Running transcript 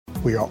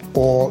We are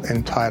all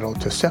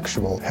entitled to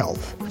sexual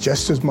health,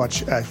 just as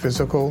much as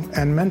physical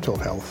and mental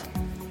health.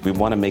 We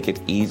want to make it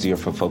easier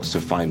for folks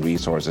to find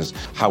resources.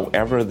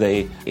 However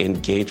they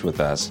engage with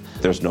us,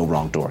 there's no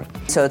wrong door.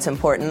 So it's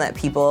important that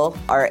people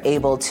are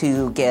able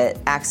to get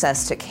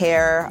access to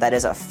care that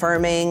is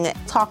affirming.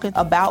 Talking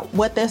about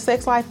what their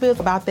sex life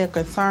is, about their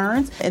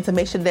concerns, and to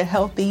make sure they're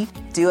healthy.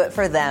 Do it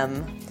for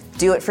them.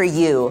 Do it for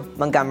you,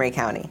 Montgomery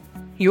County.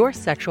 Your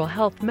sexual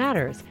health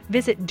matters.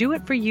 Visit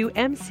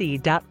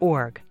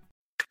doitforyoumc.org.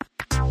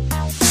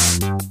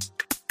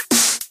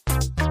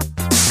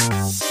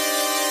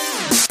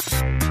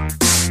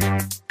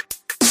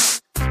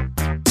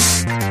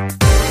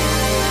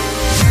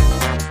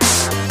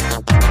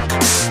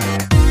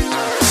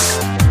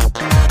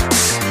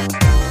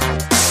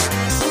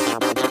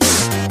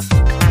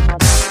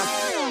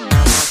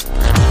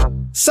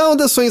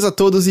 Saudações a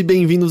todos e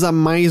bem-vindos a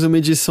mais uma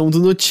edição do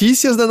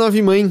Notícias da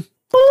Nove Mãe,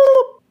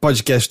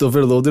 podcast do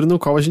Overloader, no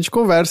qual a gente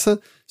conversa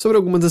sobre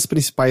algumas das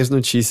principais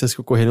notícias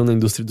que ocorreram na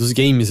indústria dos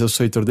games. Eu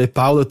sou Heitor de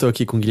Paula, eu tô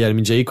aqui com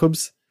Guilherme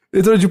Jacobs.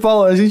 Heitor de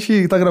Paula, a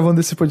gente tá gravando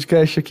esse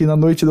podcast aqui na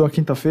noite de uma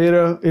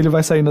quinta-feira, ele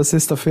vai sair na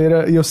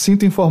sexta-feira, e eu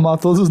sinto informar a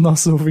todos os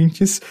nossos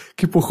ouvintes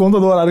que por conta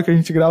do horário que a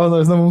gente grava,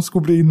 nós não vamos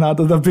cobrir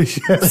nada da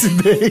BGS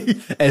Day.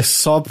 É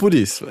só por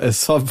isso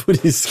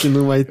que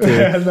não vai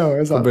ter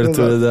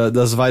cobertura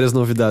das várias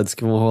novidades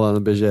que vão rolar no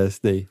BGS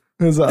Day.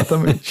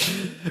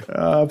 Exatamente.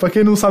 Pra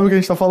quem não sabe o que a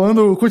gente tá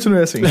falando, continue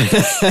assim.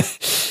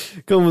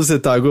 Como você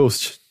tá,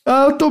 Ghost?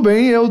 Eu tô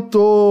bem, eu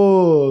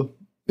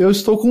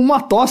estou com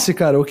uma tosse,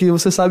 cara, o que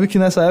você sabe que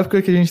nessa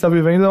época que a gente tá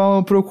vivendo é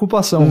uma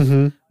preocupação.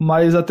 Uhum.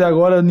 Mas até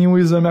agora nenhum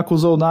exame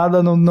acusou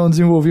nada, não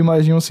desenvolvi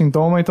mais nenhum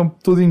sintoma, então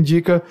tudo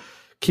indica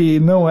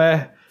que não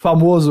é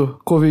famoso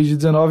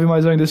Covid-19,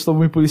 mas eu ainda estou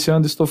me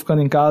policiando, estou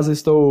ficando em casa,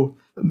 estou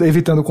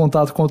evitando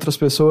contato com outras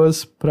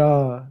pessoas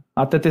pra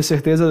até ter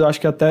certeza. Eu acho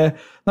que até,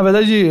 na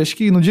verdade, acho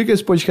que no dia que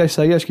esse podcast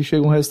sair, acho que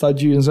chega um resultado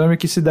de exame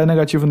que se der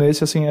negativo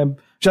nesse, assim,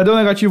 já deu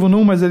negativo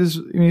num, mas eles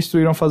me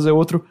instruíram a fazer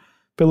outro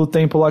pelo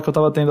tempo lá que eu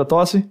tava tendo a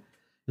tosse.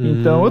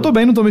 Então, eu tô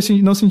bem,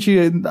 não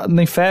senti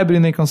nem febre,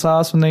 nem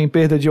cansaço, nem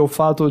perda de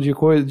olfato, de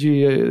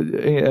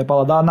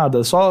paladar,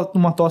 nada. Só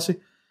uma tosse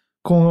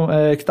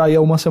que tá aí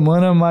há uma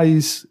semana,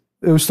 mas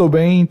eu estou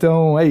bem,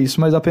 então é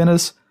isso. Mas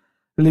apenas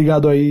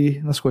ligado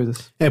aí nas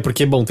coisas.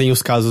 Porque, bom, tem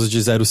os casos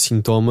de zero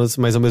sintomas,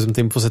 mas ao mesmo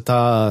tempo você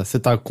tá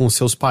com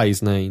seus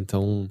pais, né?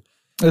 Então,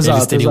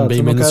 eles teriam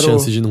bem menos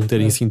chance de não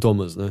terem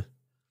sintomas, né?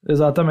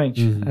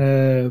 Exatamente.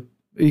 Uhum.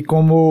 E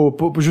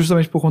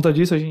justamente por conta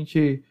disso, a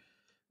gente...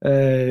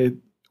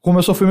 como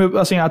eu sofri,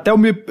 assim, até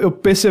eu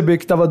perceber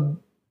que tava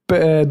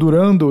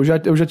durando,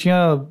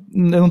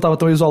 eu não tava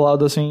tão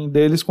isolado, assim,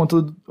 deles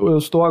quanto eu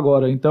estou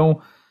agora. Então,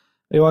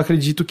 eu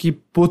acredito que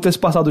por ter se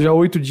passado já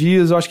 8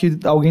 dias, eu acho que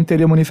alguém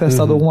teria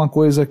manifestado alguma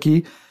coisa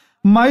aqui.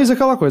 Mas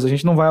aquela coisa, a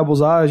gente não vai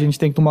abusar, a gente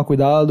tem que tomar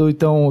cuidado.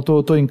 Então,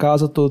 eu tô em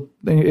casa, tô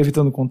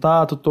evitando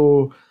contato,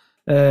 tô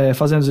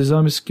fazendo os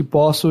exames que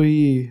posso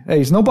e é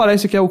isso. Não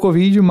parece que é o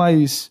Covid,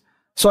 mas...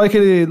 Só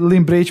aquele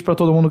lembrete pra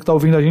todo mundo que tá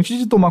ouvindo a gente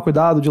de tomar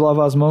cuidado, de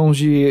lavar as mãos,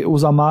 de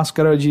usar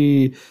máscara,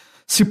 de,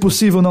 se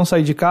possível, não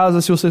sair de casa.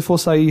 Se você for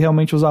sair,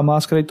 realmente usar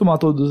máscara e tomar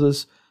todas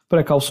as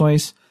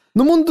precauções.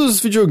 No mundo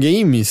dos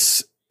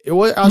videogames,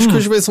 eu acho que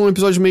hoje vai ser um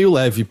episódio meio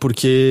leve,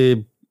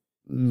 porque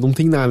não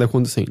tem nada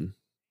acontecendo.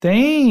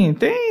 Tem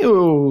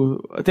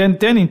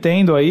a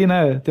Nintendo aí,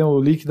 né? Tem o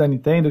leak da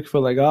Nintendo que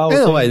foi legal.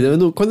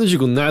 Quando eu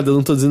digo nada, eu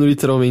não tô dizendo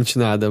literalmente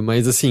nada,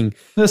 mas assim,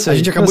 a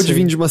gente acabou de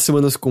vir de umas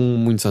semanas com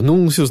muitos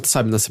anúncios,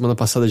 sabe? Na semana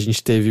passada a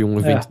gente teve um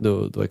evento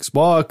do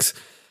Xbox,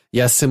 e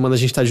essa semana a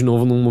gente tá de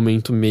novo num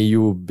momento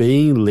meio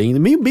bem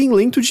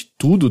lento de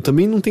tudo.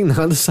 Também não tem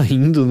nada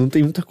saindo, não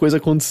tem muita coisa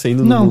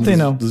acontecendo no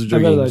mundo dos videogames.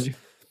 É verdade.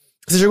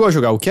 Você chegou a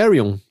jogar o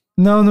Carrion?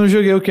 Não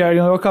joguei o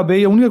Carrion.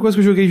 A única coisa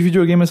que eu joguei de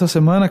videogame essa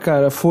semana,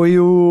 cara, foi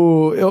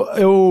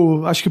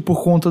eu acho que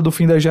por conta do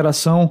fim da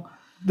geração,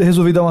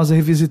 resolvi dar umas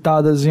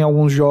revisitadas em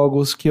alguns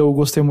jogos que eu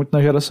gostei muito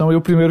na geração. E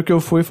o primeiro que eu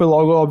fui foi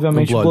logo,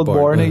 obviamente,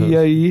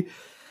 Bloodborne.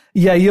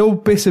 E aí eu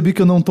percebi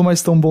que eu não tô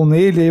mais tão bom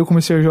nele, aí eu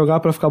comecei a jogar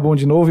pra ficar bom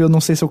de novo, e eu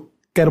não sei se eu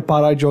quero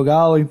parar de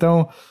jogá-lo,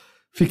 então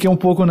fiquei um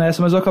pouco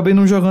nessa, mas eu acabei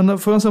não jogando.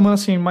 Foi uma semana,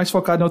 assim, mais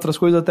focada em outras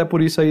coisas, até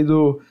por isso aí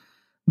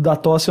da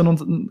tosse, eu não,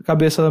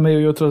 cabeça meio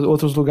em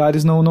outros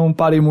lugares, não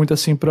parei muito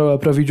assim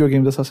pra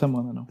videogame dessa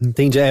semana, não.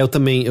 Entendi, eu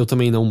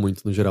também não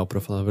muito, no geral, pra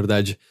falar a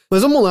verdade.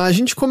 Mas vamos lá, a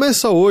gente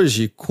começa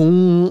hoje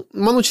com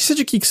uma notícia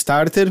de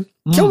Kickstarter,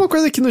 que é uma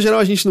coisa que no geral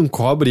a gente não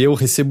cobre. Eu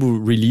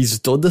recebo release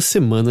toda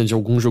semana de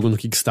algum jogo no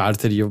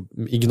Kickstarter e eu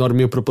ignoro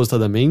meio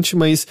propositadamente,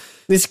 mas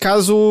nesse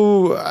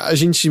caso a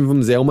gente,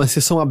 vamos dizer, é uma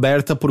sessão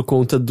aberta por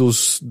conta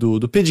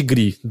do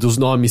pedigree, dos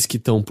nomes que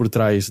estão por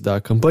trás da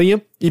campanha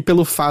e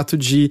pelo fato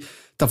de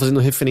tá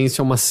fazendo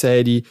referência a uma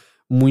série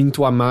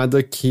muito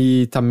amada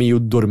que tá meio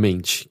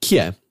dormente, que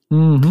é...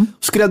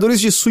 Os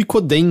criadores de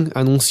Suikoden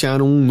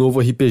anunciaram um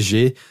novo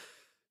RPG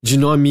de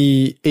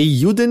nome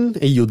Eiyuden,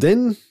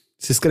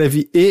 se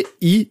escreve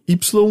E-I-Y-U-D-E-N,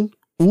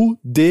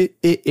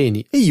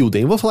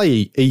 Eiyuden, vou falar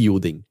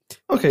Eiyuden.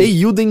 Ok.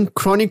 Eiyuden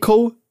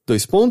Chronicle,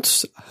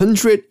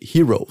 100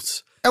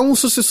 Heroes. é um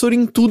sucessor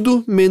em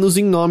tudo, menos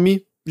em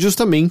nome,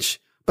 justamente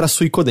pra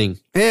Suikoden.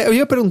 Eu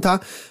ia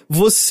perguntar,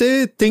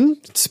 você tem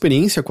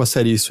experiência com a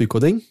série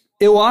Suikoden?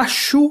 Eu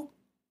acho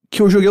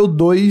que eu joguei o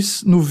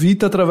 2 no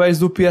Vita através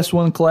do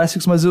PS1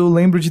 Classics, mas eu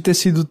lembro de ter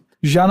sido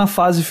já na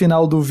fase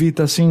final do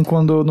Vita, assim,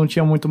 quando não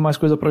tinha muito mais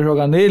coisa pra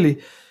jogar nele,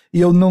 e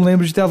eu não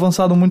lembro de ter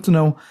avançado muito,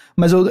 não.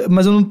 Mas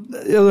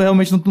eu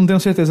realmente não tenho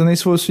certeza, nem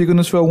se foi o Suikoden,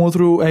 nem se foi algum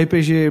outro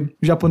RPG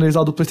japonês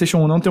lá do PlayStation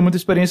 1. Não tenho muita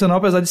experiência, não,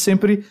 apesar de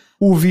sempre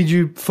ouvir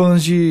de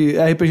fãs de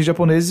RPG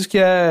japoneses, que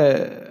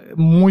é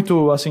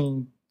muito,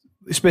 assim,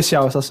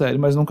 especial essa série,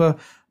 mas nunca,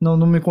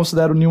 não me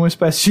considero nenhuma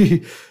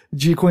espécie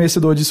de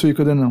conhecedor de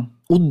Suikoden, não.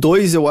 O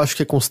 2 eu acho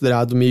que é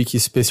considerado meio que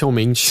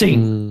especialmente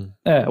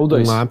o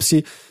 2. Um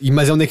ápice,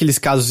 mas é um daqueles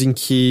casos em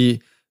que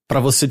pra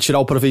você tirar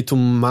o proveito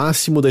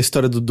máximo da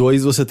história do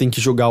 2, você tem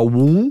que jogar o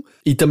 1,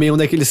 e também é um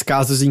daqueles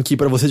casos em que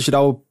pra você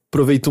tirar o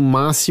proveito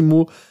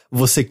máximo,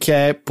 você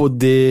quer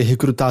poder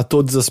recrutar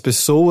todas as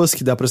pessoas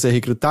que dá pra ser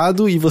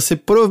recrutado, e você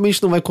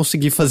provavelmente não vai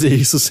conseguir fazer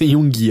isso sem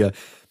um guia.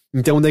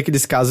 Então é um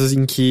daqueles casos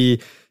em que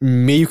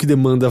meio que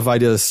demanda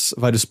vários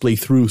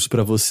playthroughs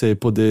pra você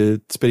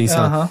poder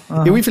experienciar.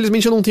 Eu,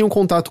 infelizmente, eu não tenho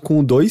contato com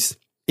o 2.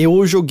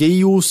 Eu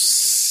joguei o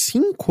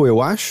 5,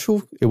 eu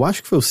acho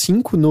que foi o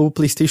 5 no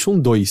PlayStation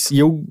 2, e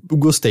eu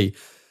gostei.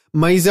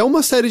 Mas é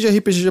uma série de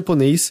RPG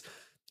japonês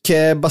que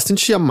é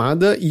bastante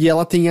amada, e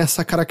ela tem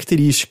essa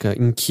característica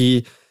em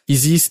que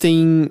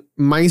existem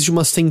mais de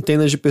uma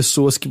centena de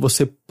pessoas que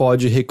você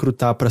pode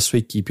recrutar pra sua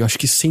equipe. Eu acho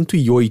que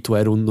 108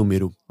 era o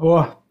número.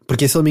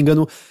 Porque, se eu não me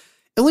engano,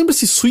 eu lembro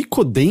se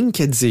Suikoden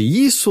quer dizer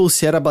isso, ou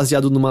se era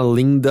baseado numa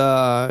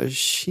lenda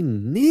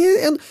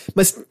chinesa.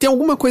 Mas tem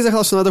alguma coisa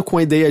relacionada com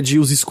a ideia de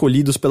os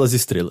escolhidos pelas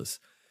estrelas.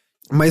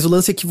 Mas o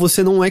lance é que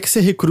você não é que você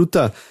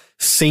recruta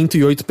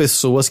 108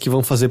 pessoas que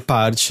vão fazer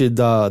parte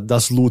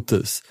das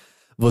lutas.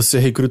 Você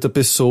recruta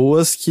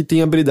pessoas que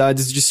têm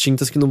habilidades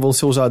distintas que não vão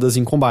ser usadas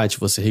em combate.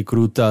 Você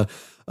recruta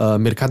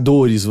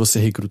mercadores, você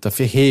recruta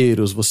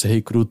ferreiros, você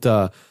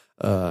recruta...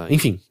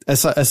 enfim,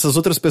 essas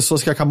outras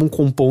pessoas que acabam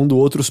compondo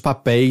outros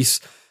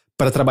papéis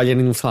para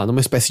trabalharem, sei lá,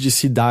 numa espécie de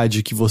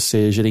cidade que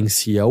você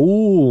gerencia.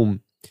 O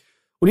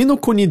Ni no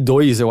Kuni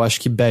 2, eu acho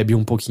que bebe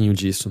um pouquinho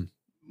disso.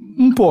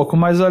 Um pouco,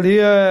 mas ali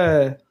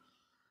é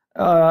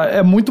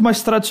muito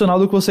mais tradicional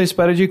do que você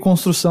espera de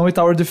construção e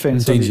tower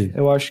defense. Entendi. Ali.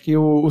 Eu acho que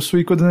o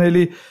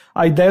Suikoden,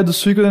 a ideia do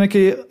Suikoden é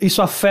que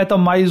isso afeta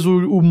mais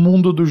o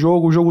mundo do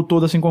jogo, o jogo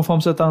todo, assim,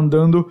 conforme você tá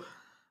andando.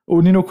 O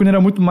Ni no Kuni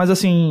era muito mais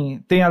assim,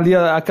 tem ali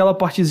aquela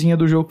partezinha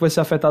do jogo que vai ser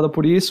afetada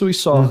por isso e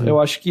só.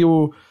 Eu acho que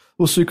o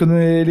Suikoden,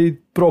 ele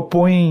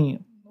propõe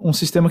um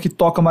sistema que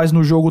toca mais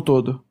no jogo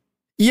todo.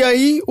 E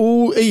aí,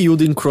 o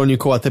Eiyuden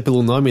Chronicle, até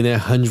pelo nome, né,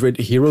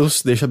 100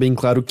 Heroes, deixa bem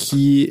claro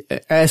que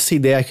é essa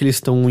ideia que eles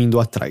estão indo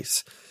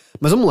atrás.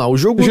 Mas vamos lá, o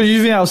jogo... Deixa eu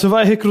adivinhar, você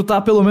vai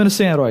recrutar pelo menos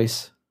 100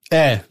 heróis.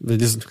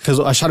 Eles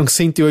acharam que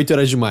 108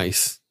 era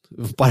demais.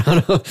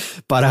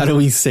 Pararam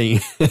em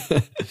 100.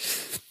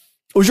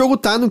 O jogo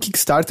tá no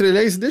Kickstarter,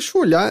 aliás, deixa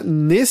eu olhar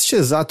neste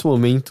exato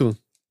momento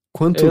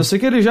quanto... Eu sei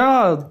que ele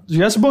já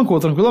se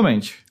bancou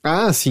tranquilamente.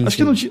 Ah, sim. Acho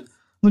que não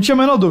tinha a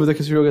menor dúvida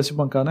que esse jogo ia se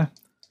bancar, né?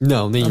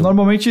 Não, nenhum.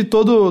 Normalmente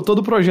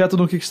todo projeto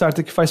no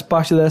Kickstarter que faz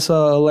parte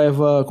dessa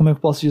leva, como é que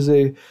eu posso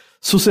dizer,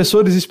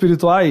 sucessores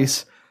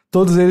espirituais,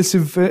 todos eles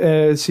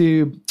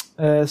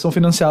são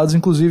financiados,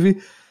 inclusive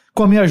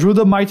com a minha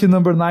ajuda, Mighty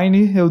Number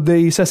 9, eu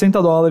dei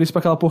 $60 pra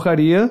aquela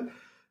porcaria.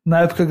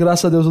 Na época,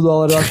 graças a Deus, o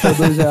dólar eu acho que era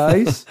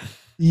R$2.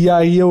 E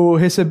aí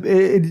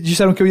eles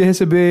disseram que eu ia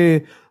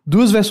receber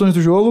 2 versões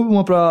do jogo,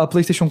 uma pra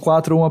PlayStation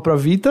 4, uma pra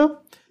Vita,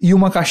 e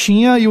uma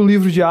caixinha e um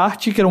livro de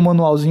arte, que era um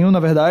manualzinho, na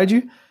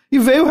verdade. E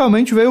veio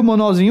o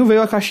manualzinho,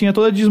 veio a caixinha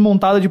toda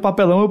desmontada de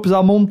papelão, eu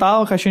precisava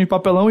montar a caixinha de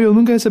papelão e eu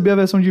nunca recebi a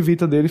versão de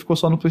Vita dele, ficou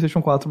só no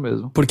PlayStation 4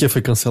 mesmo. Por que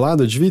foi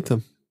cancelado de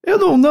Vita? Eu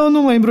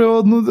não lembro,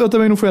 eu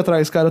também não fui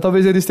atrás, cara.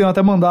 Talvez eles tenham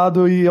até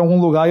mandado em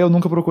algum lugar e eu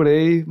nunca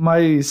procurei,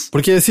 mas...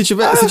 Porque se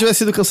tiver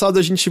sido cancelado,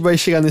 a gente vai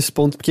chegar nesse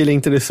ponto porque ele é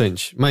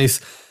interessante.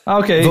 Mas,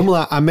 ok. Vamos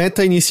lá, a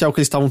meta inicial que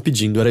eles estavam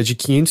pedindo era de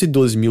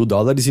 $512 mil,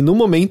 e no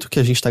momento que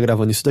a gente tá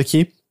gravando isso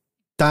daqui,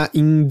 tá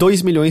em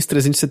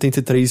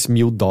 $2.373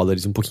 mil,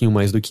 um pouquinho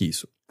mais do que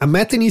isso. A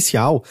meta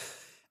inicial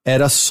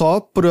era só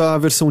pra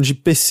versão de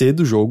PC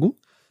do jogo,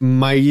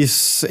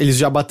 mas eles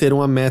já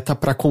bateram a meta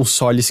pra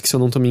consoles, que se eu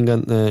não tô me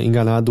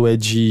enganado é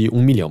de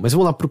 1 milhão. Mas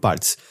vamos lá por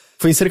partes.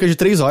 Foi em cerca de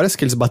 3 horas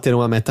que eles bateram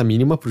a meta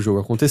mínima pro jogo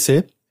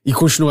acontecer. E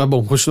continua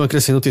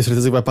crescendo, tenho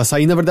certeza que vai passar.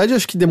 E na verdade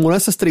acho que demorou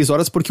essas 3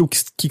 horas porque o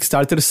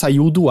Kickstarter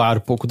saiu do ar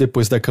pouco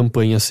depois da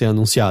campanha ser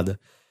anunciada.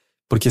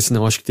 Porque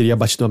senão acho que teria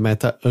batido a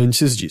meta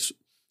antes disso.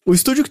 O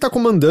estúdio que tá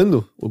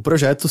comandando o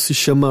projeto se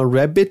chama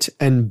Rabbit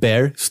and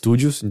Bear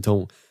Studios,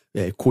 então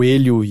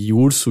Coelho e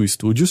Urso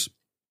Studios.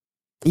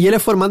 E ele é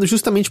formado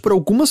justamente por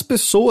algumas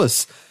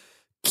pessoas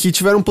que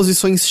tiveram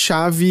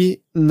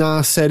posições-chave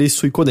na série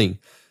Suikoden.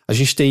 A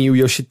gente tem o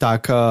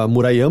Yoshitaka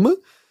Murayama,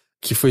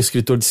 que foi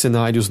escritor de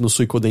cenários no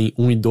Suikoden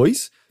 1 e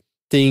 2.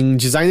 Tem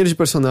designer de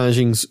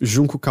personagens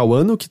Junko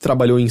Kawano, que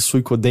trabalhou em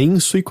Suikoden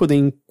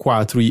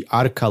 4 e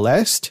Arca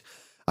Leste.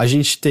 A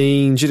gente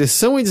tem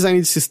direção e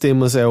design de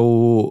sistemas, é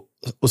o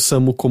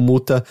Osamu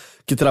Komuta,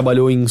 que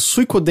trabalhou em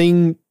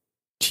Suikoden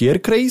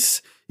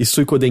Tierkreis e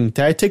Suikoden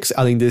Tactics,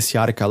 além desse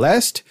Arca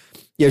Leste.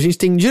 E a gente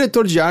tem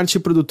diretor de arte e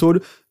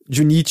produtor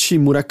Junichi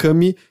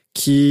Murakami,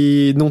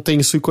 que não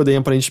tem Suikoden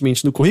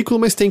aparentemente no currículo,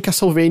 mas tem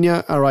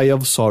Castlevania Aria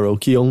of Sorrow,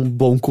 que é um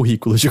bom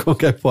currículo de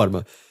qualquer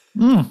forma.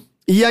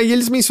 E aí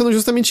eles mencionam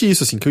justamente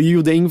isso, assim, que o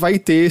Eiyuden vai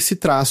ter esse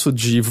traço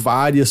de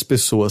várias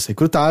pessoas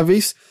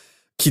recrutáveis,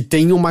 que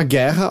tem uma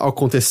guerra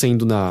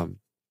acontecendo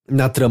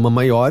na trama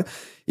maior,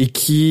 e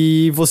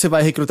que você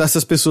vai recrutar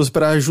essas pessoas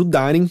para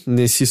ajudarem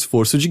nesse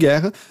esforço de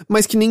guerra,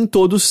 mas que nem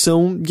todos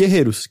são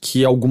guerreiros,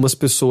 que algumas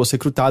pessoas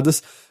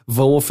recrutadas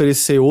vão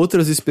oferecer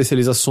outras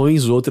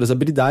especializações, outras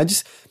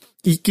habilidades,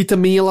 e que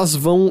também elas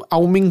vão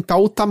aumentar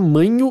o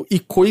tamanho e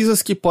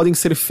coisas que podem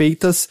ser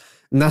feitas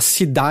na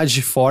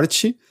cidade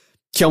forte,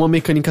 que é uma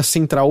mecânica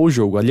central ao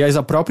jogo. Aliás,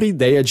 a própria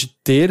ideia de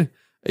ter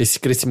esse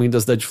crescimento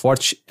da cidade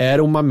forte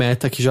era uma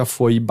meta que já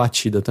foi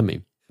batida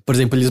também. Por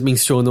exemplo, eles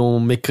mencionam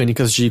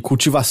mecânicas de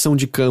cultivação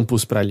de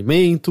campos para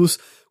alimentos,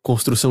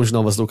 construção de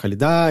novas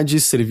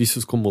localidades,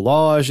 serviços como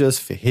lojas,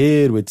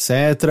 ferreiro,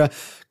 etc.,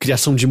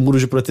 criação de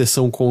muros de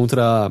proteção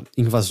contra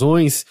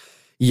invasões,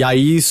 e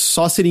aí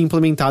só seria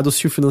implementado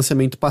se o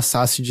financiamento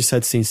passasse de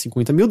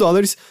 $750 mil,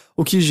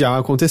 o que já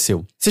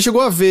aconteceu. Você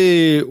chegou a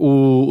ver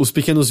os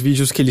pequenos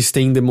vídeos que eles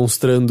têm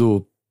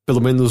demonstrando,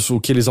 pelo menos, o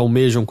que eles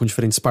almejam com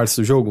diferentes partes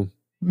do jogo?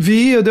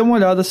 Vi, eu dei uma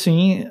olhada,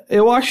 assim.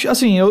 Eu acho,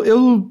 assim,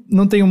 eu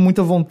não tenho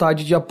muita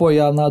vontade de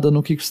apoiar nada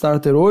no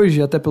Kickstarter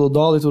hoje, até pelo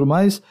dólar e tudo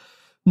mais,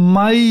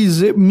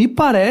 mas me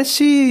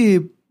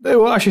parece...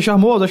 Eu achei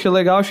charmoso, achei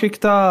legal, achei que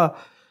tá...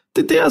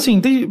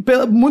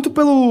 muito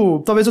pelo...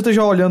 Talvez eu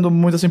esteja olhando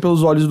muito, assim,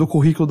 pelos olhos do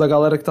currículo da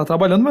galera que tá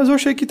trabalhando, mas eu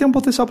achei que tem um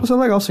potencial pra ser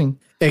legal, sim.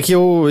 É que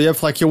eu ia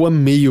falar que eu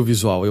amei o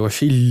visual, eu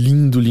achei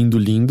lindo, lindo,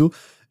 lindo,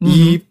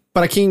 e...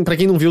 Pra quem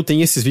não viu,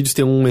 tem esses vídeos,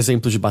 tem um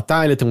exemplo de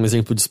batalha, tem um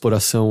exemplo de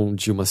exploração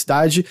de uma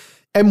cidade.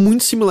 É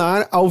muito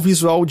similar ao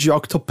visual de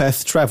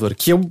Octopath Traveler,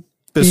 que eu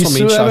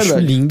pessoalmente acho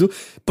lindo,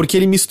 porque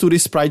ele mistura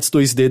sprites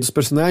 2D dos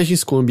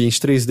personagens com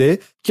ambiente 3D.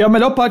 Que é a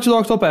melhor parte do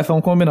Octopath,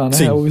 vamos combinar, né?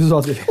 Sim. É o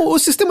visual dele. O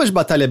sistema de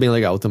batalha é bem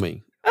legal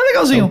também. É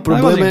legalzinho. O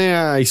problema é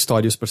a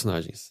história e os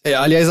personagens.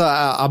 Aliás,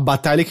 a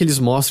batalha que eles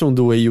mostram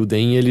do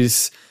Eiyuden,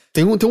 eles...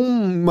 Tem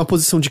uma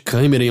posição de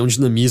câmera e um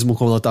dinamismo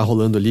como ela tá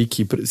rolando ali,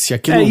 que se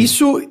aquilo...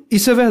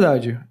 Isso é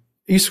verdade.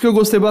 Isso que eu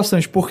gostei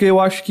bastante, porque eu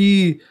acho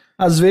que,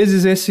 às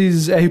vezes,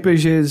 esses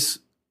RPGs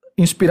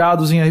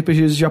inspirados em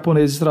RPGs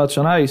japoneses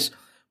tradicionais,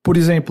 por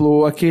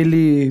exemplo,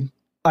 aquele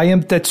I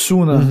Am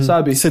Tetsuna,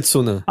 sabe?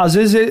 Setsuna. Às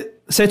vezes,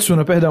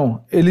 Setsuna,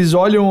 perdão. Eles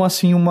olham,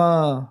 assim,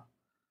 uma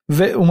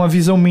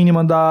visão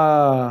mínima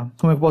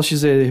como é que eu posso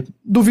dizer?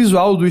 Do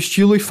visual, do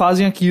estilo, e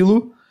fazem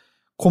aquilo...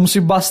 como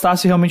se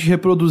bastasse realmente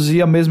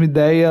reproduzir a mesma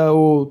ideia,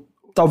 ou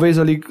talvez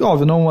ali,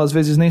 óbvio, não, às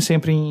vezes nem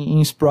sempre em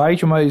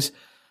sprite, mas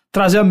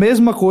trazer a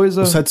mesma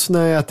coisa. O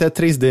Setsuna é até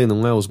 3D,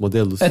 não é? Os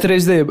modelos? É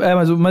 3D,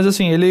 mas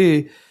assim,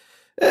 ele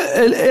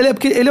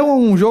porque ele é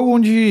um jogo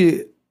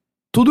onde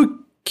tudo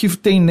que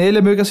tem nele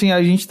é meio que assim,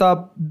 a gente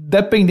tá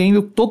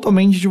dependendo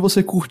totalmente de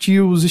você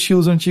curtir os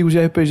estilos antigos de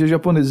RPG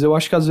japoneses. Eu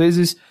acho que às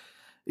vezes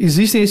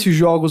existem esses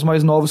jogos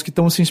mais novos que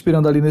estão se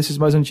inspirando ali nesses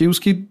mais antigos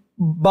que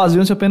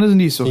baseiam-se apenas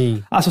nisso.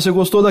 Sim. Se você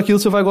gostou daquilo,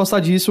 você vai gostar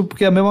disso,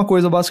 porque é a mesma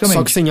coisa, basicamente.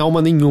 Só que sem alma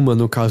nenhuma,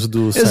 no caso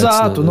do Setsuna.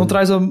 Exato, não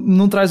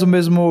traz a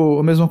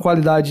mesma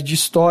qualidade de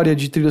história,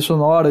 de trilha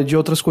sonora, de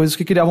outras coisas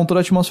que criavam toda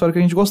a atmosfera que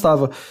a gente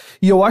gostava.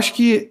 E eu acho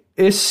que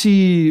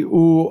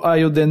o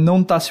Eiyuden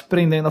não tá se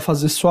prendendo a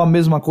fazer só a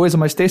mesma coisa,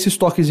 mas ter esses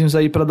toquezinhos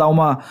aí pra dar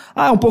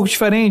um pouco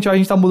diferente, a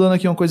gente tá mudando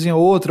aqui uma coisinha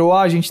ou outra, ou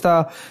a gente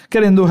tá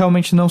querendo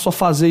realmente não só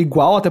fazer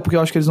igual, até porque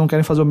eu acho que eles não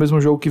querem fazer o mesmo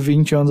jogo que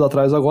 20 anos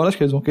atrás agora, acho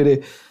que eles vão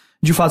querer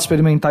de fato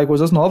experimentar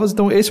coisas novas.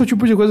 Então esse é o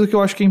tipo de coisa que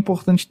eu acho que é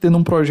importante ter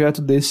num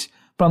projeto desse,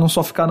 pra não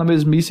só ficar na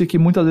mesmice, que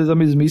muitas vezes a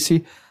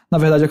mesmice na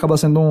verdade acaba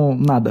sendo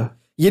nada.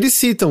 E eles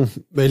citam,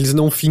 eles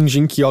não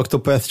fingem que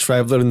Octopath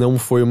Traveler não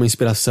foi uma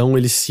inspiração,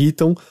 eles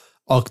citam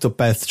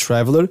Octopath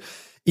Traveler,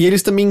 e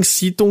eles também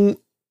citam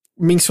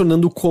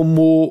mencionando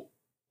como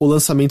o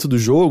lançamento do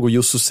jogo e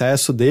o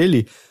sucesso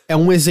dele é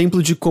um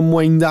exemplo de como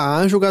ainda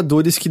há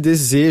jogadores que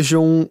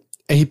desejam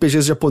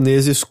RPGs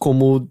japoneses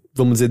como,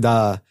 vamos dizer,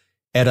 da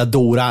era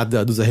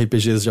dourada dos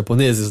RPGs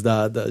japoneses,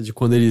 de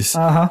quando eles...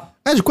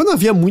 de quando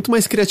havia muito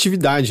mais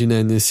criatividade,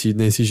 né,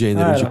 nesse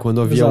gênero, de quando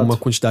havia uma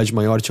quantidade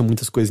maior, tinha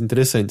muitas coisas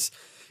interessantes.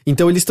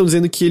 Então eles estão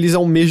dizendo que eles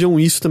almejam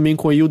isso também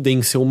com a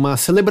Eiyuden, ser uma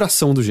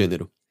celebração do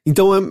gênero.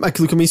 Então,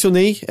 aquilo que eu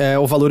mencionei,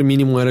 o valor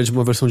mínimo era de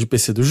uma versão de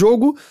PC do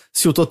jogo.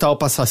 Se o total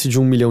passasse de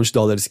 $1 milhão,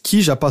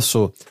 que já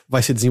passou,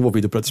 vai ser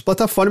desenvolvido para outras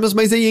plataformas,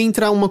 mas aí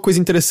entra uma coisa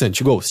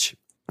interessante, Ghost,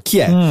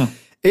 que é...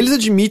 Eles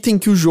admitem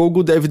que o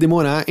jogo deve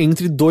demorar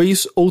entre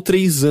 2 ou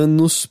 3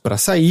 anos para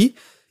sair,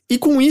 e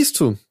com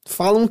isso,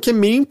 falam que é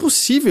meio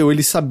impossível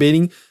eles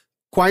saberem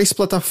quais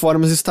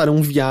plataformas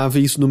estarão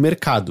viáveis no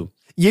mercado.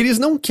 E eles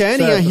não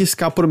querem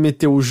arriscar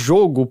prometer o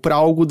jogo pra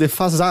algo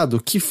defasado,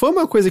 que foi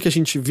uma coisa que a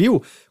gente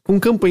viu com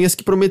campanhas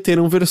que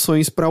prometeram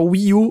versões pra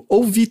Wii U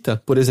ou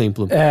Vita, por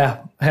exemplo.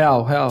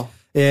 Real.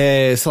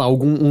 Sei lá,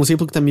 um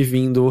exemplo que tá me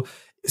vindo...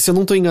 se eu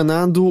não tô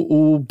enganado,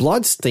 o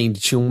Bloodstained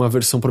tinha uma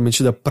versão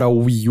prometida pra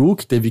Wii U,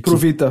 que teve que... Pro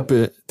Vita.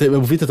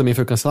 O Vita também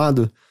foi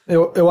cancelado?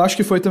 Eu acho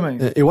que foi também.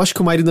 Eu acho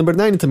que o Mighty Number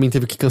 9 também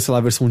teve que cancelar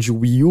a versão de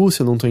Wii U,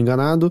 se eu não tô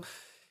enganado.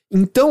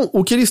 Então,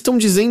 o que eles estão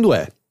dizendo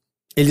é,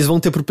 eles vão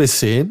ter pro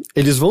PC,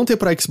 eles vão ter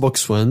pra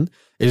Xbox One,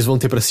 eles vão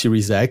ter pra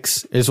Series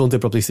X, eles vão ter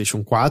pra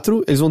PlayStation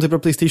 4, eles vão ter pra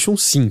PlayStation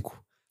 5.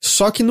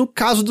 Só que no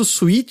caso do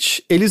Switch,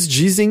 eles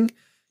dizem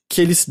que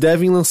eles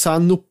devem lançar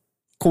no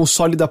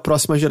console da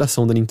próxima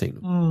geração da Nintendo.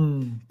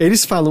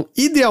 Eles falam,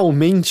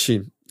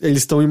 idealmente, eles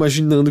estão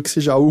imaginando que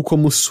seja algo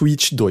como o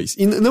Switch 2.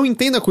 E não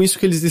entenda com isso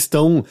que eles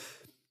estão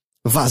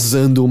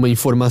vazando uma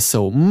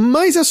informação,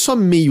 mas é só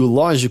meio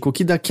lógico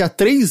que daqui a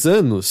 3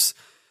 anos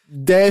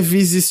deve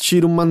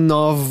existir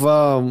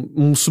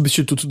um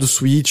substituto do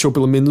Switch, ou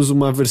pelo menos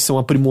uma versão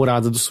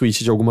aprimorada do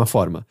Switch de alguma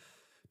forma.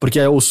 Porque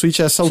o Switch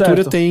a essa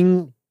altura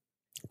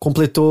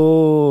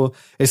completou...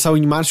 Ele saiu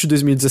em março de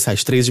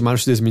 2017, 3 de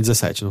março de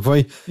 2017, não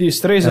foi?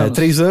 Isso, 3 anos.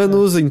 3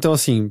 anos, então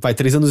assim, vai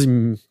 3 anos e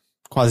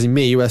quase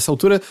meio a essa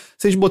altura.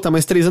 Se a gente botar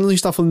mais 3 anos, a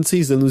gente tá falando de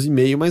 6 anos e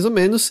meio, mais ou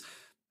menos.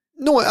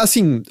 Não,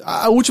 assim,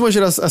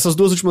 essas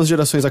 2 últimas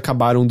gerações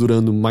acabaram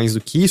durando mais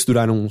do que isso,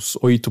 duraram uns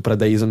 8 para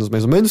 10 anos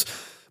mais ou menos,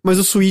 mas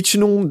o Switch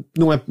não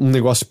é um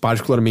negócio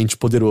particularmente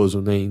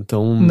poderoso, né,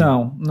 então...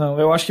 Não,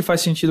 eu acho que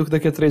faz sentido que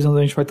daqui a 3 anos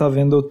a gente vai estar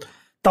vendo...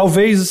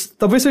 Talvez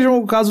seja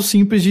um caso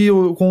simples de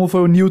como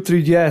foi o New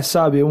 3DS,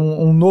 sabe?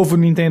 Um novo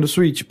Nintendo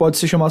Switch. Pode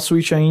se chamar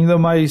Switch ainda,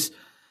 mas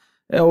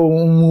é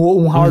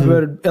um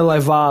hardware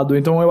elevado.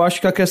 Então eu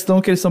acho que a questão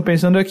que eles estão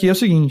pensando aqui é o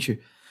seguinte: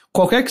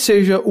 qualquer que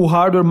seja o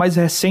hardware mais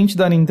recente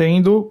da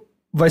Nintendo,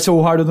 vai ser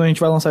o hardware onde a gente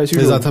vai lançar esse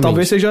jogo. Exatamente.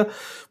 Talvez seja...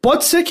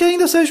 Pode ser que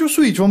ainda seja o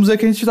Switch. Vamos dizer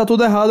que a gente tá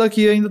todo errado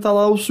aqui e ainda tá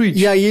lá o Switch.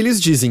 E aí eles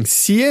dizem,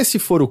 se esse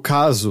for o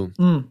caso,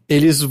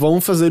 eles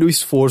vão fazer o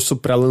esforço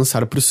pra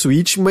lançar pro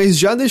Switch, mas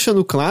já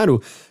deixando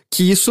claro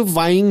que isso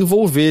vai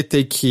envolver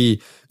ter que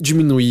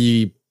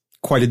diminuir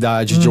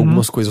qualidade de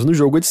algumas coisas no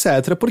jogo,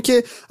 etc.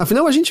 Porque,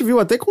 afinal, a gente viu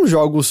até com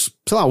jogos,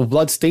 sei lá, o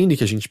Bloodstained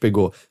que a gente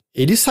pegou,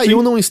 ele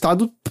saiu num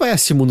estado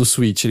péssimo no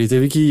Switch. Ele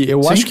teve que...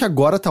 Eu acho que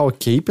agora tá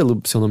ok,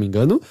 se eu não me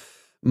engano,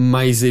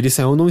 mas ele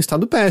saiu num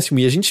estado péssimo.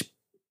 E a gente,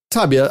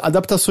 sabe,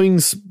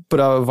 adaptações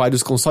pra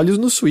vários consoles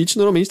no Switch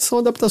normalmente são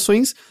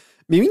adaptações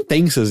meio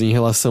intensas em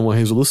relação à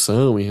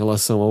resolução, em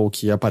relação ao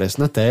que aparece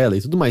na tela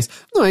e tudo mais.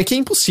 Não é que é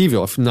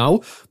impossível,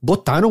 afinal,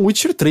 botaram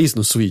Witcher 3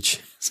 no Switch.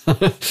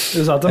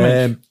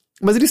 Exatamente.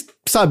 Mas eles,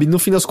 sabe, no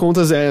fim das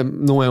contas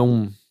não é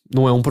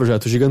um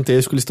projeto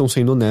gigantesco, eles estão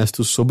sendo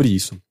honestos sobre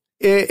isso.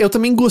 Eu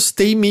também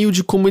gostei meio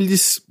de como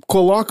eles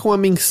colocam a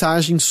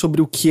mensagem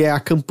sobre o que é a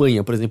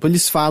campanha. Por exemplo,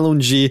 eles falam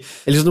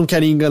eles não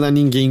querem enganar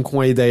ninguém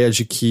com a ideia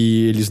de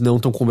que eles não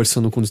estão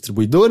conversando com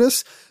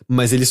distribuidoras,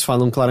 mas eles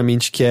falam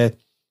claramente que é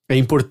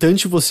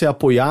importante você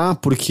apoiar,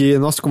 porque a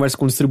nossa conversa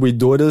com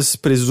distribuidoras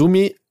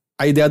presume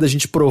a ideia da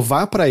gente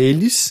provar pra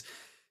eles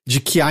de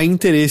que há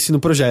interesse no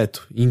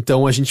projeto.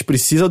 Então a gente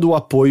precisa do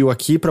apoio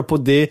aqui pra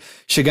poder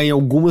chegar em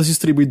algumas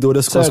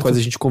distribuidoras com as quais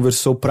a gente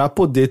conversou pra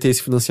poder ter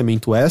esse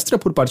financiamento extra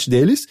por parte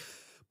deles,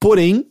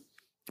 porém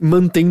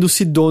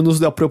mantendo-se donos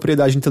da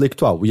propriedade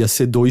intelectual. Ia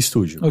ser do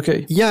estúdio.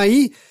 Ok. E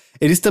aí,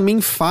 eles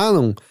também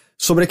falam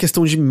sobre a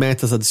questão de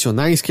metas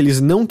adicionais, que eles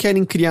não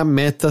querem criar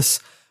metas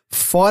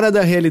fora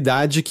da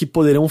realidade que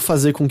poderão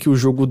fazer com que o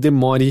jogo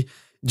demore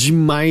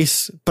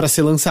demais pra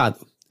ser lançado.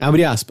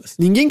 Abre aspas.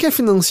 Ninguém quer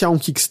financiar um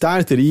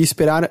Kickstarter e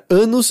esperar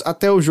anos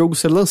até o jogo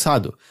ser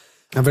lançado.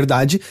 A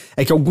verdade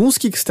é que alguns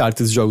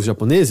Kickstarters de jogos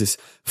japoneses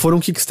foram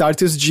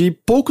Kickstarters de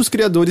poucos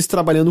criadores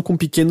trabalhando com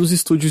pequenos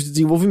estúdios de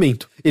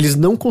desenvolvimento. Eles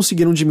não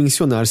conseguiram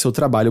dimensionar seu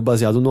trabalho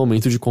baseado no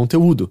aumento de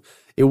conteúdo.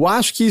 Eu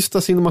acho que isso está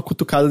sendo uma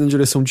cutucada na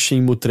direção de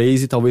Shenmue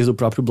 3 e talvez do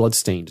próprio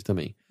Bloodstained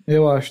também.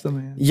 Eu acho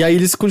também. E aí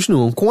eles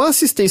continuam. Com a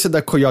assistência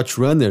da Coyote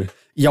Runner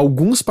e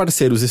alguns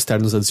parceiros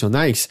externos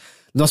adicionais,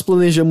 nós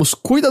planejamos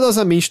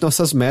cuidadosamente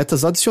nossas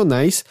metas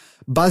adicionais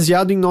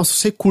baseado em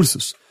nossos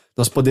recursos.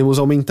 Nós podemos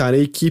aumentar a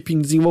equipe em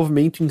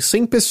desenvolvimento em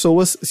 100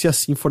 pessoas se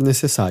assim for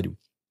necessário.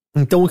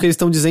 Então o que eles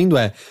estão dizendo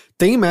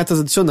tem metas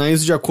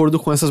adicionais, de acordo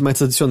com essas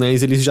metas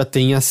adicionais eles já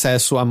têm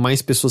acesso a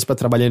mais pessoas para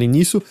trabalharem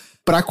nisso,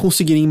 para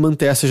conseguirem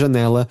manter essa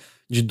janela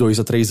de 2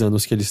 a 3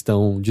 anos que eles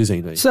estão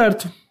dizendo aí.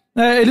 Certo.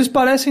 Eles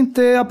parecem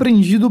ter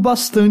aprendido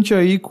bastante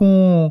aí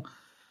com...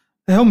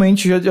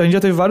 Realmente, a gente já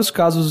teve vários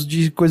casos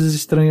de coisas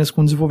estranhas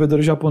com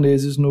desenvolvedores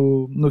japoneses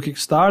no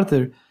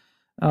Kickstarter.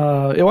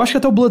 Eu acho que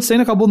até o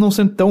Bloodstained acabou não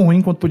sendo tão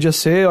ruim quanto podia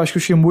ser. Eu acho que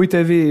o Shenmue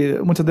teve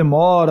muita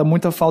demora,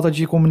 muita falta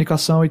de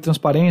comunicação e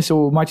transparência.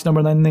 O Mighty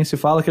Number 9 nem se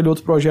fala. Aquele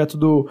outro projeto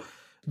do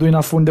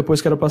Inafune depois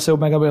que era pra ser o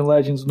Mega Man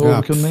Legends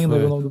novo, que eu nem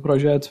lembro o nome do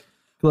projeto.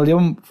 Aquilo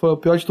ali foi o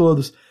pior de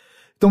todos.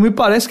 Então me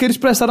parece que eles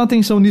prestaram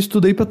atenção nisso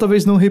tudo aí pra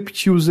talvez não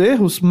repetir os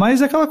erros,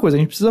 mas é aquela coisa, a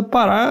gente precisa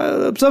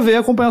parar, precisa ver e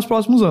acompanhar os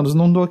próximos anos.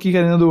 Não tô aqui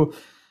querendo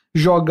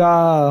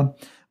jogar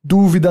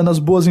dúvida nas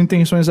boas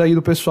intenções aí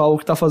do pessoal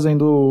que tá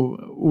fazendo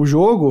o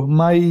jogo,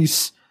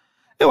 mas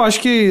eu acho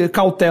que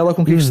cautela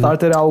com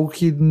Kickstarter é algo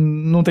que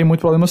não tem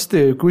muito problema se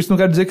ter. Isso não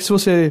quer dizer que se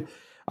você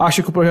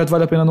acha que o projeto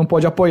vale a pena não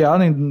pode apoiar,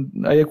 né?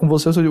 Aí é com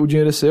você, o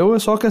dinheiro é seu, é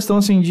só questão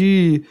assim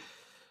de...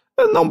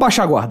 não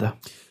baixar a guarda.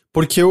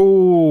 Porque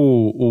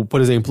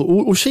por exemplo,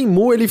 o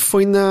Shenmue, ele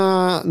foi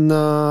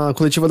na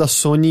coletiva da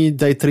Sony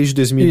da E3 de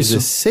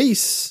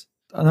 2016?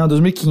 Não,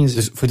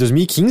 2015. Foi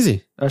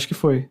 2015? Acho que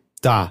foi.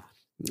 Tá.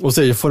 Ou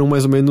seja, foram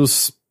mais ou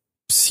menos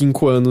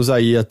 5 anos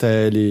aí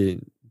até ele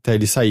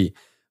sair.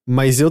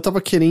 Mas eu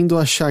tava querendo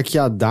achar aqui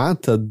a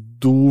data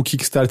do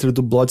Kickstarter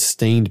do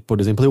Bloodstained,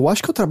 por exemplo. Eu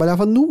acho que eu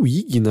trabalhava no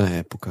WIG na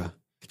época.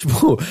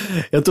 Tipo,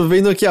 eu tô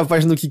vendo aqui a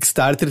página do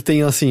Kickstarter,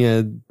 tem assim,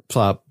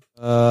 sei lá,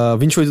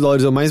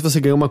 $28 ou mais,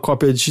 você ganha uma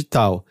cópia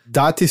digital.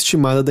 Data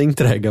estimada da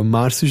entrega,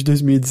 março de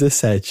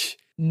 2017.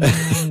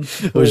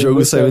 O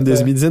jogo saiu em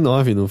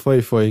 2019, não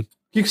foi? Foi.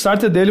 O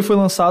Kickstarter dele foi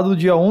lançado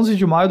dia 11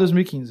 de maio de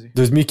 2015.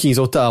 2015,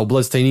 ou tá, o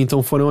Bloodstained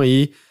então foram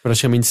aí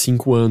praticamente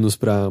 5 anos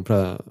pra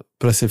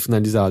ser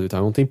finalizado e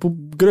tal. É um tempo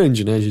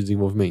grande, né, de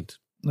desenvolvimento.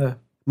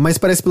 Mas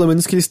parece pelo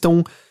menos que eles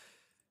estão...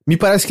 Me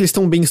parece que eles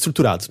estão bem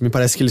estruturados. Me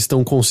parece que eles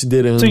estão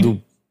considerando...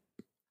 Sim.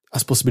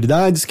 As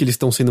possibilidades, que eles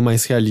estão sendo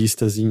mais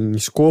realistas em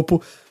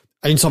escopo.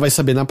 A gente só vai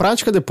saber na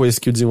prática depois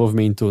que o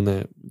desenvolvimento,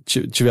 né,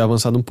 tiver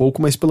avançado um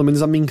pouco, mas pelo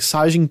menos a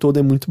mensagem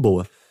toda é muito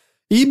boa.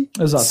 E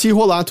se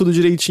rolar tudo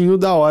direitinho,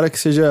 da hora que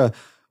seja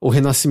o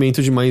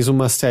renascimento de mais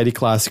uma série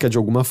clássica de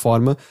alguma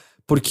forma,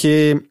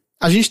 porque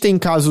a gente tem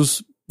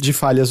casos de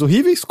falhas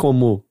horríveis,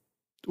 como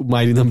o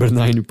Mighty No.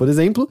 9, por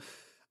exemplo,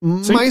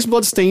 mas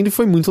Bloodstained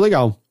foi muito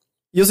legal.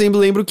 E eu sempre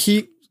lembro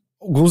que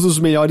alguns dos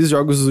melhores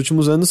jogos dos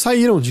últimos anos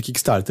saíram de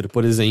Kickstarter.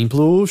 Por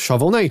exemplo,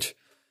 Shovel Knight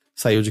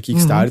saiu de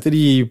Kickstarter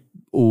e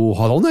o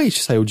Hollow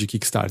Knight saiu de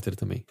Kickstarter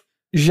também.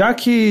 Já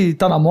que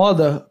tá na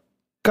moda,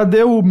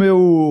 cadê o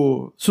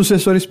meu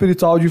sucessor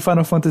espiritual de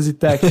Final Fantasy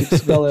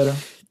Tactics, galera?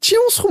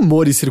 Tinha uns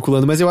rumores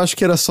circulando, mas eu acho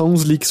que era só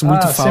uns leaks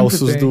muito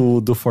falsos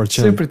do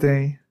 4chan. Sempre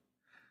tem.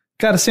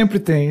 Cara, sempre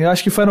tem. Eu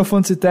acho que Final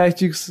Fantasy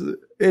Tactics...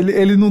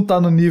 Ele não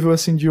tá no nível,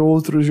 assim, de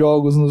outros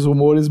jogos nos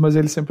rumores, mas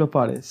ele sempre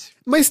aparece.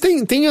 Mas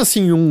tem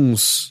assim,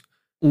 uns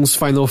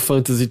Final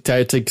Fantasy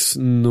Tactics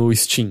no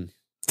Steam.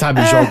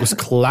 Sabe? Jogos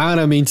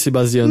claramente se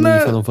baseando em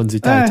Final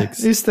Fantasy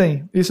Tactics.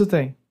 Isso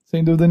tem.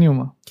 Sem dúvida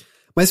nenhuma.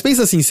 Mas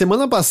pensa assim,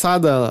 semana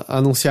passada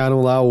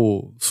anunciaram lá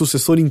o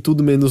sucessor em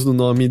tudo menos no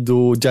nome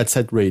do Jet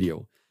Set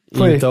Radio.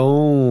 Foi.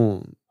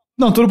 Então...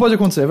 Não, tudo pode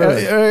acontecer, velho.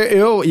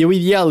 Eu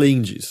iria além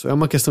disso. É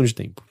uma questão de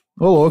tempo.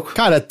 Ô, louco.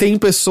 Cara, tem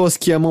pessoas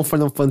que amam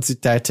Final Fantasy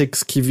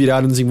Tactics, que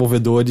viraram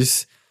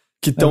desenvolvedores,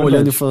 que estão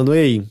olhando e falando,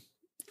 ei,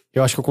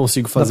 eu acho que eu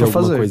consigo fazer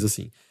alguma coisa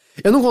assim.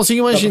 Eu não consigo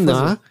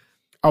imaginar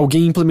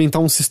alguém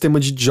implementar um sistema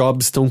de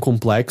jobs tão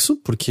complexo,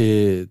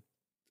 porque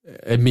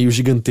é meio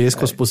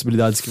gigantesco as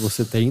possibilidades que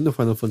você tem no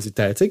Final Fantasy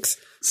Tactics.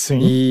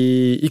 Sim.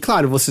 E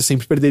claro, você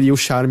sempre perderia o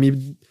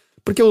charme,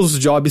 porque os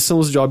jobs são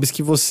os jobs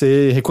que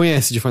você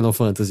reconhece de Final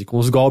Fantasy, com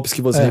os golpes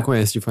que você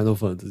reconhece de Final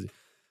Fantasy.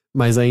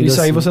 Mas ainda isso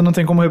assim, aí você não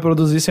tem como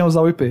reproduzir sem usar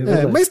o IP.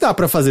 Mas dá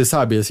pra fazer,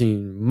 sabe?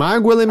 Assim,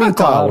 mago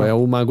elemental claro. É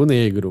o mago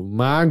negro.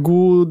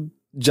 Mago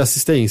de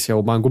assistência é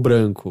o mago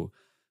branco.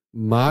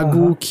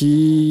 Mago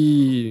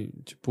que...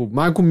 Tipo,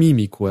 mago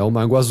mímico é o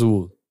mago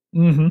azul.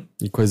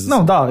 E coisas assim.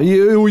 Não, dá.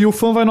 E o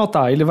fã vai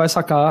notar. Ele vai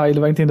sacar, ele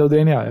vai entender o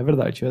DNA. É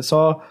verdade. É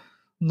só...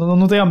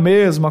 Não tem a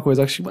mesma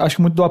coisa. Acho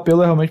que muito do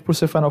apelo é realmente por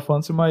ser Final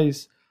Fantasy,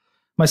 mas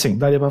sim,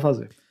 daria pra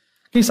fazer.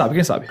 Quem sabe?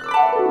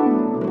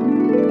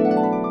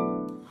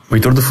 O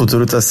Heitor do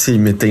Futuro tá se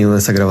metendo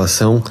nessa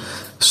gravação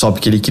só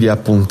porque ele queria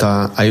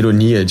apontar a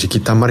ironia de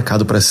que tá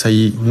marcado pra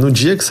sair no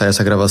dia que sai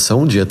essa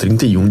gravação, dia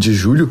 31 de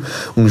julho,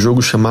 um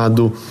jogo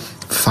chamado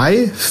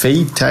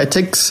Fate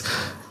Tactics,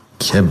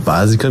 que é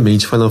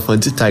basicamente Final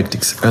Fantasy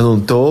Tactics. Eu não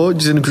tô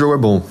dizendo que o jogo é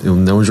bom, eu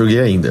não joguei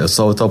ainda, eu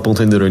só tô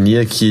apontando a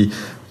ironia que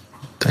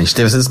a gente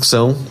teve essa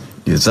discussão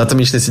e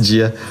exatamente nesse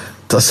dia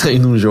tá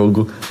saindo um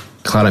jogo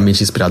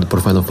claramente inspirado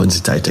por Final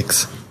Fantasy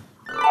Tactics.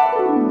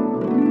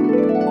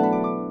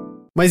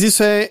 Mas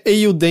isso é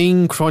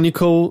Eiyuden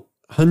Chronicle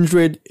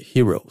 100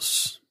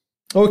 Heroes.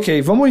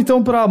 Ok, vamos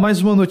então para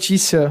mais uma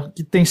notícia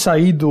que tem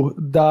saído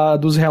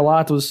dos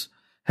relatos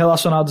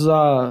relacionados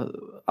a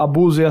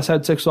abuso e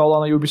assédio sexual lá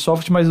na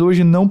Ubisoft, mas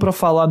hoje não para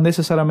falar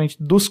necessariamente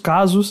dos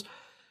casos,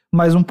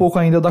 mas um pouco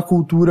ainda da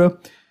cultura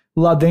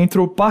lá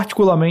dentro,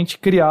 particularmente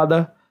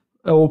criada,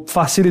 ou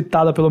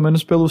facilitada pelo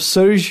menos pelo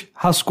Serge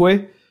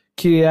Hascoe,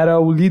 que era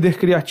o líder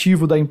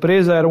criativo da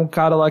empresa, era um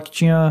cara lá que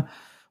tinha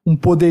um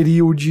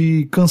poderio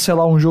de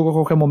cancelar um jogo a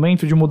qualquer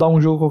momento, de mudar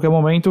um jogo a qualquer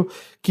momento,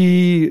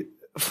 que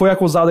foi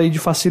acusado aí de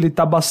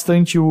facilitar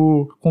bastante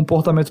o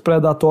comportamento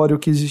predatório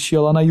que existia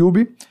lá na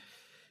Ubi.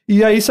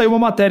 E aí saiu uma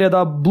matéria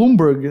da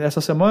Bloomberg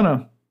essa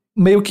semana,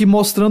 meio que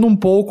mostrando um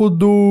pouco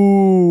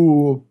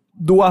do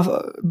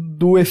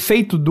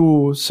efeito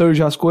do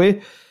Serge Hascoe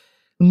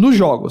nos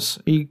jogos,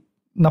 e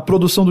na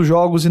produção dos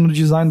jogos e no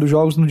design dos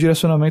jogos, no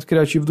direcionamento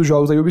criativo dos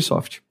jogos da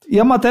Ubisoft. E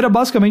a matéria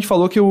basicamente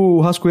falou que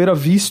o Hascoe era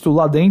visto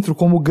lá dentro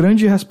como o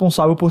grande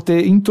responsável por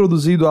ter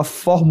introduzido a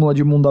fórmula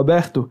de mundo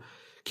aberto,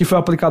 que foi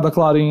aplicada,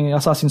 claro, em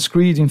Assassin's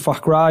Creed, em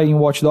Far Cry, em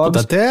Watch Dogs.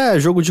 Até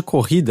jogo de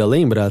corrida,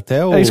 lembra?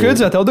 Até o... É isso que eu ia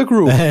dizer, até o The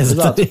Crew.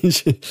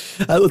 Exatamente.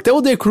 Até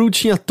o The Crew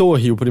tinha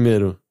torre, o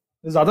primeiro.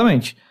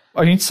 Exatamente.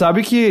 A gente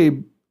sabe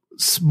que,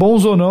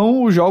 bons ou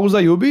não, os jogos da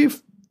Ubi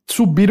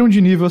subiram de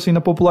nível, assim,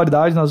 na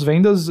popularidade, nas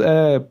vendas,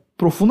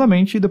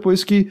 profundamente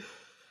depois que,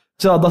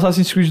 sei lá, do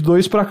Assassin's Creed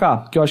 2 pra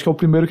cá, que eu acho que é o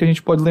primeiro que a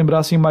gente pode lembrar,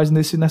 assim, mais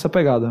nessa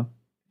pegada.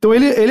 Então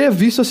ele é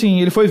visto,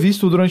 assim, ele foi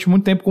visto durante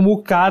muito tempo como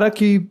o cara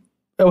que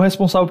é o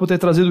responsável por ter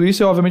trazido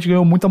isso e obviamente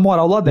ganhou muita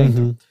moral lá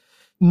dentro. Uhum.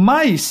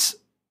 Mas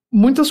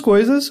muitas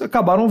coisas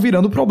acabaram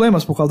virando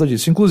problemas por causa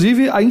disso.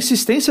 Inclusive a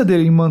insistência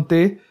dele em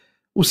manter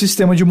o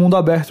sistema de mundo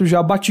aberto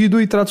já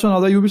batido e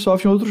tradicional da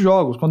Ubisoft em outros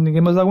jogos, quando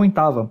ninguém mais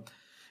aguentava.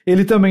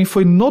 Ele também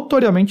foi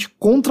notoriamente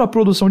contra a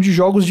produção de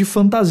jogos de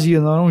fantasia,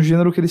 não era um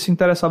gênero que ele se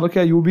interessava que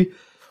a Ubi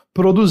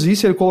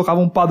produzisse, ele colocava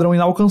um padrão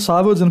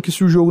inalcançável, dizendo que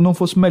se o jogo não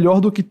fosse melhor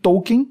do que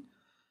Tolkien,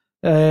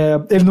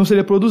 ele não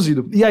seria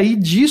produzido. E aí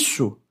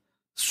disso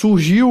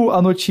surgiu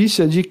a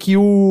notícia de que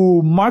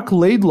o Mark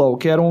Laidlaw,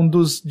 que era um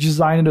dos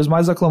designers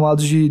mais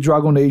aclamados de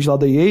Dragon Age lá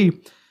da EA,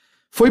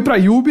 foi pra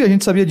Ubi, a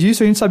gente sabia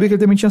disso, a gente sabia que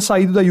ele também tinha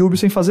saído da Ubi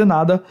sem fazer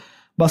nada,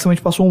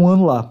 basicamente passou um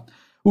ano lá.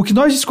 O que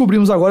nós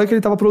descobrimos agora é que ele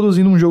estava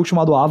produzindo um jogo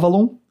chamado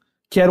Avalon,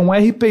 que era um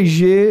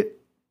RPG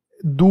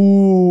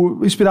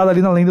inspirado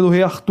ali na lenda do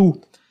Rei Arthur.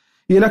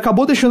 E ele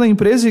acabou deixando a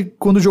empresa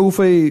quando o jogo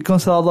foi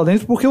cancelado lá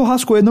dentro, porque o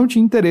Rascoe não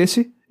tinha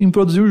interesse em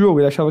produzir o jogo,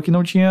 ele achava que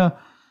não tinha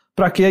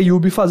pra que a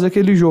Ubi fazer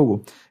aquele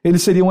jogo. Ele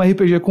seria um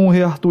RPG com o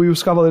Rei Arthur e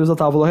os Cavaleiros da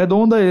Távola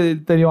Redonda,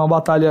 ele teria uma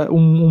batalha, um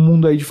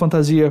mundo aí de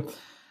fantasia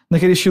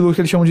naquele estilo que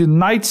eles chamam de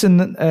Knights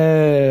and...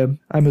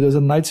 Ai, meu Deus,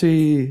 é Knights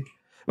e...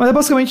 Mas é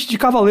basicamente de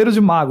cavaleiros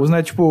e magos,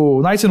 né? Tipo,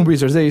 Knights and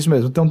Wizards, é isso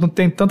mesmo. Então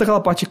tem tanto aquela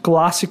parte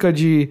clássica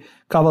de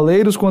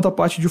cavaleiros, quanto a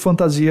parte de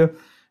fantasia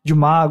de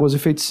magos e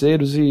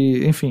feiticeiros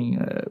e, enfim,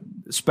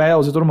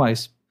 spells e tudo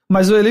mais.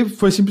 Mas ele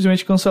foi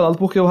simplesmente cancelado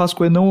porque o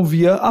Rascoe não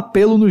via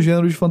apelo no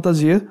gênero de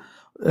fantasia.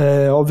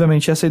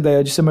 Obviamente essa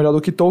ideia de ser melhor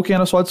do que Tolkien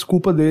era só a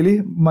desculpa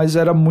dele, mas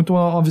era muito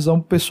uma visão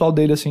pessoal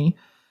dele, assim.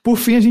 Por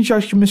fim, a gente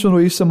acho que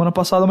mencionou isso semana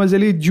passada, mas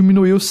ele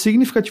diminuiu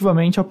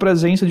significativamente a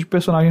presença de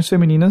personagens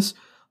femininas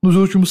nos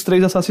últimos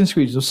 3 Assassin's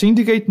Creed. No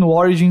Syndicate, no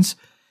Origins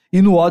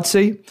e no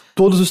Odyssey.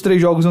 Todos os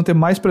 3 jogos iam ter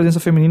mais presença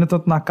feminina,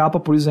 tanto na capa,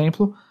 por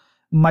exemplo.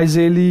 Mas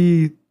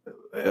ele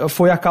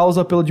foi a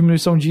causa pela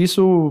diminuição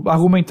disso,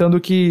 argumentando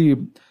que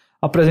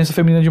a presença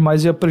feminina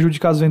demais ia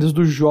prejudicar as vendas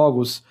dos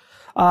jogos.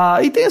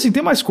 E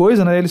tem mais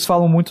coisa, né? Eles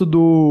falam muito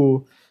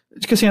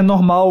de que assim, é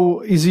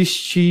normal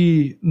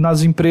existir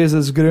nas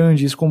empresas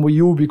grandes como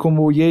Ubi,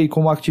 como EA,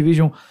 como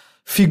Activision,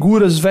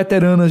 figuras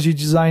veteranas de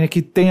design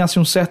que têm assim,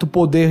 um certo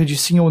poder de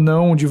sim ou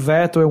não, de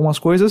veto em algumas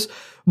coisas,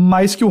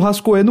 mas que o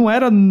Rascoe não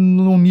era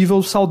num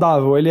nível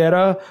saudável. Ele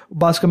era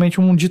basicamente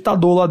um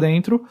ditador lá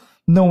dentro,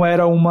 não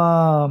era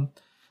uma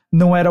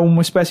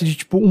espécie de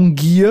tipo um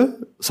guia,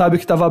 sabe,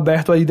 que estava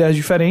aberto a ideias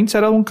diferentes.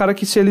 Era um cara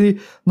que, se ele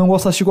não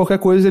gostasse de qualquer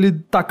coisa, ele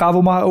tacava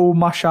o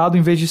machado,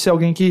 em vez de ser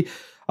alguém que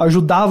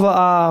ajudava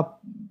a,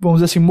 vamos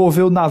dizer assim,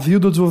 mover o navio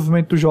do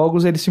desenvolvimento dos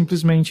jogos. Ele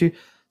simplesmente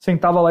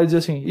sentava lá e dizia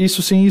assim,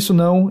 isso sim, isso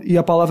não, e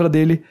a palavra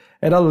dele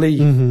era lei.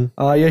 Uhum.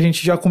 E a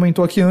gente já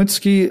comentou aqui antes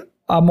que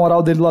a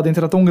moral dele lá dentro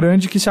era tão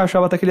grande que se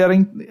achava até que ele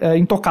era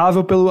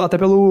intocável até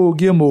pelo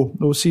Guillemot,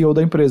 o CEO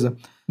da empresa.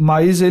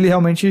 Mas ele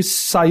realmente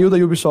saiu da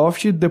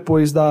Ubisoft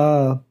depois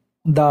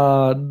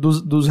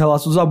dos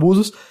relatos dos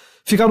abusos.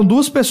 Ficaram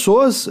 2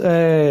 pessoas,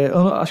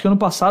 acho que ano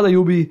passado a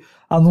Ubi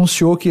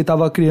anunciou que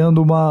estava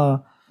criando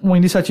uma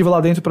iniciativa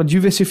lá dentro para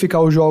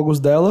diversificar os jogos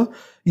dela,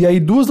 e aí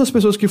 2 das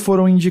pessoas que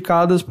foram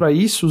indicadas para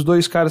isso, os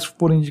 2 caras que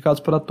foram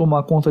indicados para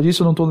tomar conta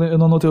disso, eu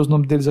não anotei os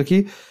nomes deles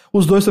aqui,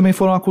 os 2 também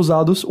foram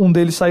acusados, um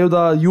deles saiu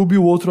da Ubi,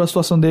 o outro, a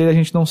situação dele a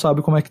gente não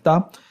sabe como é que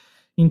tá.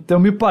 Então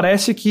me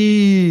parece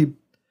que,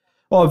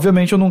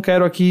 obviamente eu não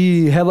quero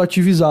aqui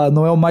relativizar,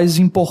 não é o mais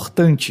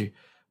importante,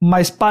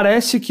 mas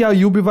parece que a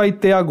Ubi vai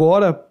ter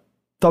agora,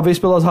 talvez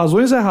pelas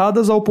razões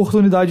erradas, a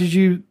oportunidade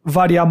de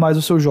variar mais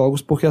os seus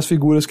jogos, porque as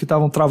figuras que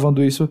estavam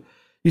travando isso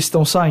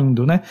estão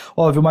saindo, né?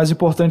 Óbvio, o mais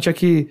importante é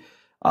que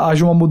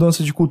haja uma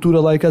mudança de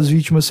cultura lá e que as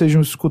vítimas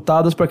sejam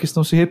escutadas para que isso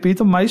não se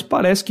repita, mas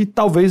parece que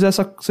talvez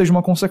essa seja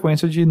uma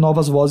consequência de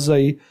novas vozes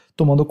aí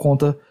tomando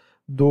conta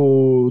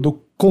do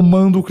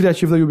comando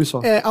criativo da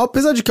Ubisoft.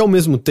 Apesar de que ao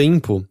mesmo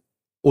tempo,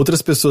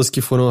 outras pessoas que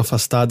foram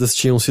afastadas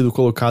tinham sido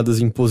colocadas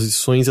em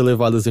posições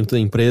elevadas dentro da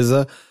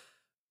empresa,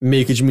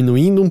 meio que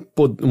diminuindo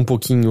um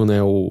pouquinho, né,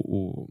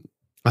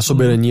 a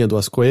soberania do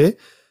Rascoe,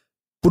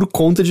 por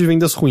conta de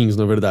vendas ruins,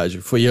 na verdade.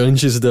 Foi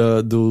antes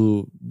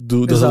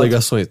das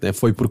alegações, né?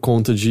 Foi por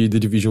conta de The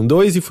Division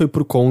 2 e foi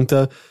por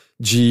conta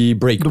de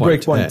Breakpoint. Do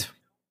Breakpoint.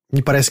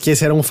 Me parece que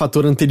esse era um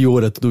fator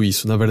anterior a tudo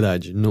isso, na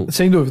verdade. Não...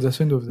 Sem dúvida,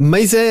 sem dúvida.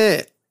 Mas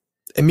é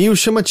meio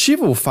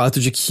chamativo o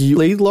fato de que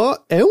Laidlaw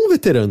é um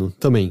veterano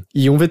também.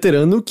 E um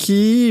veterano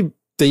que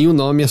tem o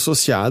nome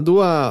associado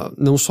a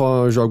não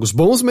só jogos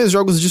bons, mas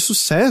jogos de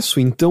sucesso.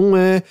 Então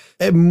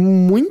é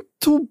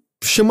muito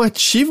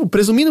chamativo,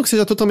 presumindo que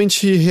seja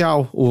totalmente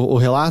real o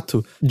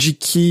relato, de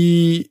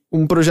que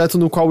um projeto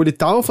no qual ele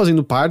estava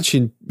fazendo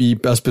parte, e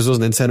as pessoas,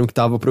 né, disseram que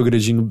estava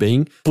progredindo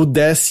bem,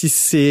 pudesse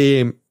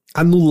ser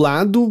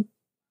anulado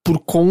por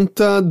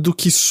conta do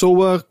que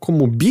soa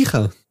como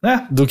birra,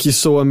 do que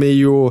soa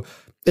meio...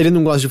 ele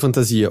não gosta de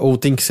fantasia, ou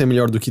tem que ser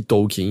melhor do que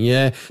Tolkien.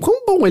 E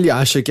quão bom ele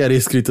acha que era a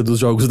escrita dos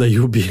jogos da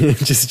Yubi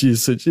antes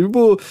disso.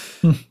 Tipo,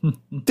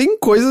 tem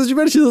coisas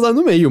divertidas lá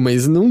no meio,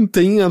 mas não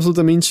tem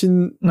absolutamente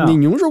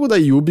nenhum jogo da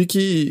Yubi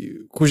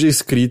cuja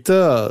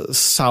escrita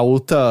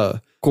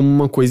salta como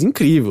uma coisa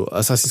incrível.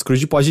 Assassin's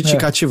Creed pode te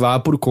cativar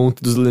por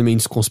conta dos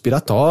elementos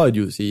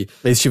conspiratórios, e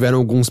eles tiveram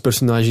alguns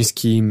personagens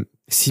que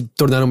se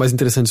tornaram mais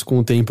interessantes com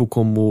o tempo,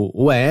 como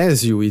o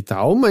Ezio e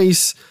tal,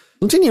 mas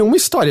não tem nenhuma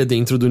história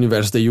dentro do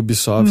universo da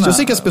Ubisoft. Eu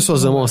sei que as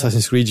pessoas amam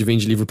Assassin's Creed,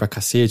 vende livro pra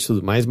cacete e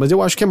tudo mais, mas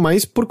eu acho que é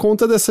mais por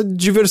conta dessa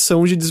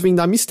diversão de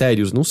desvendar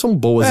mistérios. Não são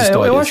boas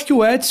histórias. Eu acho que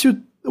o Ezio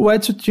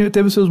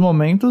teve seus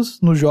momentos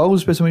nos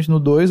jogos, especialmente no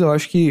 2. Eu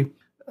acho que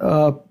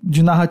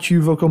de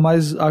narrativa é o que eu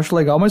mais acho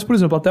legal. Mas, por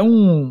exemplo, até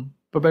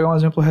pra pegar um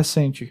exemplo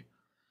recente,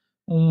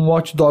 um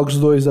Watch Dogs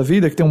 2 da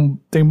vida, que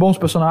tem bons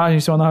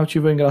personagens, tem uma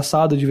narrativa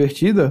engraçada,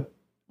 divertida.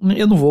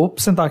 Eu não vou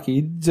sentar aqui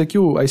e dizer que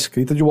a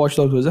escrita de Watch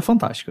Dogs 2 é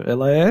fantástica.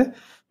 Ela é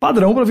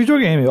padrão pra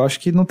videogame. Eu acho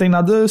que não tem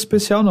nada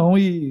especial, não.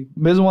 E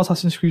mesmo o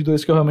Assassin's Creed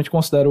 2, que eu realmente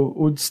considero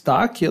o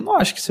destaque, eu não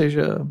acho que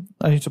seja...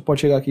 A gente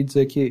pode chegar aqui e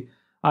dizer que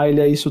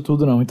ele é isso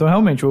tudo, não. Então,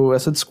 realmente,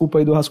 essa desculpa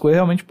aí do Rascoe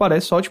realmente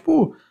parece só,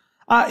 tipo...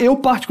 eu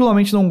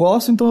particularmente não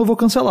gosto, então eu vou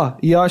cancelar.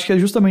 E eu acho que é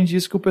justamente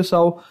isso que o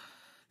pessoal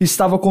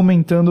estava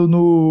comentando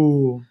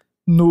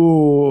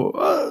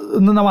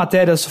na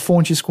matéria, as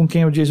fontes com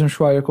quem o Jason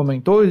Schreier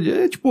comentou.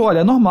 Tipo, olha,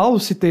 é normal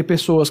se ter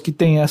pessoas que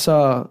tem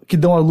que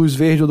dão a luz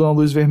verde ou dão a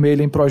luz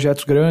vermelha em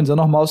projetos grandes, é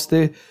normal se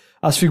ter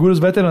as figuras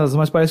veteranas,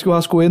 mas parece que o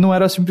Rascoe não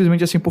era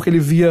simplesmente assim porque ele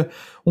via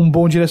um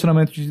bom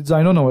direcionamento de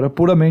design ou não, era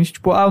puramente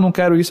tipo, eu não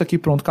quero isso aqui,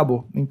 pronto,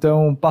 acabou.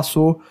 Então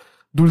passou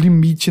do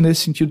limite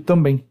nesse sentido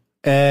também.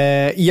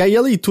 E aí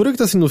a leitura que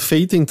tá sendo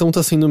feita, então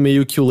tá sendo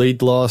meio que o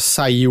Laidlaw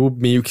saiu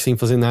meio que sem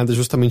fazer nada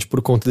justamente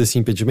por conta desse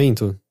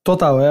impedimento?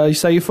 Total,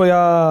 isso aí foi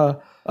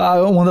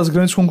uma das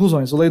grandes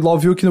conclusões. O Laidlaw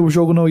viu que o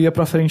jogo não ia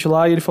pra frente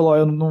lá e ele falou,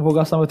 eu não vou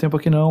gastar meu tempo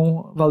aqui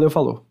não, valeu,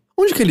 falou.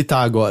 Onde que ele tá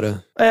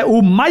agora?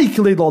 O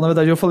Mike Laidlaw, na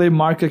verdade, eu falei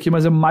Mark aqui,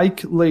 mas é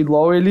Mike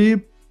Laidlaw,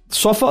 ele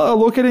só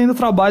falou que ele ainda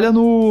trabalha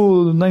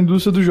na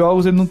indústria dos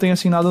jogos, ele não tem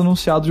assim nada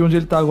anunciado de onde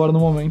ele tá agora no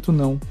momento,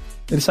 não.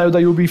 Ele saiu da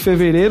Ubi em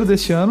fevereiro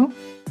desse ano,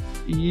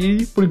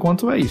 e por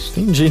enquanto é isso.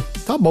 Entendi,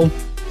 tá bom.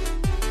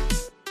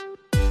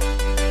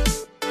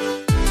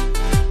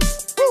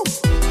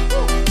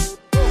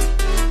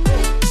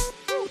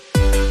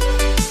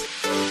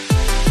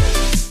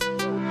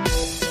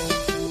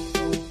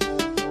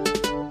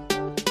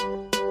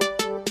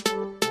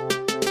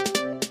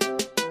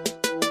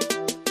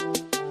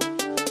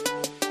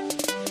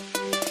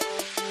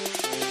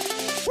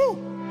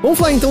 Vamos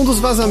falar então dos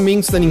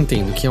vazamentos da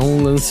Nintendo, que é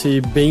um lance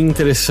bem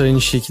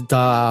interessante que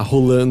tá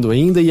rolando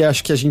ainda, e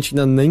acho que a gente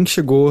ainda nem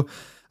chegou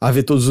a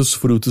ver todos os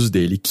frutos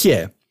dele, que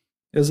é...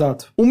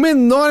 Exato. Uma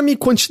enorme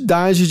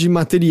quantidade de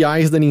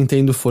materiais da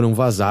Nintendo foram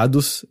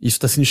vazados, isso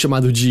tá sendo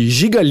chamado de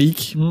Giga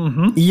Leak,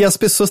 e as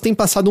pessoas têm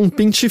passado um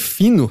pente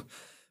fino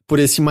por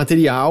esse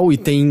material e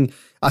têm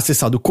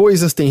acessado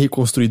coisas, têm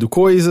reconstruído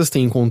coisas,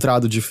 têm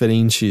encontrado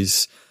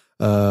diferentes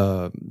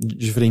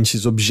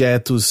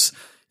objetos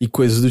e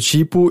coisas do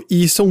tipo,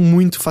 e são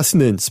muito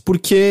fascinantes,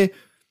 porque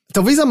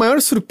talvez a maior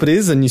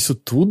surpresa nisso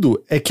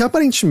tudo é que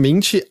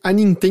aparentemente a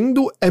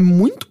Nintendo é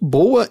muito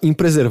boa em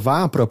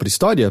preservar a própria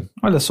história.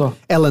 Olha só.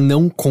 Ela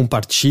não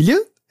compartilha,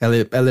 ela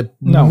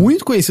é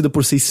muito conhecida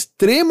por ser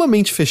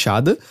extremamente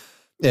fechada.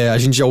 A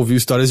gente já ouviu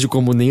histórias de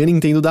como nem a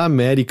Nintendo da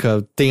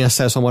América tem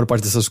acesso à maior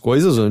parte dessas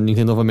coisas, a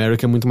Nintendo of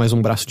America é muito mais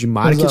um braço de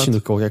marketing do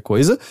que qualquer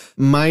coisa,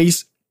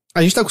 mas...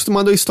 A gente tá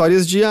acostumado a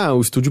histórias de,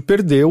 o estúdio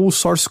perdeu o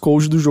source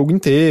code do jogo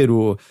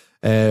inteiro,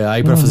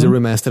 aí pra fazer o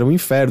remaster é um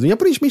inferno. E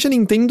aparentemente a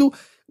Nintendo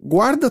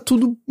guarda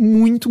tudo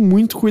muito,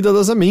 muito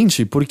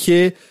cuidadosamente,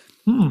 porque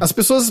as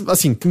pessoas,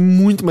 assim, tem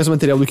muito mais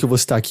material do que eu vou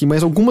citar aqui,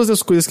 mas algumas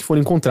das coisas que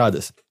foram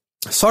encontradas.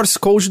 Source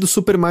code do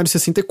Super Mario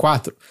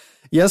 64.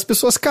 E as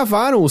pessoas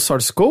cavaram o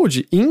source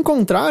code e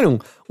encontraram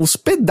os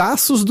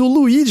pedaços do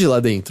Luigi lá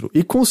dentro,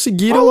 e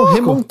conseguiram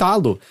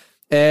remontá-lo.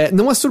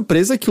 Não é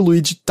surpresa que o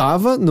Luigi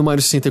tava no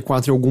Mario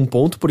 64 em algum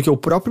ponto, porque o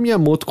próprio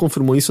Miyamoto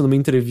confirmou isso numa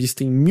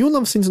entrevista em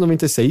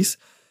 1996,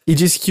 e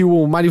disse que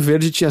o Mario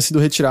Verde tinha sido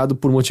retirado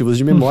por motivos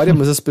de memória,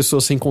 mas as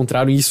pessoas se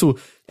encontraram, e isso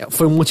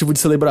foi um motivo de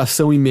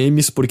celebração e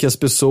memes, porque as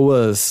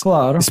pessoas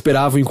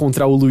esperavam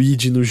encontrar o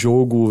Luigi no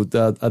jogo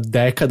há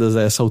décadas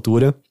a essa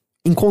altura.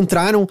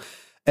 Encontraram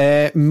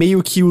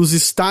meio que os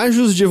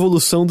estágios de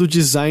evolução do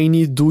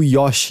design do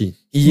Yoshi.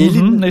 E ele...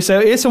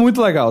 Esse é muito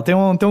legal. Tem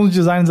uns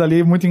designs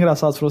ali muito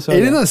engraçados pra você olhar.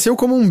 Ele nasceu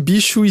como um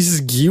bicho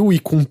esguio e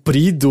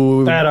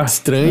comprido,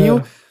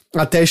 estranho,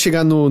 até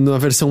chegar na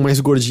versão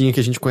mais gordinha que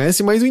a gente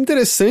conhece. Mas o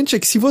interessante é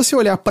que se você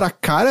olhar pra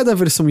cara da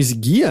versão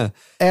esguia,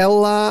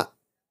 ela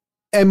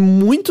é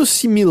muito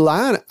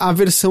similar à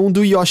versão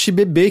do Yoshi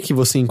bebê que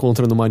você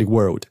encontra no Mario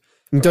World.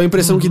 Então a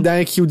impressão que dá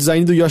é que o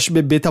design do Yoshi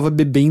bebê tava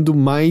bebendo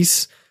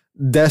mais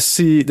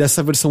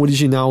dessa versão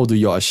original do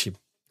Yoshi.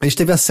 A gente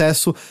teve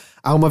acesso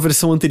a uma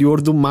versão anterior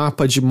do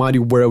mapa de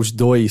Mario World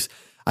 2.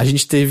 A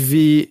gente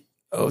teve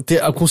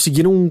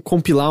conseguiram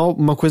compilar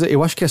uma coisa,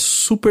 eu acho que é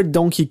Super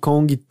Donkey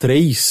Kong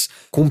 3,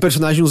 com um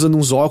personagem usando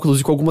uns óculos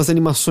e com algumas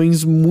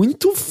animações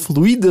muito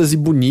fluidas e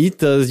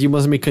bonitas e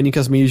umas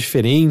mecânicas meio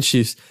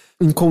diferentes.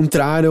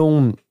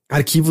 Encontraram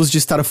arquivos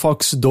de Star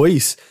Fox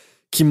 2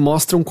 que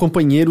mostram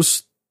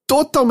companheiros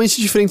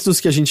totalmente diferentes dos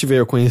que a gente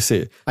veio a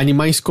conhecer.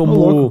 Animais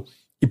como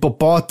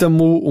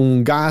hipopótamo,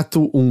 um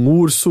gato, um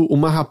urso,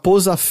 uma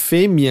raposa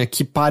fêmea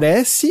que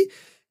parece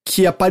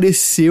que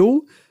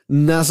apareceu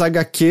nas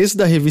HQs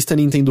da revista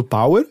Nintendo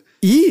Power.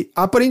 E,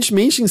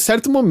 aparentemente, em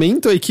certo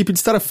momento, a equipe de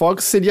Star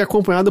Fox seria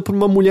acompanhada por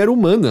uma mulher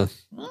humana.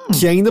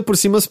 Que ainda por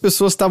cima as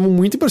pessoas estavam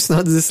muito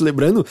impressionadas e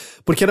celebrando,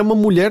 porque era uma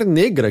mulher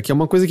negra, que é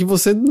uma coisa que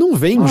você não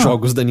vê em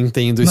jogos da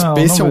Nintendo,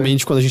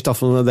 especialmente quando a gente tá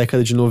falando da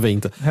década de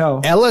 90.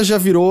 Real. Ela já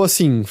virou,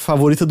 assim,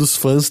 favorita dos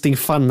fãs, tem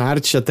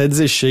fanart até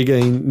dizer chega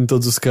em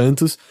todos os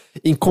cantos.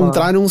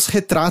 Encontraram uns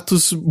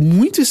retratos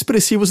muito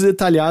expressivos e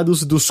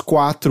detalhados dos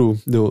 4,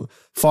 do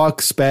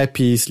Fox,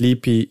 Peppy,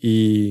 Sleepy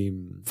e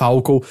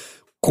Falco,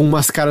 com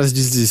umas caras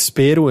de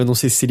desespero. Eu não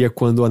sei se seria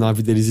quando a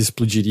nave deles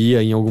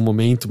explodiria em algum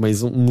momento,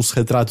 mas uns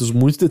retratos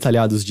muito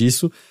detalhados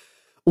disso.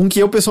 Um que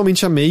eu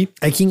pessoalmente amei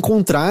é que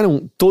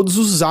encontraram todos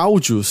os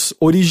áudios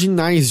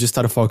originais de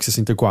Star Fox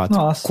 64.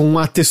 Nossa. Com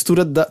a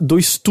textura do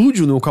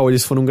estúdio no qual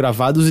eles foram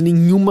gravados e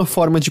nenhuma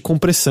forma de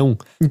compressão.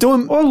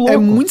 Então é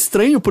muito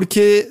estranho,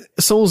 porque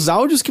são os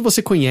áudios que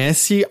você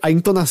conhece, a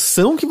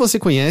entonação que você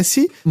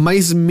conhece,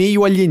 mas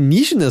meio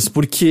alienígenas,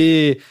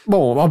 porque,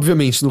 bom,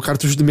 obviamente, no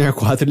cartucho do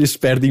 64 eles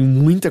perdem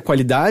muita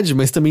qualidade,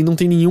 mas também não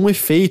tem nenhum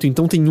efeito.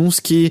 Então tem uns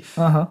que...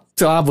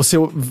 sei lá, você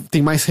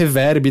tem mais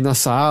reverb na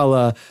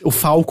sala, o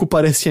Falco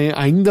parece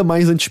ainda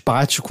mais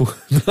antipático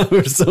na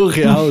versão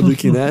real do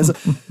que nessa,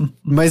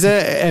 mas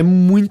é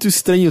muito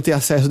estranho ter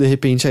acesso de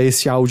repente a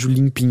esse áudio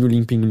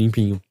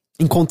limpinho.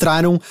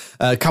 Encontraram,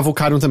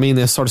 cavocaram também,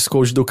 né, source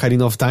code do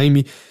Ocarina of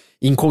Time,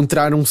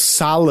 encontraram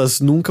salas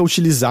nunca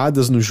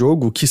utilizadas no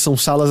jogo, que são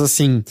salas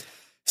assim,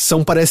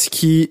 parece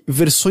que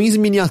versões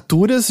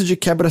miniaturas de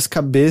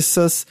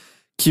quebra-cabeças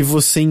que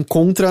você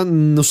encontra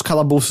nos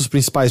calabouços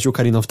principais de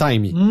Ocarina of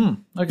Time.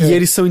 Okay. E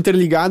eles são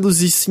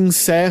interligados e se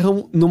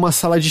encerram numa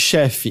sala de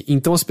chefe.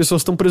 Então as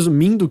pessoas estão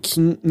presumindo que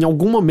em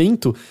algum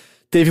momento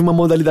teve uma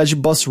modalidade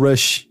boss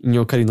rush em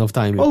Ocarina of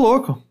Time. Ô,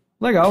 louco.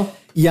 Legal.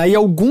 E aí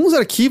alguns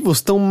arquivos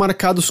estão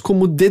marcados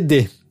como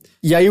DD.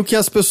 E aí o que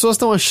as pessoas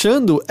estão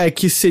achando é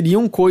que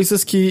seriam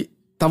coisas que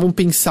estavam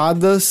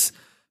pensadas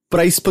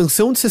para a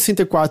expansão de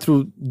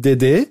 64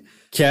 DD,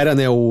 que era,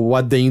 né, o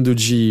adendo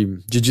de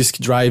Disk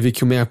Drive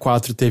que o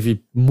 64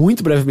 teve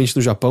muito brevemente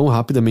no Japão,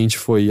 rapidamente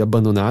foi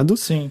abandonado.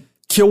 Sim.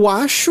 Que eu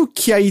acho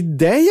que a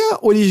ideia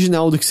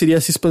original do que seria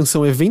essa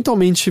expansão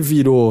eventualmente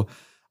virou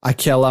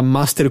aquela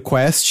Master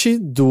Quest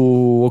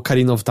do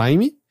Ocarina of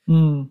Time.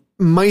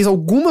 Mas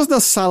algumas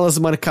das salas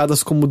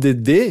marcadas como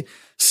DD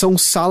são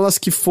salas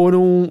que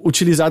foram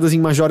utilizadas em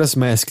Majora's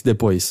Mask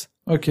depois.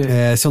 Ok.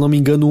 Se eu não me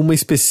engano, uma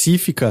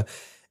específica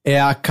é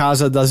a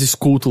Casa das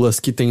Escultulas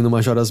que tem no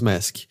Majora's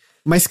Mask.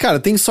 Mas, cara,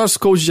 tem source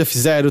code de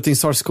F-Zero, tem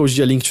source code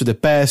de A Link to the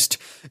Past,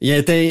 e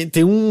aí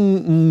tem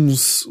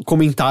uns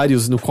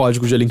comentários no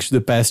código de A Link to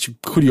the Past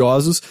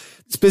curiosos.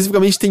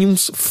 Especificamente tem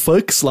uns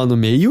fucks lá no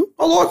meio.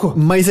 Ô, louco!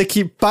 Mas é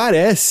que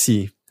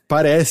parece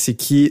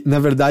que, na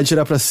verdade,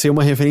 era pra ser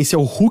uma referência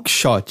ao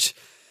hookshot.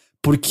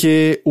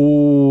 Porque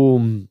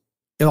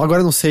eu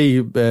agora não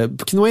sei,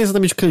 porque não é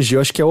exatamente o kanji, eu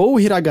acho que é ou o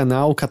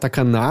hiragana ou o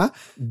katakana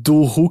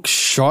do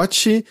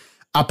hookshot,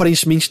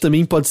 aparentemente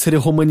também pode ser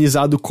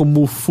romanizado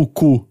como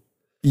fuku.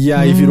 E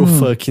aí virou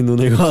fuck no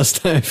negócio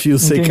da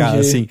F-U-C-K,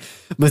 assim.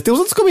 Mas tem uns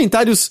outros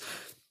comentários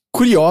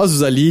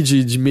curiosos ali,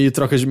 de meio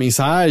troca de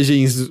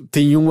mensagens.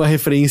 Tem uma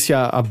referência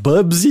a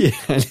Bubsy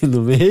ali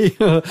no meio.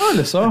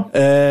 Olha só.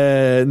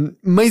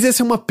 Mas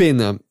essa é uma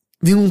pena.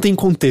 E não tem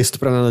contexto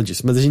pra nada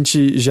disso. Mas a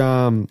gente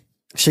já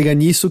chega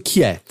nisso,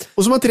 que é...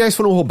 Os materiais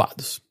foram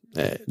roubados.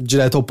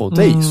 Direto ao ponto.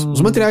 É isso.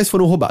 Os materiais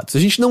foram roubados. A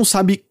gente não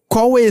sabe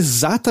qual é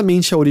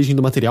exatamente a origem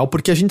do material,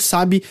 porque a gente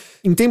sabe,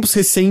 em tempos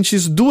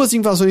recentes, 2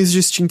 invasões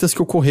distintas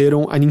que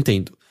ocorreram à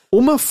Nintendo.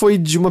 Uma foi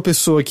de uma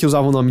pessoa que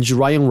usava o nome de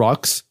Ryan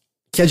Rocks,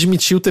 que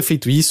admitiu ter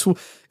feito isso.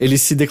 Ele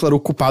se declarou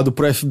culpado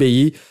pro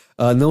FBI,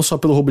 não só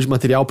pelo roubo de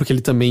material, porque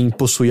ele também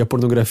possuía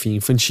pornografia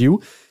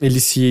infantil. Ele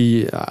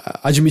se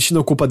admitindo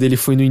a culpa dele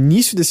foi no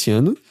início desse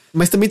ano.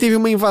 Mas também teve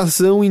uma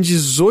invasão em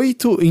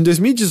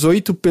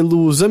 2018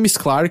 pelo Zamis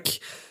Clark,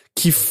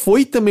 que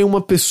foi também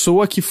uma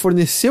pessoa que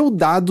forneceu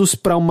dados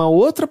para uma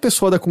outra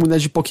pessoa da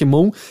comunidade de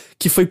Pokémon,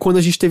 que foi quando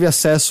a gente teve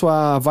acesso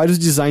a vários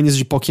designs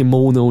de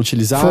Pokémon não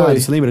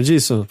utilizados. Você lembra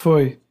disso?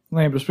 Foi.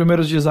 Lembro, os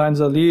primeiros designs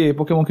ali,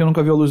 Pokémon que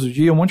nunca viu a luz do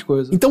dia, um monte de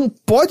coisa. Então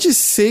pode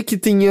ser que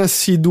tenha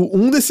sido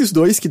um desses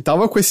 2 que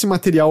tava com esse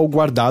material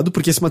guardado,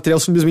 porque esse material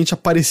simplesmente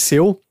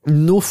apareceu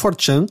no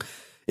 4chan.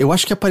 Eu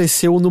acho que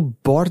apareceu no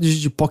board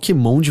de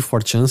Pokémon de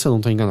 4chan, se eu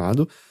não tô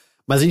enganado.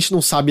 Mas a gente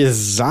não sabe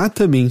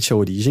exatamente a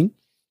origem.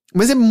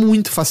 Mas é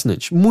muito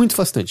fascinante, muito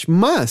fascinante.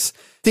 Mas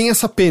tem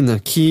essa pena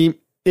que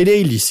ele é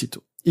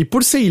ilícito. E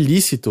por ser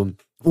ilícito,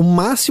 o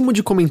máximo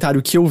de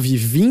comentário que eu vi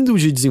vindo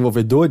de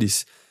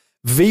desenvolvedores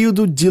veio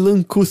do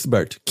Dylan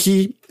Cuthbert,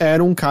 que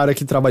era um cara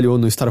que trabalhou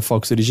no Star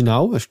Fox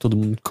original, acho que todo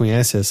mundo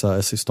conhece essa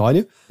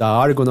história, da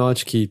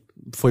Argonaut, que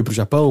foi pro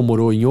Japão,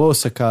 morou em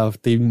Osaka,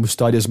 tem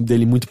histórias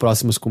dele muito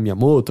próximas com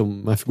Miyamoto,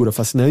 uma figura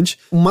fascinante.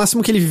 O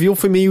máximo que ele viu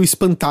foi meio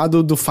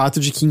espantado do fato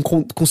de que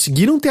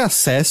conseguiram ter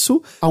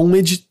acesso a um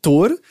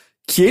editor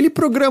que ele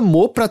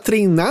programou pra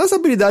treinar as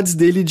habilidades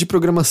dele de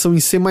programação em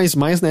C++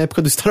 na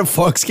época do Star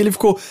Fox, que ele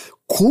ficou,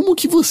 como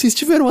que vocês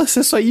tiveram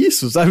acesso a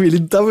isso, sabe? Ele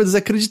tava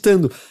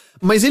desacreditando.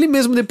 Mas ele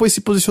mesmo depois se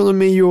posicionou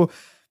meio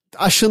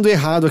achando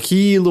errado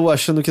aquilo,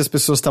 achando que as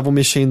pessoas estavam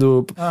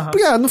mexendo...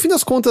 Porque, no fim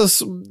das contas,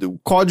 o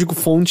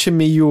código-fonte é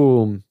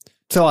meio...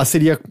 Sei lá,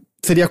 seria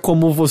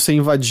como você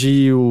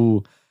invadir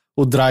o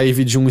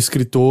drive de um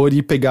escritor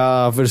e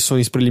pegar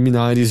versões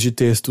preliminares de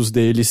textos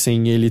dele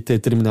sem ele ter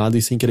terminado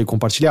e sem querer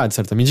compartilhar, de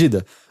certa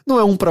medida. Não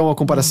é pra uma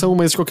comparação,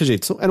 mas de qualquer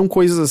jeito. Eram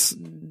coisas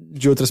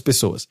de outras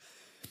pessoas.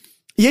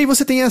 E aí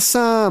você tem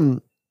essa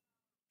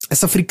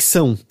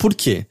fricção. Por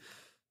quê?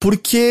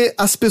 Porque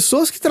as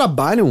pessoas que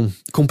trabalham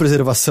com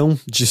preservação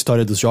de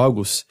história dos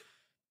jogos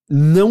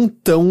não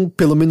estão,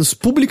 pelo menos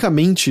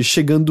publicamente,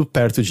 chegando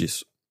perto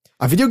disso.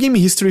 A Video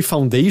Game History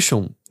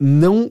Foundation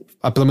não,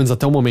 pelo menos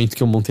até o momento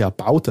que eu montei a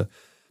pauta,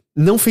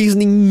 não fez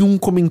nenhum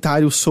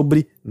comentário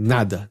sobre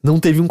nada. Não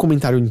teve um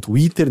comentário no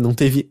Twitter, não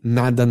teve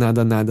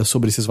nada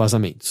sobre esses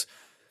vazamentos.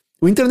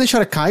 O Internet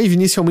Archive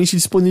inicialmente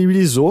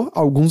disponibilizou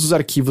alguns dos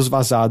arquivos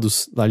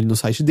vazados ali no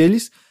site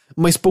deles,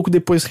 mas pouco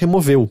depois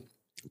removeu.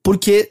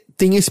 Porque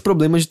tem esse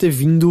problema de ter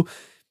vindo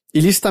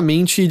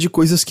ilicitamente de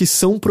coisas que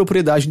são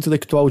propriedade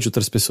intelectual de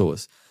outras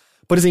pessoas.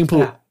 Por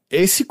exemplo,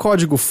 esse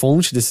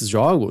código-fonte desses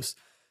jogos,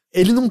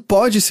 ele não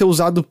pode ser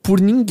usado por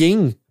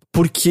ninguém,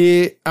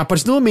 porque a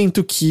partir do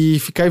momento que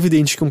ficar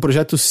evidente que um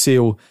projeto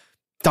seu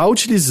tá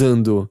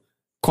utilizando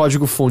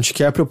código-fonte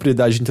que é a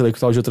propriedade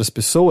intelectual de outras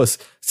pessoas,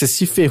 você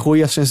se ferrou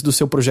e as chances do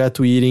seu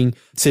projeto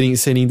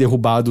serem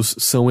derrubados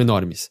são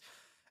enormes.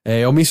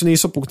 Eu mencionei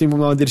isso há pouco tempo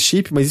no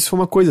Mothership, mas isso foi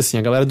uma coisa assim,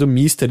 a galera do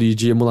Mystery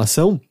de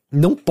emulação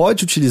não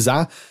pode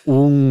utilizar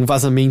um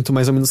vazamento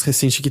mais ou menos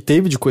recente que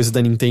teve de coisa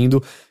da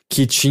Nintendo,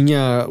 que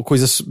tinha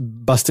coisas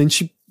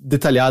bastante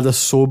detalhadas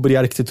sobre a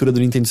arquitetura do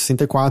Nintendo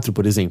 64,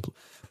 por exemplo.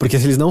 Porque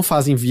se eles não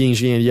fazem via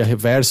engenharia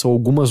reversa ou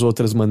algumas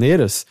outras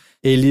maneiras,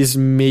 eles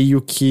meio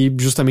que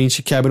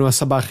justamente quebram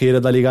essa barreira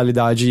da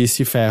legalidade e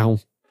se ferram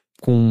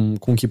com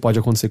o que pode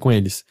acontecer com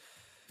eles.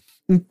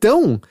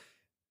 Então,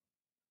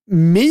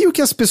 meio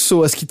que as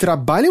pessoas que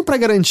trabalham pra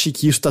garantir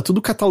que isso tá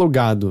tudo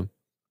catalogado,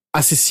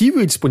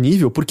 acessível e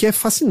disponível, porque é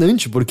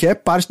fascinante, porque é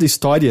parte da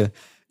história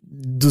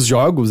dos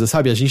jogos,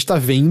 sabe? A gente tá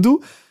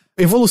vendo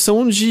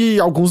evolução de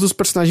alguns dos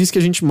personagens que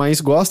a gente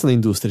mais gosta na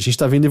indústria. A gente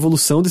tá vendo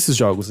evolução desses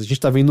jogos. A gente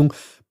tá vendo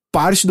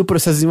parte do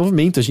processo de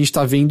desenvolvimento. A gente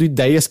tá vendo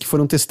ideias que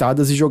foram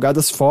testadas e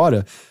jogadas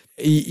fora.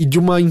 E de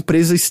uma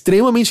empresa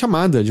extremamente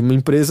amada. De uma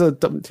empresa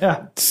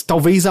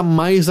talvez a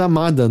mais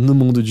amada no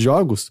mundo de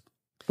jogos.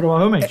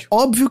 Provavelmente. É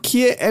óbvio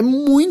que é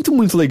muito,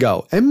 muito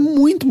legal. É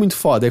muito, muito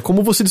foda. É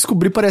como você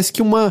descobrir, parece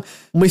que uma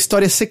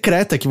história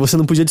secreta que você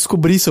não podia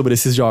descobrir sobre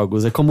esses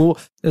jogos. É como...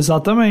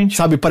 Exatamente.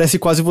 Sabe, parece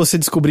quase você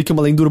descobrir que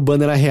uma lenda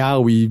urbana era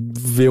real e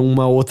ver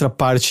uma outra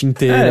parte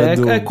inteira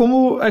do... É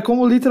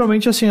como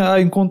literalmente assim,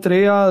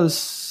 encontrei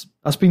as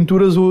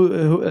pinturas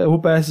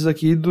rupestres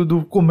aqui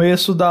do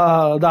começo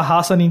da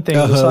raça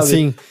Nintendo, sabe?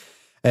 Sim.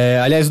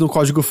 Aliás, no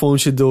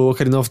código-fonte do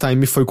Ocarina of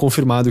Time foi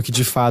confirmado que,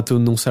 de fato,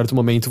 num certo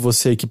momento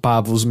você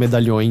equipava os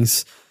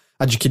medalhões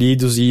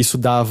adquiridos e isso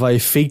dava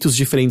efeitos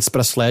diferentes para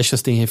as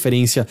flechas, tem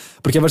referência...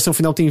 Porque a versão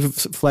final tem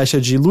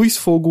flecha de luz,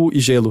 fogo e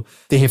gelo.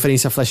 Tem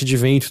referência a flecha de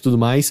vento e tudo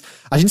mais.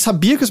 A gente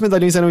sabia que os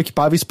medalhões eram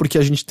equipáveis porque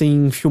a gente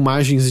tem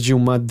filmagens de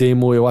uma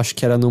demo, eu acho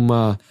que era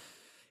numa...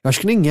 Eu acho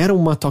que nem era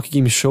uma Tokyo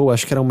Game Show,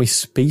 acho que era uma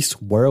Space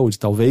World,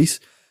 talvez.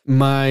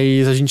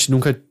 Mas a gente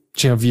nunca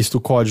tinha visto o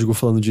código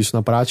falando disso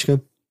na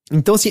prática.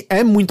 Então, assim,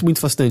 é muito,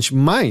 muito fascinante.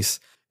 Mas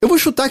eu vou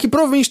chutar que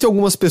provavelmente tem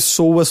algumas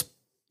pessoas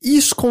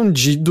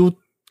escondido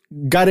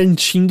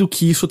garantindo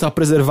que isso tá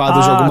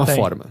preservado de alguma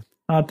forma.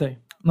 Tem.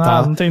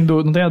 Não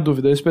tenha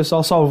dúvida. Esse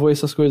pessoal salvou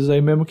essas coisas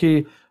aí, mesmo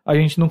que a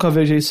gente nunca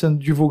veja isso sendo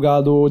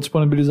divulgado ou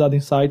disponibilizado em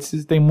sites.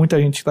 E tem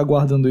muita gente que tá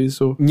guardando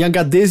isso. Em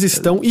HDs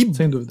estão e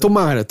sem dúvida.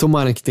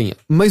 Tomara que tenha.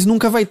 Mas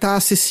nunca vai estar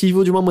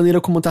acessível de uma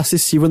maneira como tá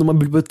acessível numa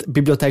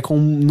biblioteca ou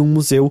num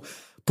museu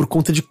por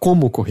conta de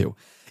como ocorreu.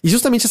 E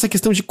justamente essa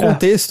questão de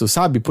contexto,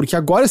 sabe? Porque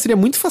agora seria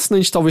muito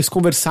fascinante, talvez,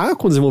 conversar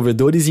com os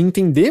desenvolvedores e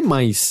entender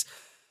mais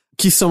o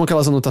que são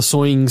aquelas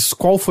anotações,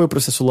 qual foi o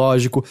processo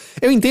lógico.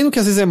 Eu entendo que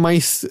às vezes é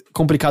mais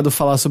complicado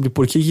falar sobre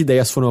por que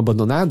ideias foram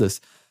abandonadas,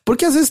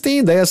 porque às vezes tem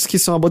ideias que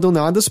são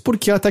abandonadas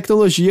porque a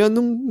tecnologia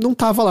não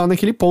tava lá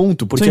naquele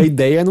ponto, porque a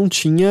ideia não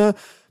tinha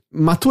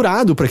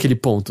maturado para aquele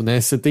ponto, né?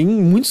 Você tem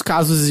muitos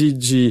casos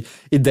de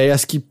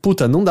ideias que,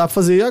 não dá pra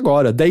fazer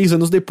agora. 10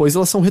 anos depois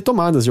elas são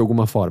retomadas de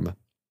alguma forma.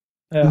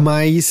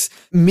 Mas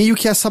meio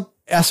que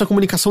essa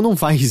comunicação não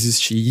vai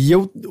existir. E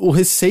eu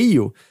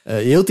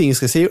tenho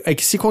esse receio, é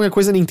que se qualquer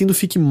coisa a Nintendo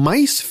fique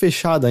mais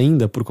fechada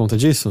ainda por conta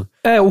disso.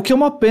 O que é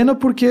uma pena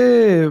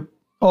porque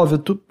óbvio,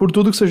 por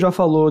tudo que você já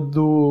falou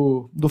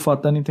do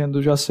fato da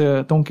Nintendo já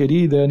ser tão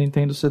querida, a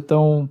Nintendo ser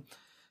tão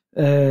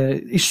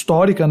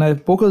histórica, né?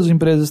 Poucas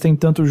empresas têm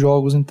tantos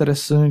jogos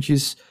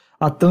interessantes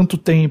há tanto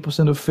tempo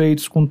sendo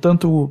feitos, com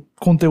tanto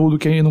conteúdo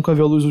que a gente nunca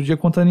viu a luz do dia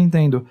quanto a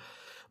Nintendo.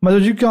 Mas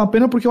eu digo que é uma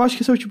pena porque eu acho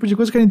que esse é o tipo de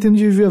coisa que a Nintendo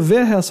devia ver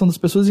a reação das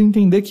pessoas e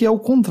entender que é o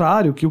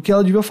contrário, que o que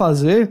ela devia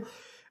fazer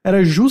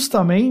era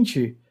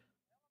justamente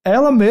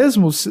ela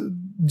mesma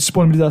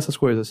disponibilizar essas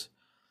coisas.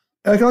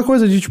 É aquela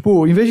coisa de,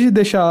 tipo, em vez de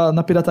deixar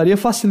na pirataria,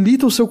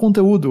 facilita o seu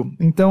conteúdo.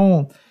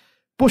 Então,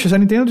 poxa, se a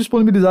Nintendo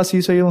disponibilizasse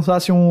isso aí,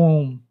 lançasse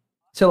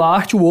sei lá,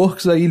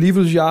 artworks aí,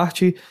 livros de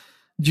arte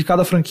de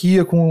cada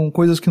franquia com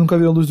coisas que nunca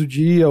viram luz do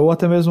dia, ou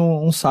até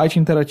mesmo um site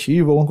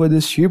interativo, alguma coisa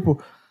desse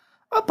tipo,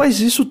 rapaz,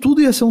 isso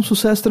tudo ia ser um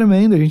sucesso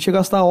tremendo. A gente ia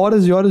gastar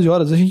horas e horas e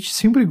horas. A gente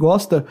sempre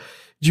gosta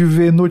de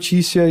ver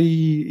notícia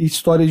e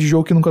história de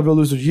jogo que nunca viu a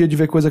luz do dia, de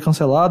ver coisa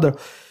cancelada,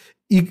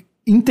 e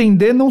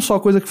entender não só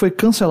coisa que foi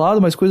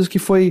cancelada, mas coisas que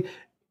foi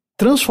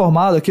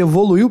transformada, que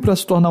evoluiu pra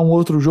se tornar um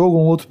outro jogo,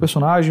 um outro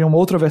personagem, uma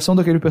outra versão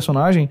daquele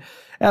personagem.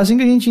 É assim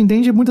que a gente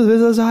entende muitas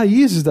vezes as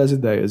raízes das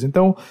ideias.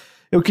 Então,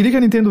 eu queria que a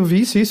Nintendo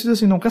visse isso e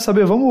disse assim, não, quer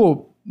saber,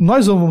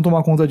 nós vamos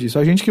tomar conta disso,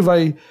 a gente que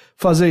vai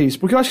fazer isso.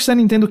 Porque eu acho que se a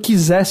Nintendo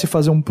quisesse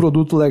fazer um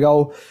produto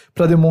legal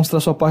pra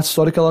demonstrar sua parte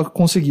histórica, ela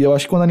conseguia. Eu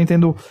acho que quando a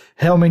Nintendo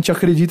realmente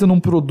acredita num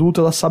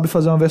produto, ela sabe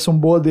fazer uma versão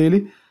boa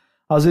dele.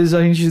 Às vezes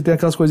a gente tem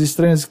aquelas coisas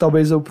estranhas que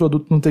talvez o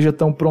produto não esteja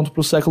tão pronto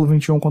pro século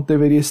XXI quanto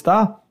deveria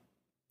estar,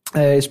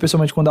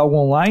 especialmente quando é algo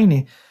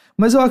online,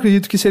 mas eu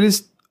acredito que se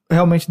eles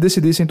realmente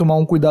decidissem tomar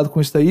um cuidado com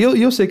isso daí,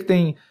 e eu sei que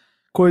tem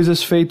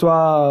coisas feito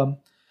a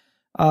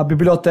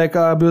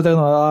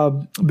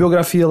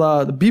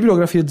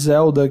bibliografia de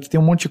Zelda, que tem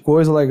um monte de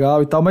coisa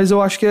legal e tal, mas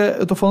eu acho que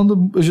eu tô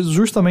falando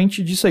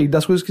justamente disso aí,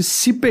 das coisas que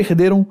se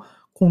perderam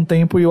com o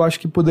tempo e eu acho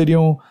que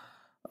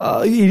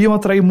iriam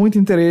atrair muito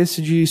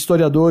interesse de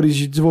historiadores,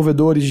 de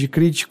desenvolvedores, de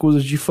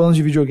críticos, de fãs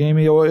de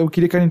videogame. Eu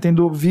queria que a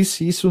Nintendo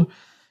visse isso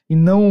e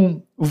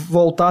não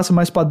voltasse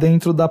mais pra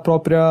dentro da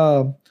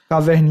própria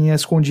caverninha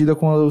escondida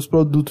com os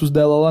produtos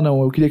dela lá,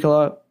 não. Eu queria que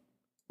ela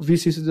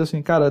visse isso e dissesse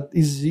assim, cara,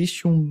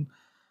 existe um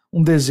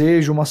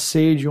desejo, uma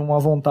sede, uma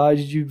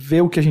vontade de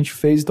ver o que a gente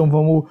fez, então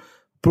vamos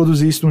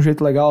produzir isso de um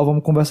jeito legal,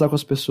 vamos conversar com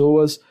as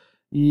pessoas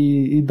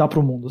e dar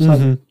pro mundo,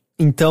 sabe? Uhum.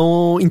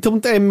 Então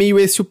é meio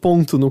esse o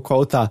ponto no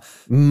qual tá.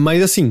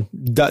 Mas assim,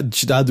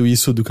 dado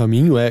isso do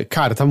caminho,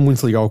 cara, tá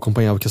muito legal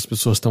acompanhar o que as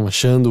pessoas estão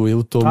achando.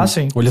 Eu tô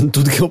olhando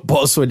tudo que eu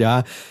posso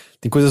olhar.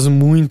 Tem coisas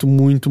muito,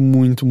 muito,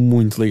 muito,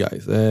 muito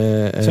legais.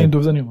 Sem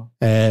dúvida nenhuma.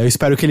 Eu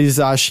espero que eles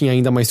achem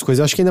ainda mais coisas.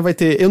 Eu acho que ainda vai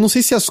ter... Eu não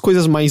sei se as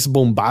coisas mais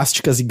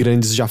bombásticas e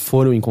grandes já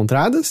foram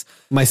encontradas,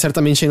 mas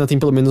certamente ainda tem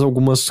pelo menos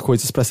algumas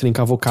coisas pra serem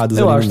cavocadas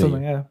ali no meio. Eu acho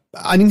também,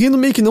 A Nintendo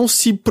meio que não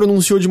se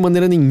pronunciou de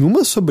maneira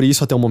nenhuma sobre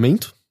isso até o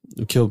momento,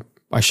 o que eu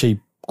achei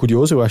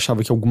curioso. Eu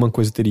achava que alguma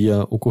coisa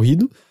teria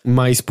ocorrido,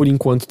 mas por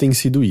enquanto tem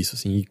sido isso,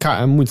 assim. E,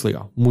 cara, é muito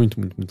legal. Muito,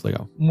 muito, muito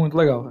legal. Muito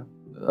legal, velho.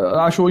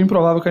 Acho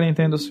improvável que a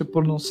Nintendo se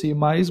pronuncie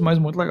mais, mas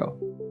muito legal.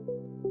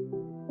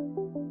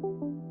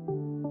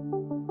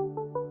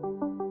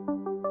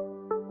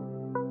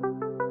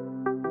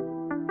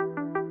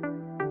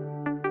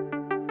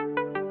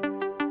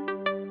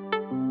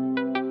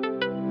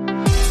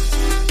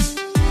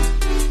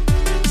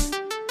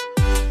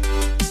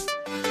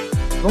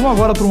 Vamos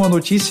agora para uma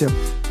notícia,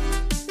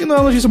 e não é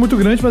uma notícia muito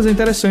grande, mas é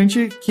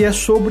interessante, que é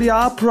sobre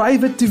a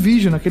Private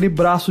Division, aquele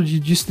braço de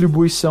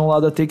distribuição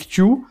lá da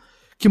Take-Two,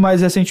 que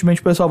mais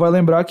recentemente o pessoal vai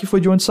lembrar que foi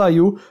de onde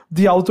saiu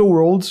The Outer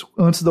Worlds.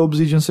 Antes da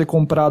Obsidian ser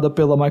comprada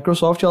pela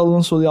Microsoft, ela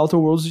lançou The Outer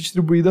Worlds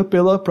distribuída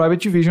pela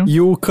Private Division.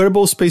 E o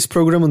Kerbal Space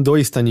Program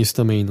 2 tá nisso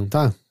também, não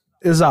tá?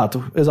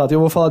 Exato. Eu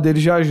vou falar dele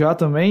já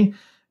também.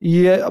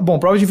 E,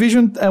 Private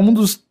Division é um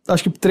dos,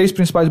 acho que 3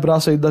 principais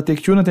braços aí da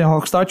Take-Two, né? Tem a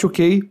Rockstar,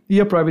 2K e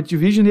a Private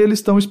Division, e eles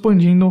estão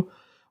expandindo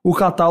o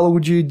catálogo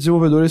de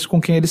desenvolvedores com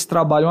quem eles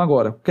trabalham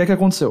agora. O que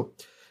aconteceu?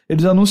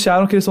 Eles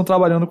anunciaram que eles estão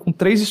trabalhando com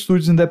 3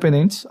 estúdios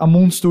independentes. A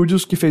Moon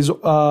Studios, que fez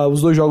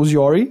os 2 jogos de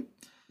Ori,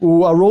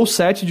 a Roll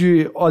Set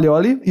de Oli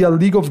Oli e a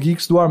League of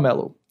Geeks do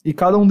Armello. E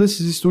cada um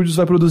desses estúdios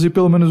vai produzir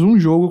pelo menos um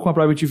jogo com a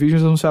Private Division.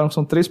 Eles anunciaram que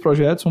são 3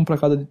 projetos, um para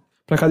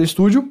cada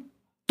estúdio.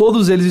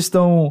 Todos eles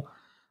estão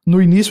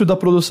no início da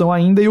produção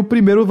ainda, e o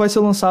primeiro vai ser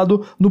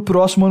lançado no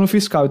próximo ano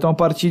fiscal. Então, a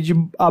partir de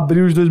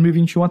abril de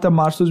 2021 até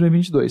março de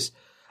 2022.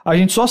 A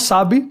gente só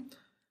sabe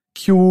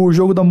que o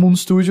jogo da Moon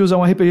Studios é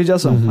um RPG de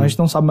ação. A gente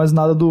não sabe mais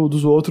nada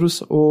dos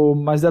outros, ou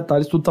mais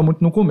detalhes, tudo tá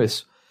muito no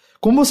começo.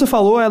 Como você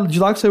falou, é de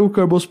lá que saiu o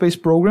Kerbal Space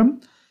Program,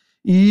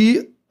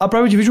 e a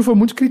Private Division foi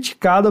muito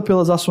criticada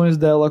pelas ações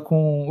dela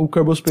com o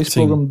Kerbal Space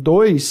Program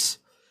 2,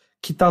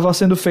 que estava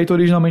sendo feito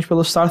originalmente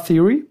pela Star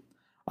Theory.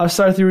 A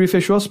Star Theory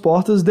fechou as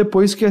portas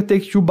depois que a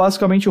Take-Two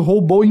basicamente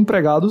roubou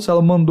empregados.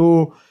 Ela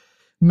mandou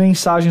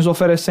mensagens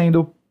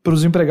oferecendo para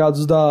os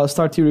empregados da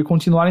Star Theory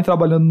continuarem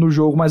trabalhando no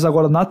jogo, mas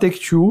agora na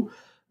Take-Two,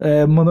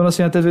 mandando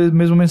assim até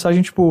mesmo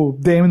mensagem tipo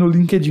DM no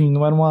LinkedIn,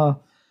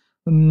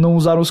 não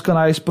usaram os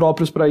canais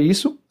próprios para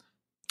isso,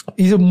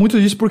 e muito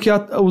disso porque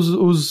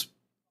os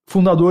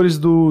fundadores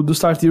do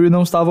Star Theory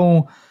não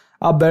estavam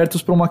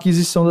abertos para uma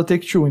aquisição da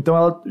Take-Two. Então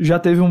ela já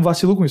teve um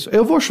vacilo com isso.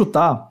 Eu vou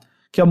chutar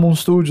que a Moon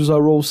Studios, a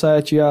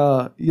Roll7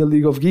 e a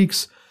League of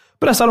Geeks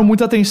prestaram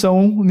muita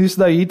atenção nisso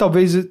daí.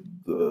 Talvez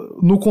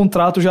no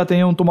contrato já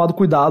tenham tomado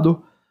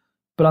cuidado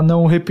para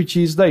não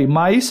repetir isso daí.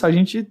 Mas a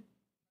gente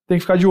tem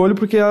que ficar de olho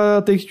porque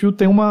a Take-Two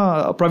tem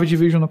a Private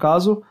Division, no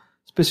caso,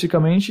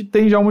 especificamente,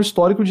 tem já um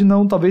histórico de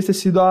não talvez ter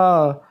sido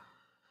a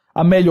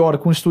melhor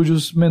com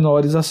estúdios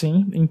menores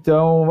assim.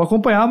 Então, vou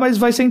acompanhar, mas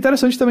vai ser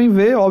interessante também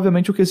ver,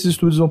 obviamente, o que esses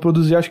estúdios vão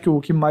produzir. Acho que o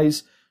que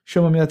mais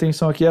chama a minha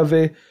atenção aqui é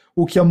ver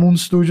o que a Moon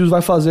Studios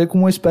vai fazer com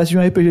uma espécie de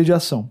um RPG de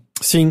ação.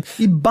 Sim.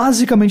 E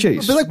basicamente é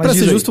isso. Apesar que, pra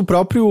ser justo, o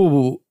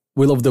próprio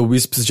Will of the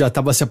Wisps já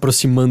tava se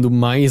aproximando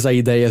mais a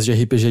ideias de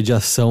RPG de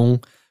ação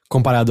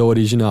comparado ao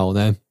original,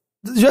 né?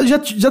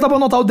 Já dá pra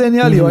notar o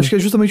DNA ali. Eu acho que é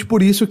justamente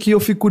por isso que eu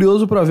fico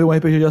curioso pra ver um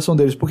RPG de ação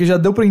deles. Porque já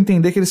deu pra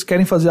entender que eles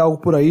querem fazer algo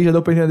por aí, já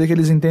deu pra entender que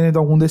eles entendem de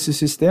algum desses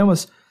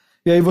sistemas.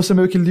 E aí você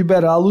meio que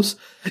liberá-los.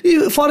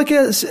 E fora que,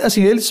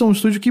 assim, eles são um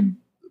estúdio que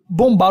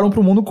bombaram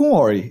pro mundo com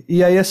Ori.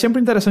 E aí é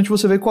sempre interessante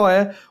você ver qual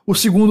é o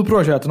segundo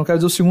projeto. Não quero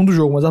dizer o segundo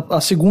jogo, mas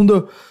a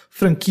segunda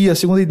franquia, a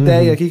segunda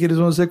ideia aqui que eles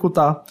vão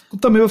executar. Eu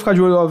também vou ficar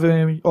de olho,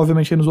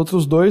 obviamente, nos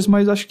outros dois,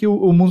 mas acho que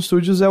o Moon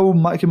Studios é o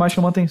que mais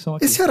chama atenção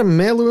aqui. Esse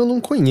Armello eu não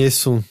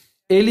conheço.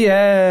 Ele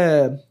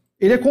é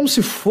como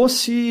se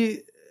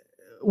fosse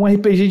um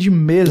RPG de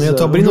mesa. Eu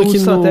tô abrindo aqui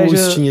no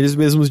Steam, eles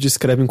mesmos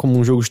descrevem como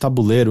um jogo de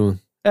tabuleiro.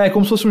 É,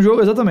 como se fosse um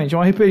jogo, exatamente. É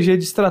um RPG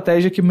de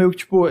estratégia que meio que,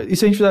 tipo... E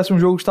se a gente fizesse um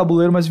jogo de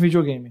tabuleiro, mas em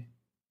videogame?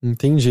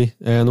 Entendi.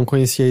 Eu não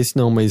conhecia esse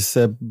não, mas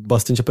é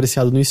bastante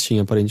apreciado no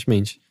Steam,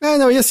 aparentemente.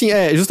 Não, e assim,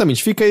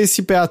 justamente, fica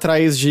esse pé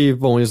atrás de,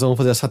 bom, eles vão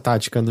fazer essa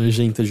tática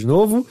nojenta de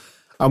novo,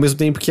 ao mesmo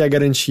tempo que é a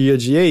garantia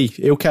de, ei,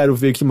 eu quero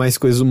ver que mais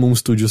coisas o Moon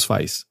Studios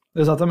faz.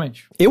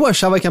 Exatamente. Eu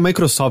achava que a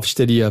Microsoft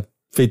teria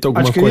feito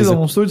alguma coisa. Adquirido a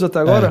Moon Studios até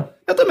agora?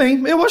 Eu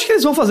também. Eu acho que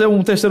eles vão fazer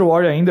um terceiro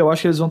War ainda, eu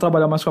acho que eles vão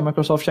trabalhar mais com a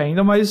Microsoft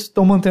ainda, mas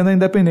estão mantendo a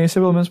independência,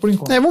 pelo menos por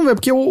enquanto. Vamos ver,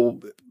 porque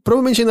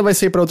provavelmente ainda vai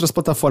sair pra outras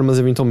plataformas,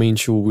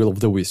 eventualmente, o Will of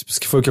the Wisps,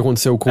 que foi o que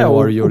aconteceu com o War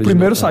original. O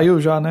primeiro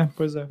saiu já, né?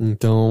 Pois é.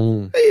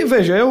 Então... E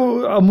veja,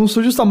 a Moon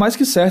Studios tá mais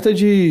que certa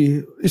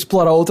de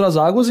explorar outras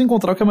águas e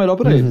encontrar o que é melhor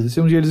pra eles. Se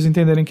um dia eles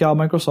entenderem que é a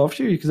Microsoft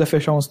e quiser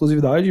fechar uma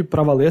exclusividade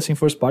pra valer, assim,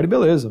 first party,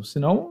 beleza.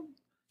 Senão...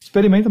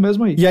 Experimenta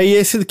mesmo aí. E aí,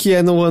 esse que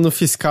é no ano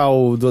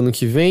fiscal do ano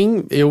que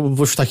vem, eu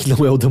vou chutar que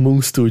não é o da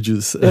Moon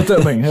Studios. Eu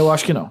também, eu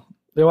acho que não.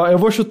 Eu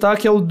vou chutar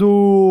que é o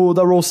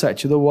da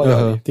Roll7, do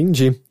Warrior.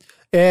 Entendi.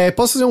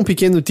 Posso fazer um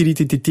pequeno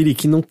tiri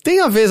que não tem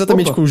a ver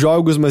exatamente com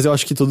jogos, mas eu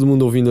acho que todo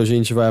mundo ouvindo a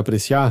gente vai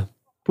apreciar?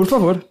 Por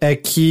favor. É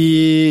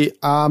que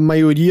a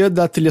maioria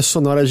da trilha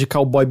sonora de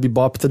Cowboy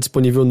Bebop tá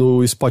disponível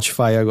no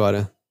Spotify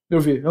agora. Eu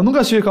vi. Eu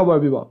nunca assisti Cowboy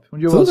Bebop.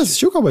 Você nunca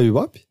assistiu Cowboy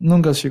Bebop?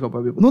 Nunca assisti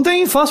Cowboy Bebop. Não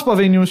tem fácil pra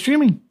ver em nenhum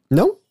streaming?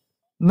 Não?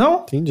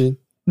 Não? Entendi.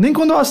 Nem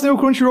quando eu assinei o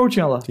Crunchyroll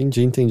tinha lá.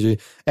 Entendi.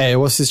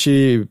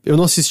 Eu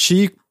não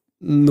assisti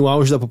no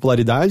auge da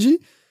popularidade,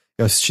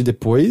 eu assisti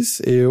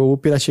depois, eu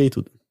pirateei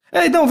tudo.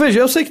 Então, veja,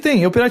 eu sei que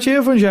tem, eu pirateei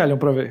Evangelion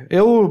pra ver.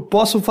 Eu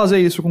posso fazer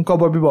isso com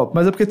Cowboy Bebop,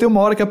 mas é porque tem uma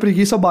hora que a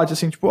preguiça bate,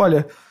 assim, tipo,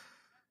 olha,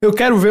 eu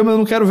quero ver, mas eu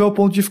não quero ver ao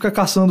ponto de ficar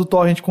caçando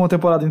torrent com a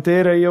temporada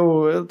inteira e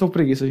eu tô com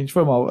preguiça, gente,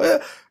 foi mal.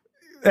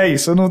 É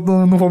isso, eu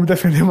não vou me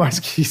defender mais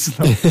que isso,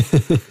 não.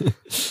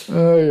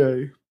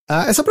 Ai.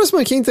 Essa próxima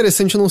aqui é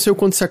interessante, eu não sei o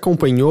quanto você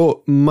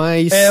acompanhou,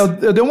 mas...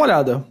 Eu dei uma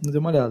olhada,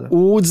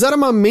 O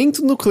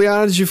desarmamento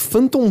nuclear de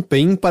Phantom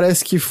Pain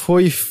parece que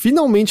foi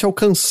finalmente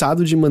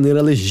alcançado de maneira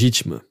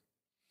legítima.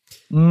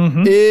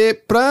 E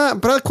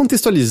pra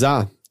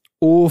contextualizar,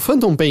 o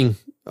Phantom Pain,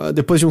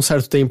 depois de um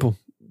certo tempo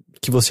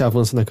que você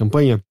avança na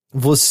campanha,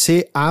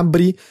 você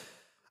abre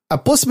a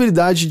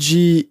possibilidade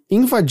de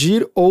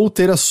invadir ou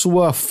ter a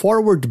sua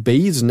forward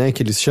base, né,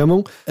 que eles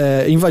chamam,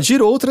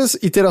 invadir outras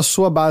e ter a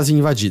sua base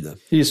invadida.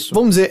 Isso.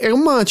 Vamos dizer, é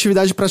uma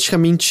atividade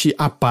praticamente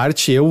à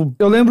parte. Eu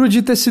lembro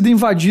de ter sido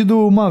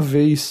invadido uma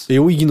vez.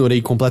 Eu ignorei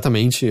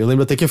completamente. Eu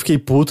lembro até que eu fiquei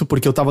puto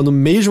porque eu tava no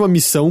meio de uma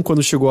missão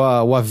quando chegou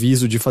o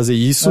aviso de fazer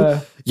isso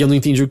e eu não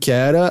entendi o que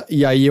era,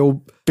 e aí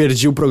eu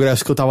perdi o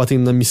progresso que eu tava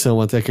tendo na missão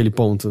até aquele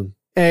ponto.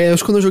 Eu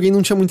acho que quando eu joguei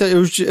não tinha muita...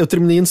 Eu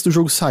terminei antes do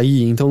jogo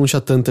sair, então não tinha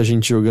tanta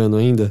gente jogando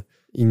ainda.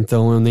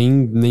 Então eu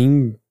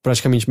nem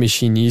praticamente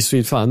mexi nisso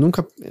e, sei lá,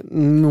 nunca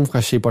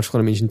achei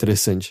particularmente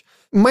interessante.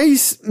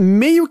 Mas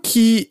meio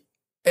que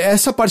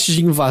essa parte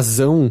de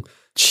invasão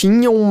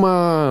tinha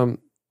uma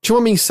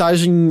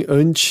mensagem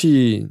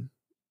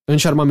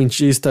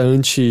anti-armamentista,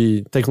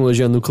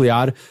 anti-tecnologia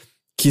nuclear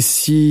que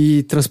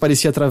se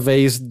transparecia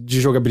através de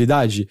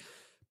jogabilidade.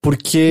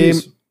 Porque...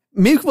 Isso.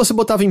 Meio que você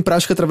botava em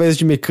prática através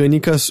de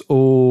mecânicas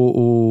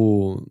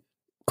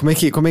Como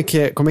é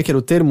que era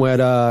o termo?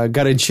 Era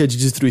garantia de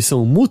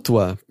destruição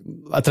mútua?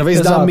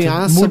 Através da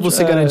ameaça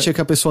você garantia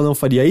que a pessoa não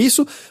faria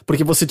isso,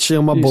 porque você tinha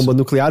uma bomba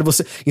nuclear.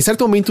 Em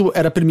certo momento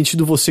era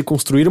permitido você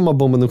construir uma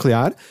bomba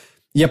nuclear,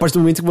 e a partir do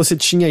momento que você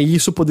tinha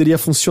isso, poderia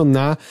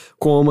funcionar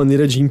com uma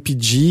maneira de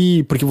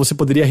impedir, porque você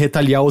poderia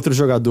retaliar outro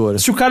jogador.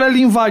 Se o cara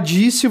lhe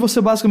invadisse,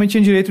 você basicamente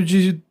tinha direito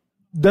de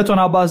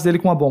detonar a base dele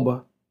com uma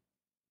bomba.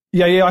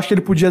 E aí eu acho que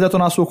ele podia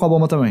detonar a sua com a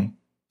bomba também,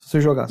 se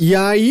você jogasse. E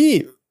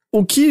aí,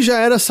 O que já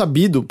era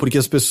sabido, porque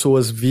as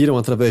pessoas viram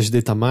através de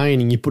data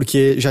mining e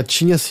porque já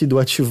tinha sido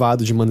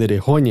ativado de maneira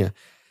errônea,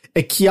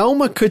 é que há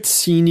uma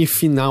cutscene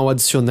final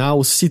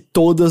adicional se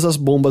todas as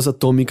bombas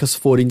atômicas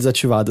forem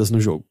desativadas no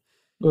jogo.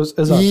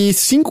 Exato. E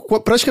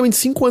praticamente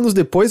 5 anos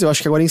depois, eu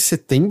acho que agora em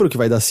setembro, que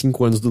vai dar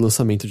 5 anos do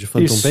lançamento de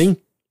Phantom Pain,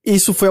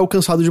 isso foi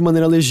alcançado de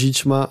maneira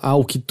legítima,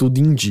 ao que tudo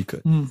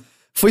indica.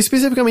 Foi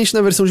especificamente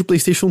na versão de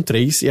PlayStation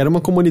 3, e era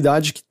uma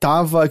comunidade que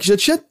já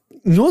tinha,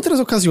 em outras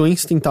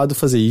ocasiões, tentado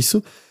fazer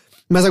isso,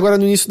 mas agora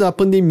no início da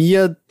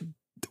pandemia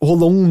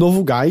rolou um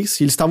novo gás,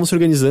 e eles estavam se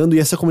organizando, e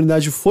essa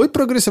comunidade foi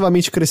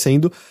progressivamente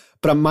crescendo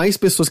para mais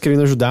pessoas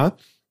querendo ajudar,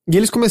 e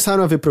eles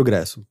começaram a ver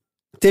progresso.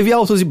 Teve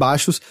altos e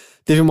baixos,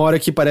 teve uma hora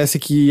que parece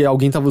que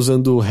alguém tava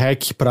usando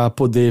hack pra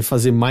poder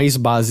fazer mais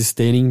bases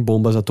terem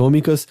bombas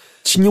atômicas.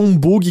 Tinha um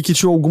bug que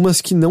tinha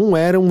algumas que não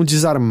eram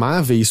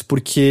desarmáveis,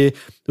 porque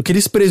o que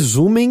eles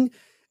presumem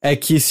é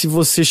que se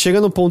você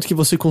chega no ponto que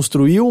você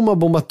construiu uma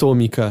bomba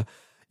atômica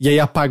e aí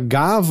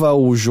apagava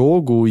o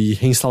jogo e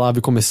reinstalava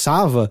e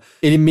começava,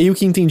 ele meio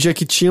que entendia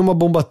que tinha uma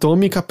bomba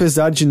atômica,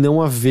 apesar de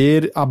não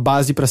haver a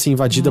base pra ser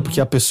invadida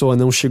porque a pessoa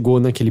não chegou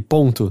naquele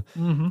ponto.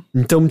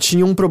 Então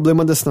tinha um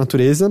problema dessa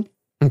natureza,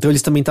 então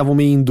eles também estavam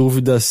meio em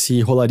dúvida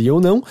se rolaria ou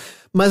não,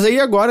 mas aí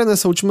agora,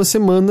 nessa última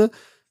semana,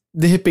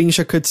 de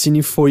repente a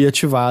cutscene foi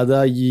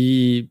ativada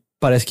e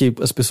parece que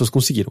as pessoas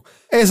conseguiram.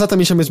 É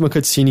exatamente a mesma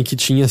cutscene que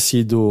tinha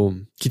sido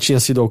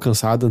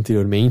alcançada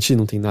anteriormente,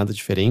 não tem nada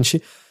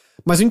diferente.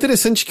 Mas o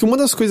interessante é que uma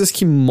das coisas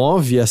que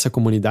move essa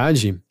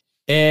comunidade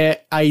é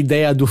a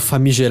ideia do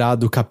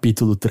famigerado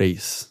capítulo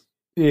 3.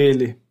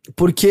 Ele.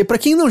 Porque, pra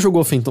quem não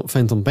jogou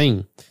Phantom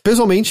Pain,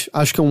 pessoalmente,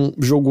 acho que é um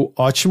jogo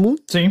ótimo.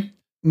 Sim.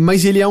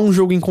 Mas ele é um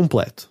jogo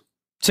incompleto.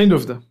 Sem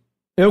dúvida.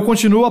 Eu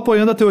continuo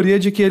apoiando a teoria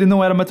de que ele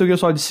não era Metal Gear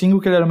Solid 5,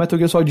 que ele era Metal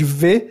Gear Solid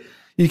V,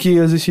 e que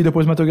existia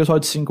depois Metal Gear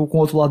Solid 5 com o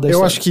outro lado da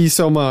história. Eu acho que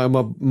isso é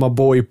uma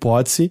boa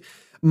hipótese.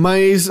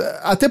 Mas,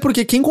 até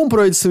porque quem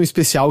comprou a edição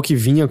especial que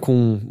vinha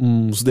com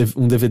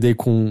um DVD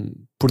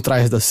por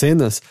trás das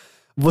cenas,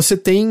 você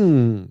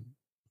tem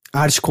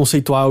arte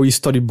conceitual e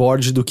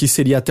storyboard do que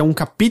seria até um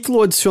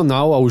capítulo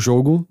adicional ao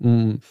jogo,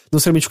 não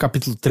necessariamente o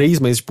capítulo 3,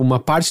 mas tipo uma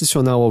parte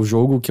adicional ao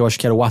jogo, que eu acho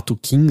que era o ato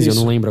 15, eu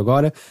não lembro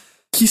agora,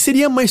 que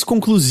seria mais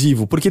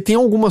conclusivo, porque tem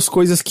algumas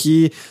coisas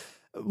que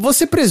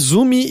você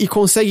presume e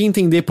consegue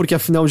entender porque,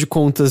 afinal de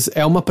contas,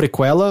 é uma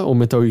prequela, o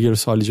Metal Gear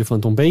Solid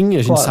Phantom Pain,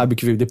 a gente sabe o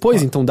que veio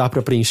depois, então dá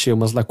pra preencher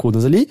umas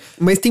lacunas ali,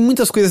 mas tem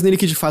muitas coisas nele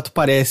que de fato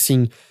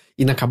parecem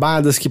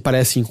inacabadas, que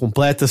parecem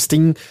incompletas,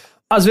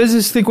 Às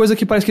vezes tem coisa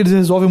que parece que eles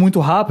resolvem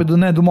muito rápido,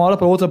 né? De uma hora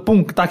pra outra,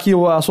 pum, tá aqui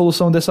a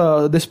solução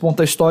desse ponto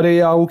da história e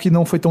é algo que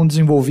não foi tão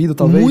desenvolvido,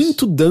 talvez.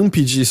 Muito dump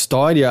de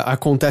história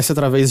acontece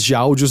através de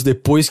áudios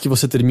depois que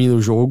você termina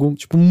o jogo.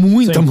 Tipo,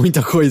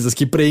 muita coisa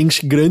que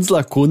preenche grandes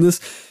lacunas.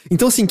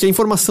 Então, assim, que a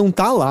informação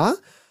tá lá,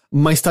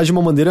 mas tá de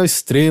uma maneira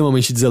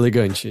extremamente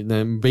deselegante,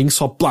 né? Bem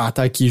só plá,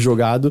 tá aqui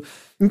jogado.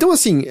 Então,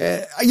 assim,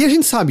 aí a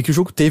gente sabe que o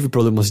jogo teve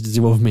problemas de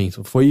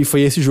desenvolvimento. Foi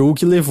esse jogo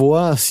que levou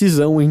a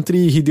cisão entre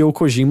Hideo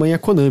Kojima e a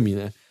Konami,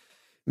 né?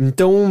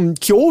 Então,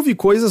 que houve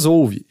coisas,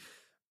 houve.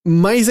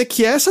 Mas é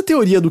que essa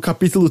teoria do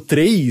capítulo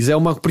 3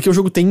 porque o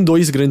jogo tem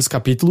 2 grandes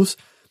capítulos,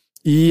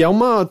 e é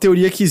uma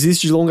teoria que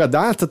existe de longa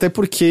data, até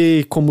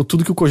porque, como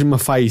tudo que o Kojima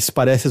faz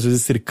parece às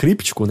vezes ser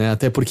críptico, né?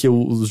 Até porque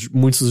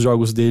muitos dos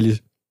jogos dele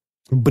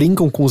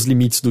brincam com os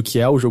limites do que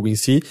é o jogo em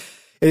si.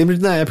 Eu lembro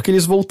que na época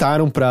eles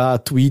voltaram pra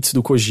tweets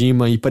do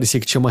Kojima e parecia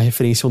que tinha uma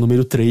referência ao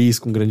número 3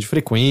 com grande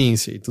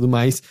frequência e tudo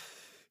mais.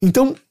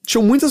 Então,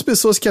 tinham muitas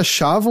pessoas que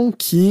achavam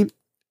que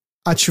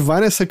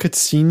ativar essa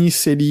cutscene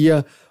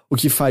seria o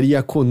que faria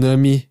a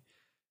Konami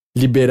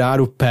liberar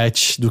o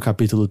patch do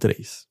capítulo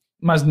 3.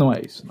 Mas não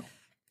é isso, não.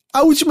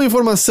 A última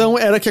informação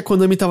era que a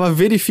Konami estava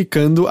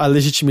verificando a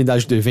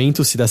legitimidade do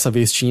evento, se dessa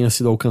vez tinha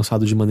sido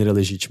alcançado de maneira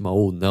legítima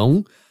ou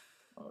não.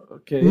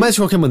 Okay. Mas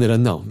de qualquer maneira,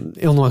 não.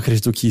 Eu não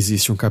acredito que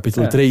existe um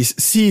capítulo 3.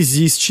 Se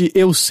existe,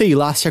 eu sei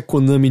lá se a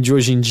Konami de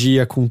hoje em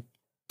dia, com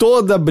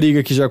toda a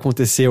briga que já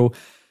aconteceu,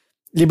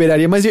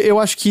 liberaria. Mas eu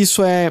acho que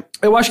isso é...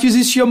 Eu acho que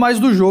existia mais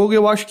do jogo.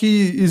 Eu acho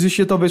que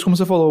existia, talvez, como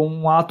você falou,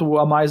 um ato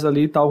a mais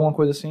ali, tal, alguma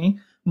coisa assim.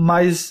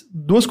 Mas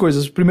 2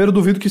 coisas. Primeiro,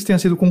 duvido que isso tenha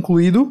sido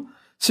concluído.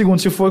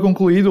 Segundo, se foi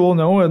concluído ou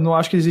não, eu não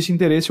acho que existe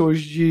interesse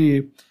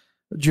hoje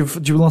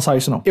de lançar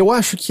isso, não. Eu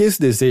acho que esse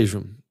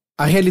desejo...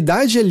 A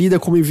realidade é lida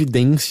como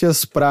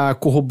evidências pra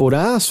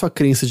corroborar a sua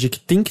crença de que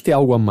tem que ter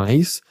algo a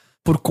mais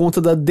por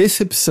conta da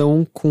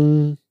decepção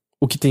com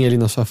o que tem ali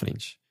na sua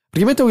frente.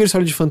 Porque Metal Gear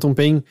Solid Phantom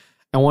Pain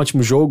é um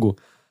ótimo jogo,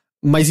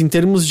 mas em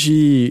termos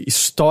de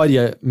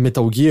história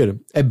Metal Gear,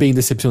 é bem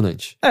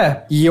decepcionante.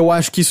 E eu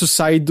acho que isso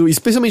sai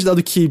especialmente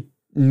dado que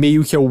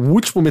meio que é o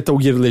último Metal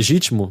Gear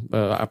legítimo,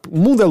 o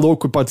mundo é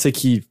louco e pode ser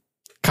que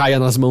caia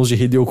nas mãos de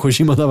Hideo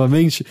Kojima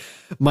novamente,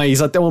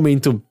 mas até o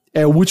momento...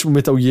 é o último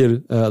Metal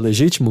Gear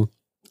legítimo,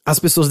 as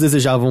pessoas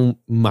desejavam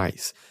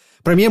mais.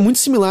 Pra mim é muito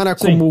similar a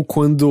como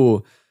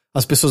quando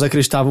as pessoas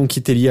acreditavam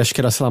que teria, acho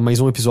que era, sei lá, mais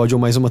um episódio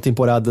ou mais uma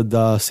temporada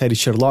da série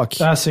Sherlock.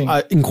 Sim.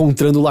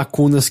 Encontrando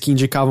lacunas que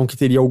indicavam que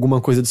teria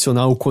alguma coisa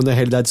adicional, quando na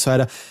realidade só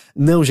era...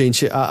 Não,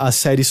 gente, a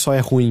série só é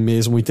ruim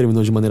mesmo e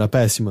terminou de maneira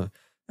péssima.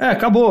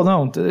 Acabou,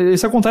 não.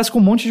 Isso acontece com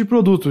um monte de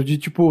produto, de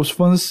tipo, os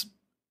fãs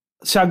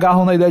se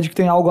agarram na ideia de que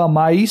tem algo a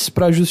mais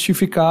pra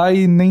justificar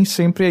e nem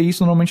sempre é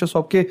isso, normalmente é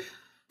só porque...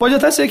 Pode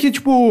até ser que,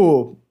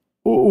 tipo,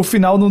 o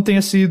final não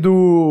tenha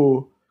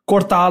sido...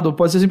 cortado,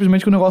 pode ser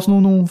simplesmente que o negócio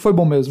não foi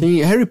bom mesmo.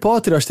 Tem Harry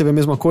Potter, eu acho que teve a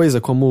mesma coisa,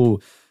 como...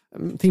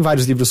 Tem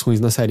vários livros ruins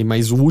na série,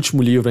 mas o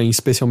último livro é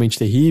especialmente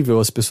terrível,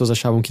 as pessoas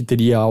achavam que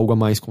teria algo a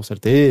mais com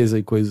certeza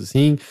e coisas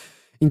assim.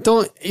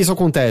 Então, isso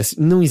acontece.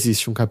 Não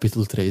existe um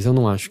capítulo 3, eu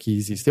não acho que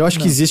existe. Eu acho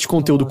que existe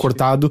conteúdo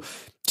cortado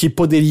que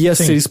poderia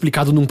ser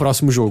explicado num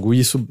próximo jogo,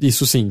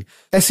 isso sim.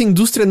 Essa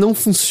indústria não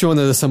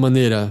funciona dessa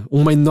maneira.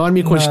 Uma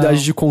enorme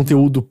quantidade de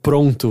conteúdo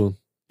pronto,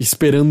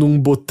 esperando um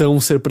botão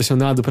ser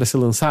pressionado pra ser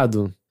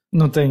lançado.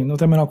 Não tem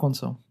a menor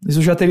condição.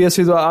 Isso já teria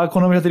sido... A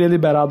Konami já teria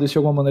liberado isso de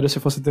alguma maneira se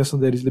fosse a intenção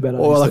deles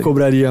liberar. Ou ela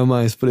cobraria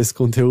mais por esse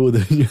conteúdo.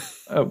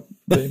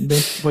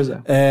 Pois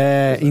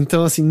é.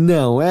 Então, assim,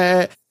 não.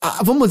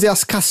 Vamos dizer,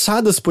 as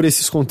caçadas por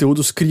esses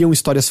conteúdos criam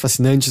histórias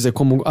fascinantes. É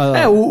como...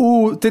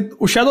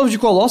 o Shadow of the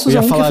Colossus é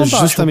um que é fantástico. Eu ia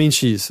falar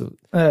justamente isso.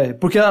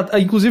 Porque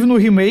inclusive no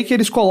remake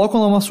eles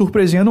colocam lá uma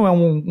surpresinha, não é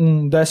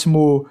um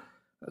décimo...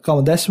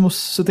 Calma, décimo...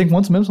 Você tem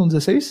quantos mesmo? São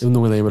 16? Eu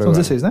não me lembro São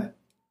agora. 16, né?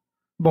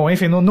 Bom,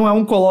 enfim, não é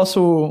um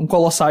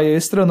Colossai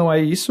extra, não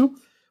é isso.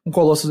 Um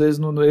Colossus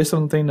extra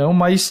não tem não,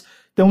 mas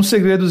tem uns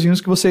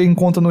segredozinhos que você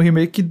encontra no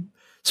remake que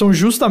são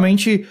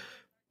justamente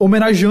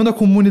homenageando a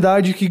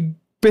comunidade que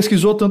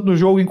pesquisou tanto no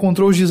jogo,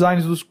 encontrou os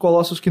designs dos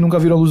Colossus que nunca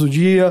viram a luz do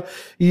dia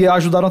e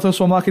ajudaram a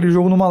transformar aquele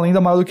jogo numa lenda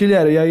maior do que ele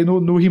era. E aí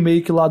no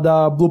remake lá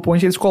da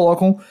Bluepoint eles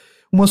colocam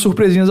umas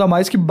surpresinhas a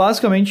mais que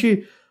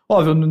basicamente,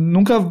 óbvio,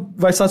 nunca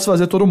vai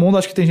satisfazer todo mundo.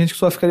 Acho que tem gente que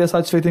só ficaria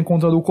satisfeita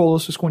encontrando o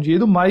Colosso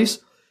escondido,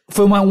 mas...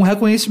 Foi um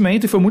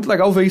reconhecimento e foi muito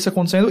legal ver isso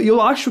acontecendo. E eu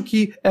acho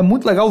que é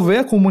muito legal ver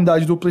a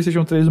comunidade do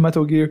PlayStation 3 do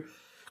Metal Gear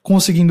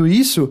conseguindo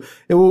isso.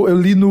 Eu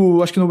li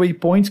acho que no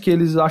Waypoint que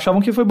eles achavam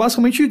que foi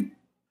basicamente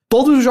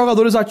todos os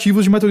jogadores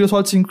ativos de Metal Gear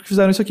Solid 5 que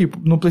fizeram isso aqui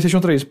no PlayStation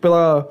 3,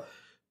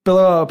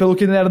 pelo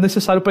que era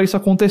necessário para isso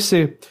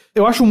acontecer.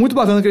 Eu acho muito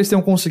bacana que eles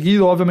tenham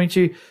conseguido.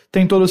 Obviamente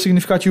tem todo o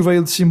significativo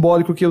aí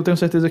simbólico que eu tenho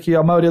certeza que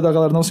a maioria da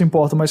galera não se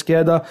importa, mas que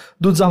é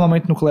do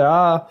desarmamento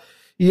nuclear.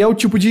 E é o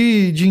tipo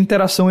de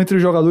interação entre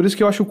os jogadores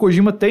que eu acho que o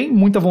Kojima tem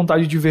muita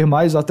vontade de ver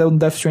mais. Até o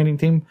Death Stranding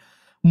tem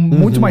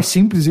muito mais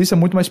simples isso, é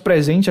muito mais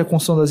presente a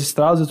construção das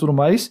estradas e tudo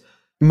mais.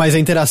 Mas a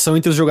interação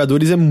entre os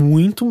jogadores é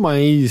muito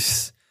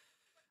mais...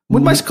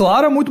 Muito mais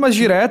clara, muito mais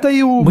direta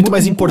e muito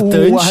mais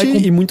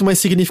importante e muito mais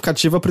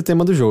significativa pro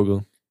tema do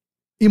jogo.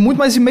 E muito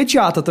mais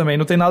imediata também,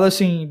 não tem nada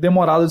assim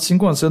demorado de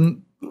 5 anos.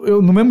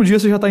 No mesmo dia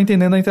você já tá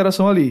entendendo a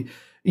interação ali.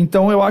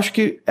 Então eu acho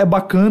que é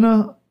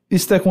bacana...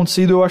 isso ter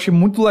acontecido. Eu achei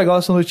muito legal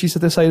essa notícia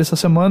ter saído essa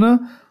semana.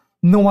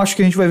 Não acho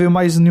que a gente vai ver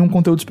mais nenhum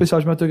conteúdo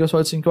especial de Metal Gear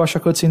Solid 5. Eu acho que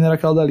a cutscene era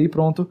aquela dali,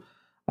 pronto.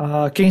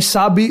 Quem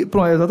sabe...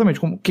 Exatamente.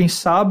 Quem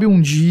sabe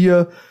um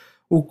dia...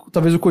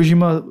 talvez o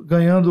Kojima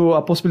ganhando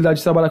a possibilidade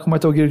de trabalhar com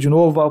Metal Gear de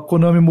novo, a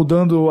Konami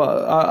mudando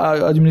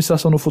a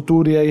administração no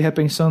futuro e aí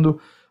repensando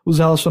os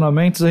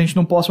relacionamentos, a gente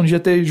não possa um dia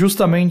ter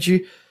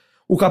justamente...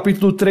 o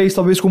capítulo 3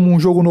 talvez como um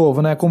jogo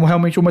novo, né? Como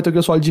realmente o Metal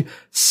Gear Solid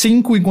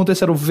 5, enquanto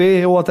esse era o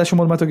V, ou até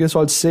chamando Metal Gear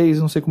Solid 6,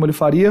 não sei como ele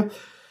faria.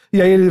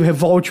 E aí ele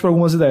volte para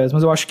algumas ideias.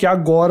 Mas eu acho que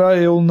agora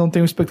eu não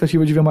tenho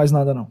expectativa de ver mais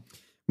nada, não.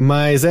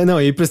 Mas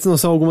e presta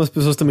noção, algumas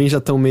pessoas também já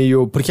estão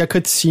meio... Porque a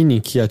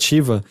cutscene que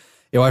ativa,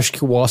 eu acho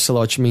que o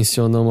Ocelot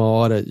menciona uma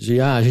hora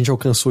de... a gente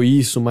alcançou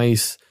isso,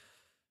 mas...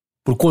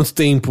 por quanto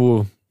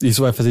tempo...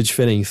 isso vai fazer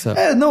diferença.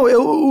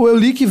 Eu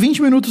li que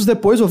 20 minutos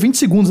depois, ou 20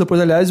 segundos depois,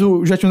 aliás,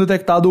 já tinham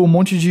detectado um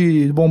monte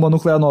de bomba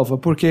nuclear nova,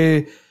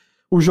 porque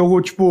o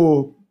jogo,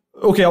 tipo...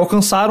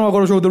 alcançaram,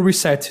 agora o jogo deu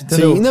reset,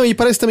 entendeu? Sim, e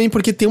parece também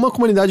porque tem uma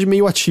comunidade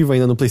meio ativa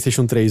ainda no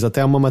PlayStation 3.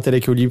 Até uma matéria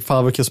que eu li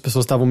falava que as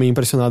pessoas estavam meio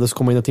impressionadas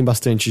como ainda tem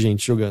bastante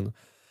gente jogando.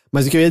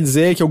 Mas o que eu ia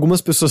dizer é que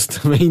algumas pessoas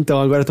também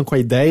agora estão com a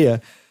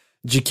ideia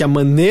de que a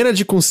maneira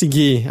de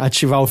conseguir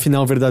ativar o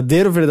final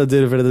verdadeiro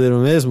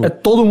mesmo... é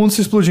todo mundo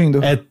se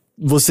explodindo. É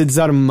você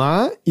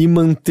desarmar e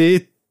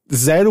manter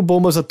 0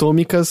 bombas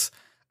atômicas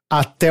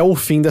até o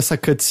fim dessa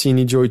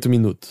cutscene de 8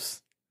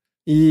 minutos.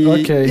 E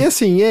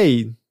assim,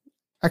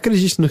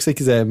 acredite no que você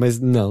quiser, mas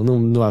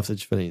não vai fazer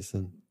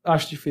diferença.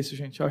 Acho difícil,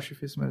 gente, acho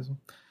difícil mesmo.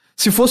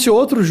 Se fosse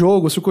outro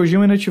jogo, se o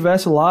Kojima ainda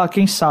estivesse lá,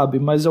 quem sabe,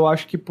 mas eu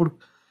acho que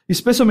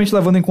especialmente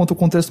levando em conta o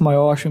contexto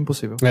maior, eu acho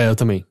impossível. Eu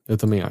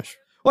também acho.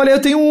 Olha,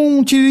 eu tenho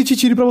um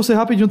tiri pra você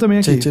rapidinho também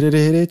aqui.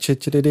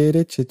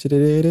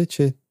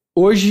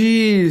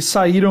 Hoje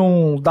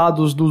saíram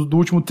dados do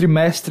último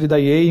trimestre da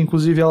EA,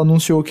 inclusive ela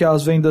anunciou que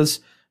as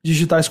vendas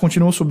digitais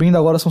continuam subindo,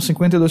 agora são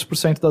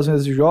 52% das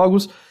vendas de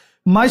jogos,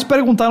 mas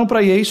perguntaram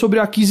pra EA sobre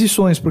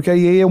aquisições, porque a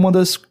EA é uma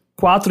das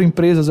 4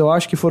 empresas, eu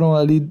acho, que foram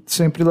ali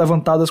sempre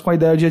levantadas com a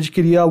ideia de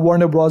adquirir a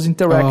Warner Bros.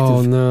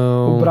 Interactive,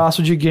 o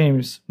braço de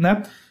games,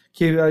 né?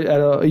 Que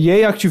era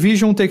EA,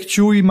 Activision,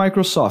 Take-Two e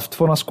Microsoft,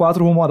 foram as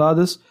 4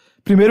 rumoradas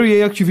Primeiro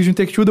EA, Activision e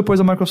Take-Two, depois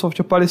a Microsoft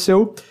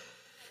apareceu.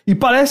 E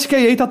parece que a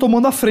EA tá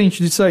tomando a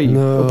frente disso aí.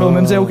 Ou pelo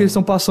menos é o que eles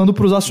estão passando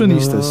pros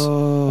acionistas.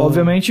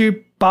 Obviamente,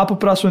 papo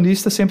para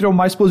acionista sempre é o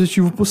mais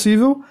positivo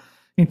possível.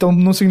 Então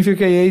não significa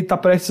que a EA tá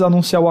prestes a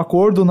anunciar o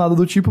acordo, nada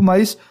do tipo,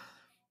 mas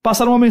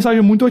passaram uma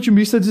mensagem muito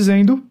otimista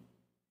dizendo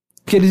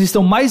que eles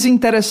estão mais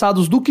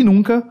interessados do que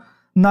nunca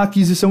na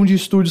aquisição de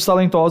estúdios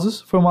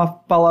talentosos. Foi uma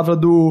palavra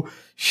do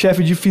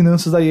chefe de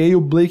finanças da EA,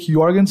 o Blake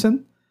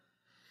Jorgensen.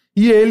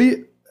 E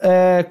ele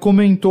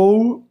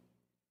comentou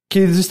que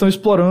eles estão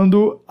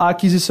explorando a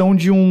aquisição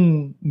de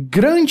um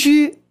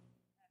grande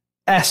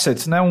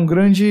asset, né?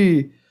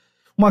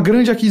 Uma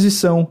grande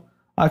aquisição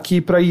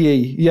aqui para a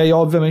EA. E aí,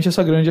 obviamente,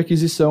 essa grande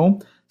aquisição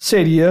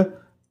seria,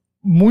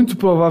 muito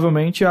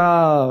provavelmente,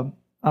 a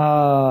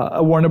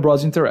Warner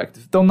Bros.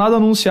 Interactive. Então, nada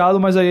anunciado,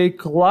 mas a EA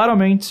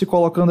claramente se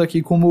colocando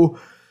aqui como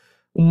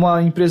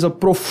uma empresa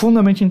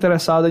profundamente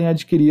interessada em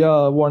adquirir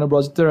a Warner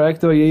Bros.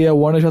 Interactive. A EA e a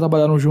Warner já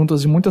trabalharam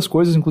juntas em muitas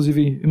coisas,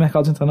 inclusive em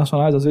mercados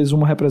internacionais. Às vezes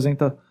uma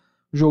representa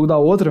o jogo da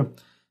outra.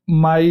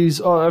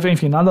 Mas,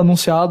 enfim, nada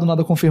anunciado,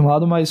 nada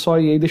confirmado, mas só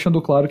a EA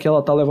deixando claro que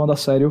ela tá levando a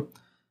sério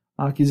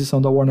a aquisição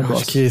da Warner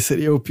Bros. Acho que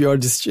seria o pior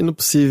destino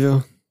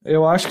possível.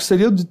 Eu acho que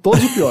seria de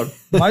todos o pior.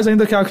 Mais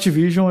ainda que a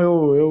Activision,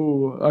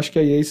 eu acho que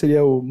a EA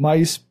seria o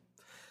mais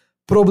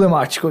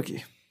problemático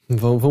aqui.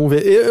 Vamos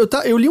ver.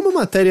 Eu li uma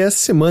matéria essa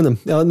semana.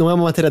 Ela não é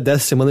uma matéria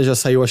dessa semana, já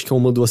saiu acho que há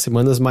 1 ou 2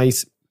 semanas,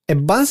 mas é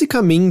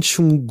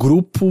basicamente um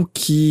grupo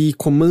que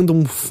comanda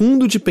um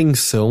fundo de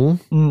pensão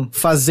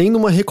fazendo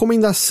uma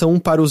recomendação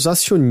para os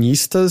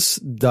acionistas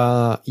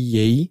da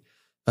EA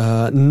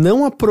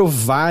não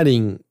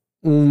aprovarem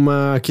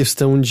uma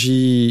questão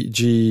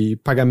de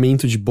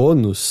pagamento de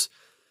bônus,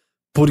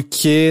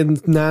 porque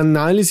na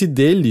análise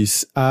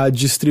deles, a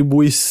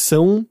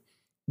distribuição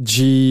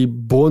de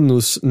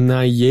bônus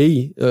na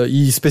EA,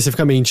 e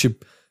especificamente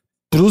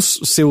pros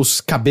seus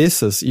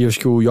cabeças, e eu acho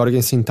que o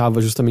Jorgensen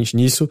estava justamente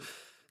nisso,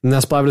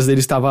 nas palavras dele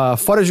estava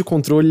fora de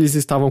controle, eles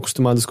estavam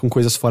acostumados com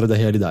coisas fora da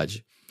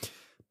realidade.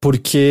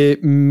 Porque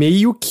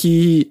meio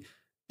que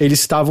eles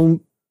estavam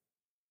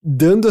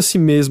dando a si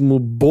mesmo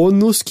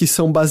bônus que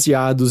são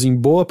baseados em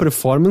boa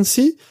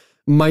performance,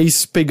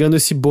 mas pegando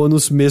esse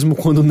bônus mesmo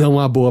quando não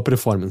há boa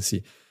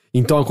performance.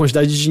 Então a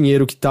quantidade de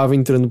dinheiro que estava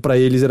entrando pra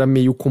eles era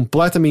meio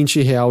completamente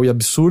irreal e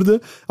absurda,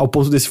 ao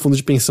ponto desse fundo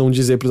de pensão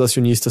dizer pros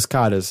acionistas,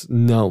 caras,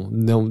 não,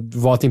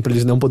 votem pra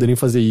eles não poderem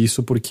fazer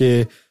isso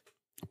porque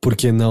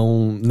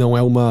não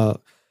é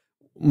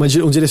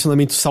um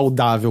direcionamento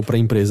saudável pra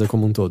empresa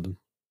como um todo.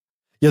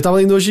 E eu tava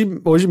lendo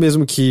hoje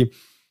mesmo que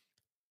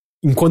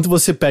enquanto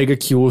você pega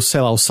que o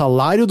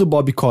salário do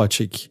Bob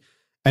Kotick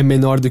é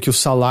menor do que o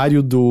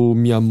salário do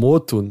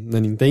Miyamoto na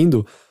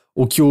Nintendo,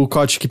 o que o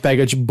Kotick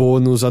pega de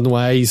bônus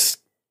anuais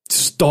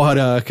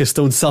estoura a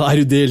questão de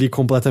salário dele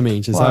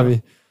completamente, claro,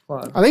 sabe?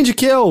 Claro. Além de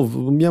que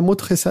o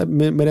Miyamoto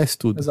merece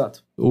tudo.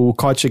 Exato. O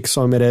Kotick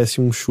só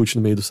merece um chute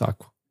no meio do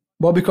saco.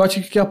 Bob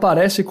Kotick que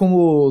aparece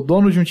como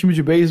dono de um time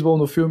de beisebol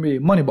no filme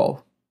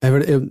Moneyball.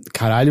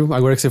 Caralho,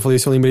 agora que você falou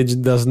isso, eu lembrei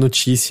das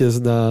notícias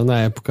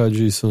na época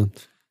disso.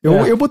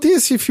 Eu botei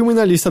esse filme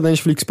na lista da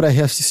Netflix pra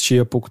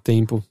reassistir há pouco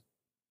tempo.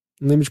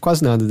 Não lembro de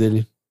quase nada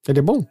dele. Ele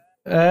é bom?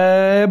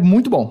 É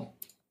muito bom.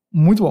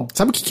 Muito bom.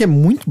 Sabe o que é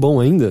muito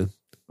bom ainda?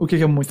 O que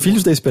é muito bom?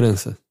 Filhos da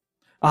Esperança.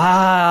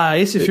 Ah,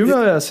 esse filme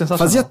é sensacional.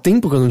 Fazia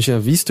tempo que eu não tinha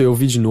visto, eu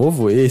vi de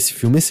novo. Esse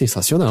filme é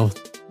sensacional.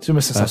 Esse filme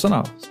é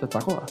sensacional.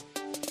 Espetacular.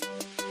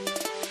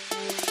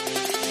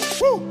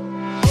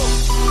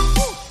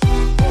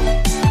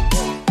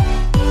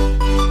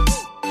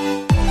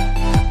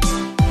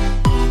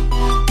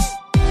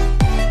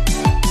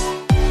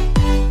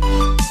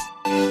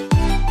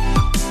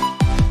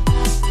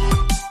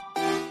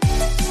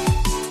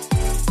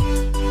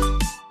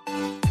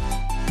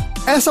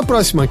 Essa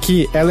próxima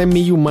aqui, ela é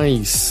meio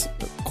mais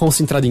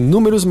concentrada em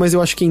números, mas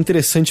eu acho que é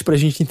interessante pra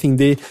gente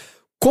entender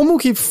como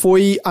que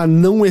foi a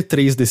não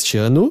E3 deste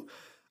ano,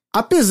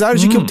 apesar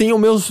de que eu tenho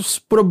meus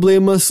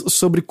problemas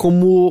sobre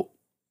como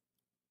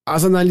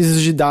as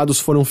análises de dados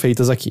foram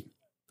feitas aqui.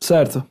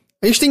 Certo.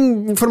 A gente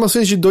tem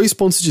informações de 2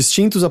 pontos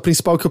distintos. A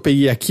principal que eu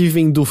peguei aqui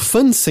vem do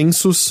Fan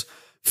Census,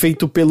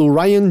 feito pelo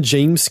Ryan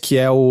James, que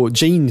é o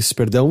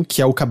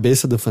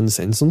cabeça do Fan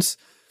Census.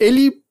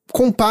 Ele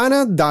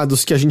compara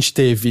dados que a gente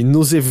teve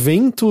nos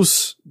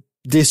eventos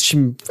deste,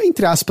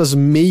 entre aspas,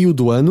 meio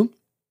do ano.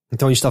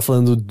 Então a gente tá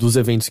falando dos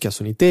eventos que a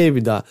Sony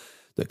teve, do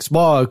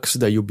Xbox,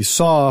 da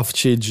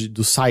Ubisoft,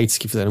 dos sites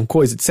que fizeram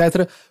coisa,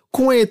 etc.,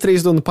 com a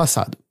E3 do ano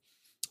passado.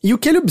 E o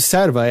que ele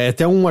observa é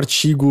até um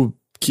artigo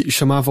que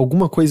chamava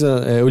alguma coisa,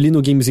 eu li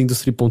no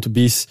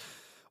gamesindustry.biz,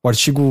 o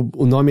artigo,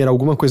 o nome era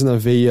alguma coisa na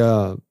veia,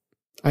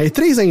 a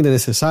E3 ainda é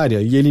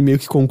necessária? E ele meio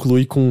que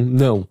conclui com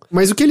não.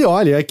 Mas o que ele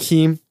olha é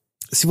que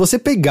se você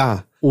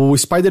pegar o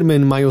Spider-Man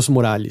Miles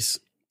Morales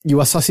e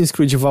o Assassin's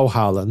Creed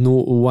Valhalla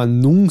no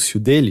anúncio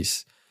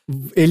deles,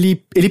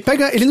 ele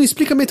não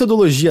explica a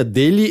metodologia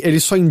dele,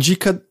 ele só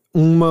indica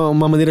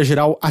uma maneira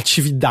geral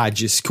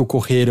atividades que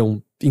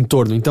ocorreram em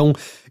torno. Então,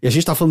 a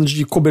gente tá falando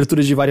de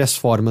cobertura de várias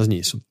formas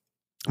nisso.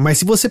 Mas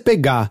se você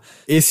pegar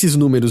esses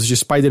números de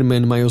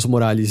Spider-Man, Miles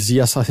Morales e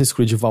Assassin's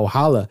Creed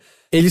Valhalla,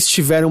 eles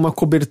tiveram uma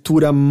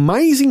cobertura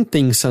mais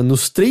intensa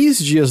nos 3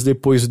 dias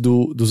depois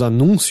dos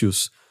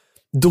anúncios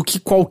do que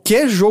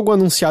qualquer jogo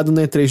anunciado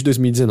na E3 de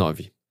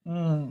 2019.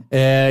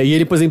 E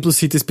ele, por exemplo,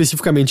 cita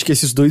especificamente que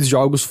esses 2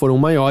 jogos foram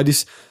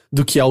maiores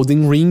do que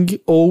Elden Ring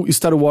ou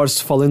Star Wars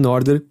Fallen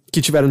Order,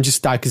 que tiveram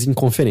destaques em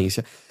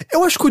conferência.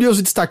 Eu acho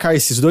curioso destacar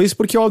esses 2,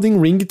 porque o Elden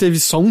Ring teve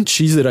só um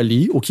teaser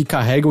ali, o que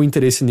carrega o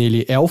interesse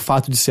nele é o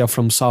fato de ser a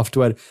From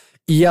Software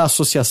e a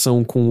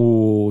associação com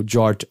o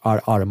George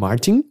R.R.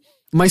 Martin.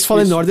 Mas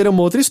Fallen Order é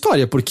uma outra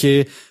história,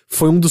 porque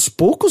foi um dos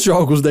poucos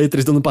jogos da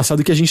E3 do ano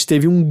passado que a gente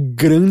teve um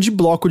grande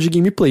bloco de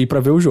gameplay pra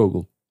ver o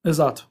jogo.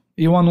 Exato.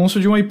 E um anúncio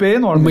de uma IP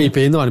enorme. Uma IP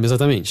enorme,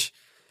 exatamente.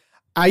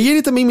 Aí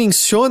ele também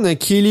menciona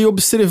que ele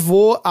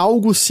observou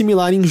algo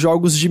similar em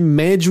jogos de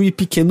médio e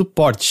pequeno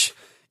porte.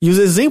 E os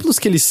exemplos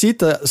que ele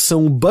cita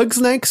são o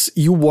Bugsnax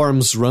e o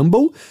Worms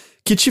Rumble,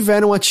 que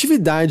tiveram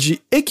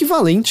atividade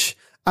equivalente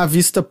à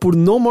vista por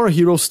No More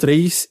Heroes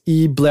 3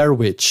 e Blair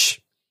Witch.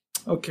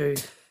 Ok.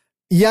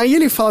 E aí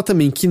ele fala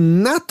também que,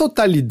 na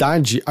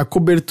totalidade, a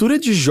cobertura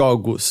de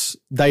jogos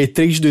da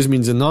E3 de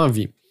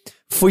 2019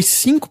 foi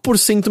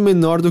 5%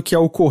 menor do que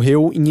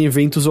ocorreu em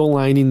eventos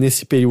online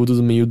nesse período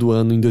do meio do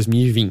ano em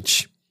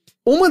 2020.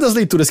 Uma das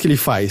leituras que ele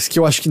faz, que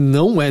eu acho que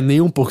não é nem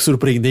um pouco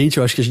surpreendente,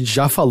 eu acho que a gente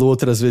já falou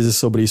outras vezes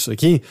sobre isso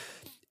aqui,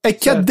 é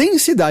que a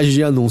densidade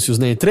de anúncios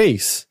na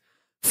E3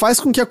 faz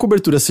com que a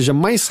cobertura seja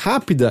mais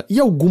rápida e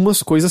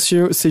algumas coisas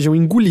sejam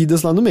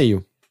engolidas lá no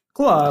meio.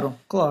 Claro,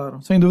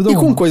 sem dúvida E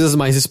alguma. com coisas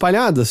mais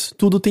espalhadas,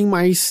 tudo tem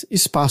mais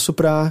espaço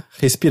pra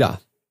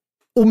respirar.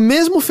 O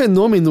mesmo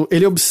fenômeno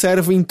ele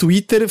observa em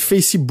Twitter,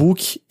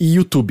 Facebook e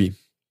YouTube.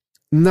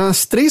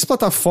 Nas 3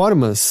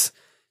 plataformas,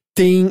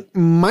 tem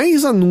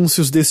mais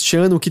anúncios deste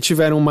ano que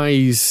tiveram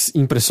mais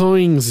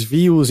impressões,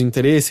 views,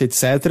 interesse,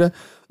 etc.,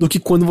 do que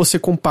quando você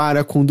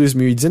compara com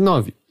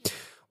 2019.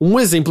 Um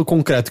exemplo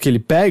concreto que ele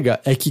pega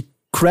é que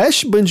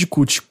Crash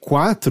Bandicoot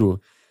 4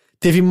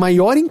 teve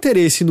maior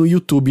interesse no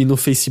YouTube e no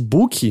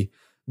Facebook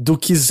do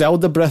que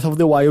Zelda Breath of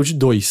the Wild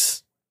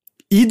 2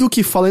 e do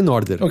que Fallen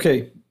Order.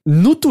 Ok.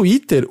 No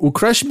Twitter, o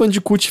Crash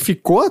Bandicoot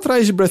ficou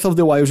atrás de Breath of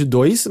the Wild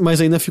 2, mas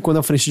ainda ficou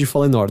na frente de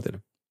Fallen Order.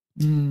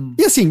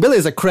 E assim,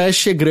 beleza,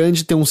 Crash é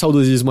grande, tem um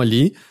saudosismo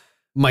ali,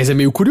 mas é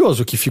meio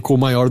curioso que ficou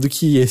maior do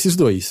que esses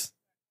 2.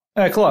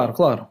 É, claro.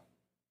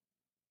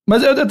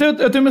 Mas eu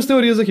tenho minhas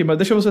teorias aqui, mas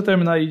deixa você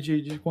terminar aí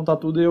de contar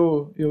tudo e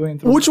eu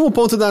entro. O último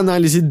ponto da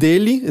análise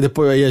dele,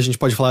 depois aí a gente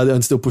pode falar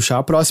antes de eu puxar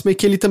a próxima, é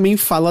que ele também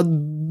fala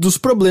dos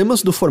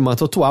problemas do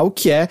formato atual,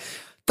 que é...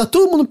 Tá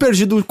todo mundo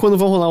perdido quando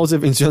vão rolar os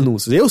eventos de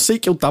anúncios. Eu sei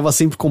que eu tava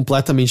sempre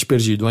completamente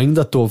perdido,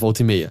 ainda tô,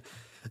 volta e meia.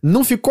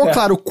 Não ficou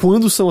claro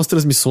quando são as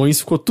transmissões,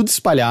 ficou tudo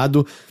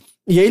espalhado.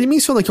 E aí ele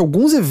menciona que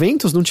alguns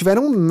eventos não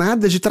tiveram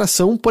nada de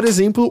tração, por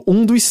exemplo,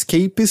 um do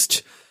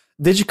Escapist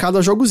dedicado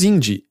a jogos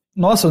indie.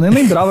 Nossa, eu nem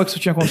lembrava que isso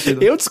tinha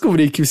acontecido. Eu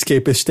descobri que o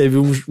Escapist teve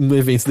um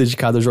evento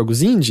dedicado a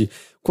jogos indie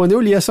quando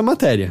eu li essa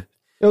matéria.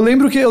 Eu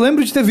lembro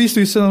de ter visto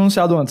isso sendo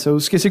anunciado antes. Eu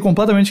esqueci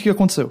completamente o que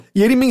aconteceu.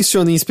 E ele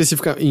menciona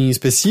em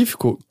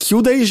específico que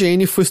o da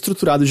IGN foi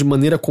estruturado de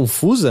maneira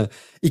confusa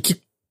e que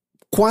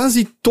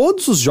quase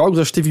todos os jogos,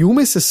 acho que teve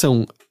uma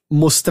exceção,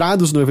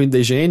 mostrados no evento da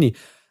IGN,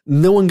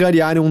 não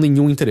angariaram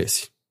nenhum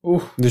interesse.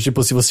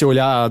 Tipo, se você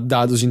olhar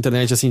dados de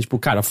internet assim, tipo,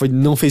 cara,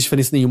 não fez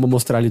diferença nenhuma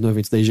mostrar ali no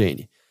evento da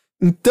IGN.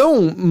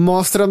 Então,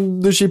 mostra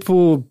do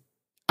tipo,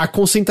 a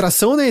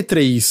concentração na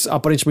E3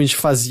 aparentemente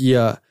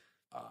fazia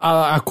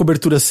a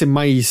cobertura ser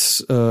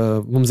mais,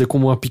 vamos dizer,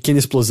 como uma pequena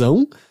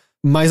explosão,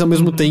 mas ao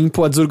mesmo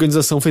tempo a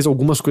desorganização fez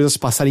algumas coisas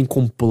passarem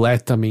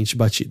completamente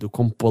batido.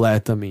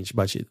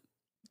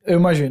 Eu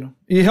imagino.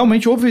 E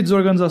realmente houve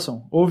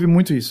desorganização. Houve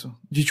muito isso.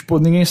 De tipo,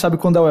 ninguém sabe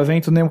quando é o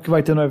evento, nem o que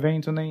vai ter no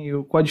evento,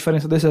 nem qual a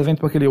diferença desse evento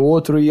para aquele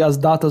outro, e as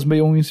datas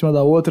meio um em cima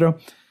da outra,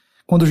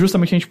 quando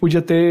justamente a gente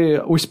podia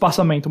ter o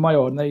espaçamento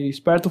maior, né? E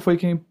esperto foi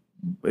quem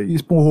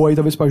empurrou aí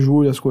talvez pra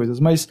julho as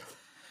coisas. Mas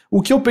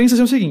o que eu penso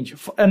é o seguinte,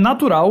 é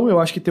natural, eu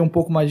acho que tem um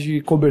pouco mais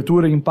de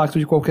cobertura e impacto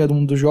de qualquer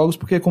um dos jogos,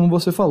 porque como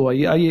você falou, a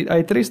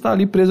E3 está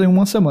ali presa em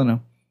uma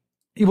semana.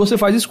 E você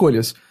faz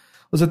escolhas.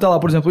 Você tá lá,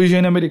 por exemplo, o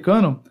IGN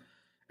americano,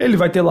 ele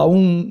vai ter lá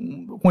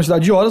uma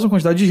quantidade de horas, uma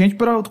quantidade de gente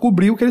para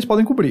cobrir o que eles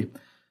podem cobrir.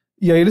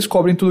 E aí eles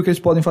cobrem tudo que eles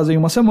podem fazer em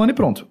uma semana e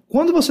pronto.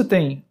 Quando você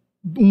tem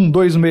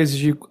 2 meses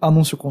de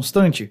anúncio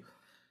constante,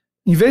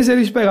 em vez de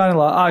eles pegarem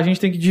lá, a gente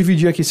tem que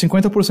dividir aqui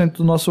 50%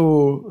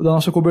 da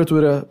nossa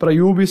cobertura para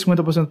Ubi,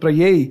 50% para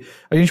EA,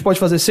 a gente pode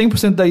fazer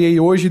 100% da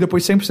EA hoje,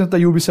 depois 100% da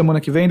Ubi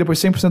semana que vem, depois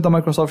 100% da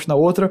Microsoft na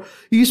outra,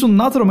 e isso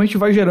naturalmente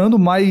vai gerando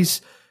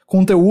mais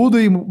conteúdo,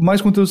 e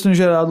mais conteúdo sendo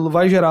gerado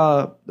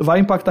vai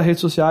impactar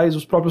redes sociais,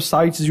 os próprios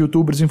sites,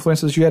 youtubers,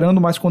 influencers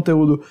gerando mais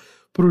conteúdo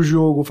pro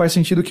jogo, faz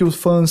sentido que os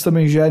fãs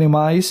também gerem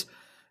mais.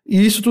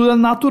 E isso tudo é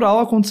natural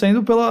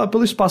acontecendo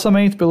pelo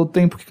espaçamento, pelo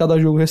tempo que cada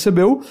jogo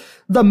recebeu.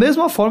 Da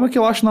mesma forma que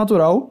eu acho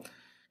natural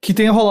que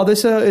tenha rolado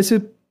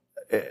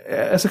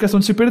essa questão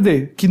de se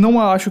perder. Que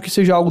não acho que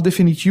seja algo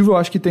definitivo, eu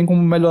acho que tem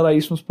como melhorar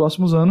isso nos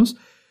próximos anos.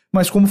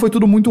 Mas como foi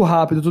tudo muito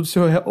rápido, tudo se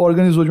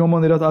organizou de uma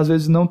maneira às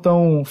vezes não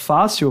tão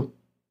fácil,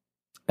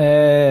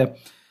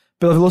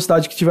 pela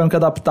velocidade que tiveram que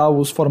adaptar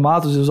os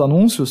formatos e os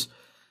anúncios,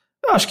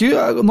 eu acho que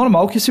é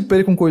normal que se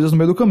percam coisas no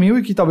meio do caminho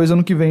e que talvez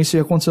ano que vem, se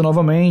acontecer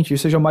novamente,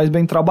 seja mais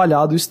bem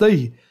trabalhado isso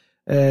daí.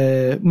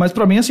 Mas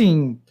pra mim,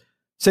 assim,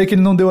 sei que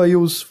ele não deu aí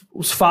os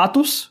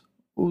fatos,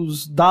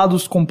 os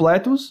dados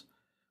completos,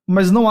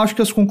 mas não acho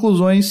que as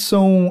conclusões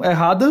são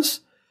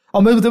erradas.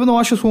 Ao mesmo tempo, não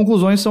acho que as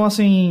conclusões são,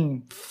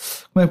 assim,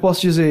 como é que eu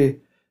posso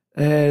dizer,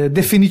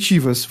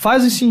 definitivas.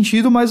 Fazem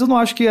sentido, mas eu não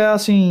acho que é,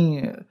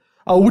 assim,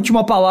 a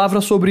última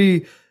palavra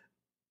sobre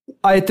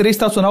a E3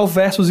 tradicional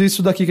versus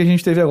isso daqui que a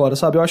gente teve agora,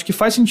 sabe? Eu acho que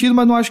faz sentido,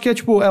 mas não acho que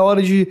é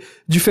hora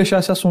de fechar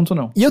esse assunto,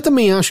 não. E eu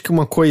também acho que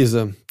uma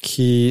coisa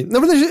que... Na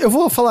verdade, eu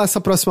vou falar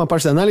essa próxima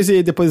parte da análise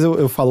e depois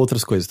eu falo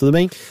outras coisas, tudo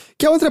bem?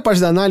 Que a outra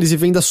parte da análise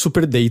vem da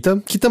Super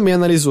Data, que também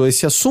analisou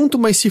esse assunto,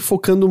 mas se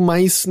focando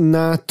mais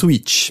na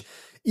Twitch.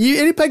 E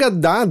ele pega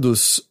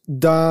dados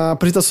da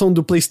apresentação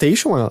do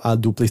PlayStation, a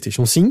do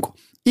PlayStation 5,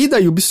 e da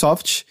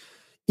Ubisoft,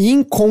 e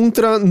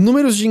encontra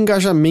números de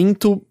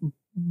engajamento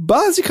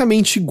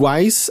basicamente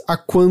iguais a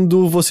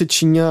quando você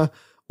tinha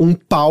um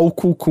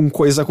palco com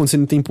coisas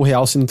acontecendo em tempo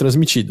real sendo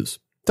transmitidos.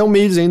 Então,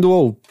 meio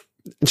dizendo,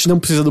 a gente não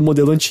precisa do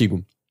modelo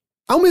antigo.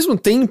 Ao mesmo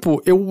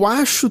tempo, eu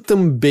acho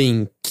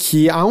também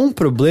que há um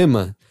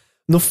problema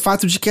no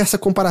fato de que essa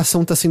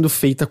comparação está sendo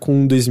feita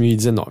com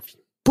 2019.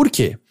 Por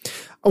quê?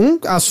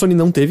 A Sony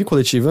não teve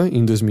coletiva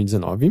em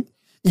 2019.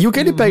 E o que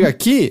ele pega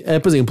aqui é,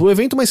 por exemplo, o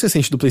evento mais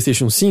recente do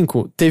PlayStation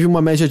 5 teve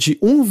uma média de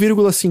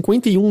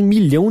 1,51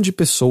 milhão de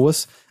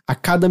pessoas a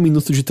cada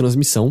minuto de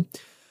transmissão,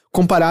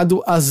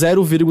 comparado a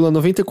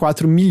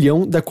 0,94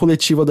 milhão da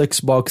coletiva do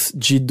Xbox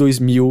de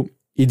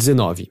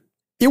 2019.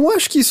 Eu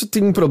acho que isso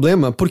tem um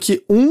problema,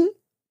 porque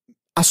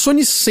a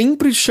Sony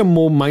sempre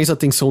chamou mais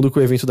atenção do que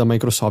o evento da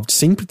Microsoft,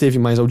 sempre teve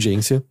mais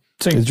audiência.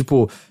 Sim.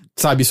 Tipo,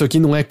 sabe, isso aqui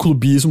não é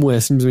clubismo, é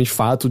simplesmente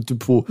fato,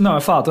 tipo... Não, é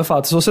fato.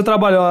 Se você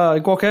trabalhar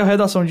em qualquer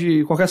redação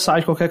de qualquer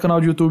site, qualquer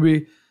canal de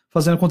YouTube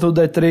fazendo conteúdo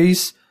da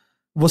E3,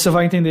 você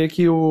vai entender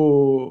que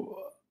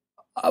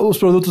os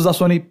produtos da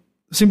Sony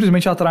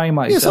simplesmente atraem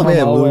mais. Isso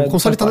o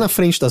console tá na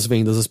frente das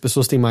vendas, as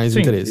pessoas têm mais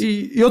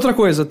interesse. E outra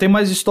coisa, tem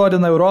mais história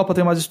na Europa,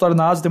 tem mais história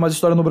na Ásia, tem mais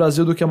história no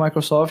Brasil do que a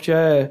Microsoft.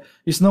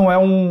 Isso não é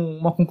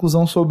uma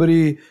conclusão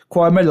sobre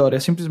qual é melhor, é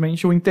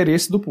simplesmente o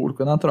interesse do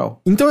público, é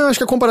natural. Então eu acho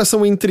que a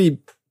comparação entre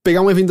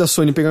pegar um evento da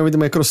Sony e pegar um evento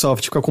da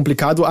Microsoft fica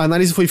complicado. A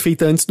análise foi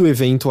feita antes do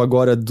evento,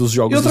 agora, dos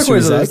jogos do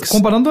Series X. E outra coisa,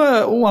 comparando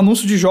um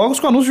anúncio de jogos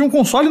com o anúncio de um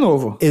console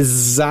novo.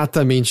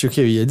 Exatamente o que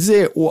eu ia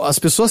dizer. As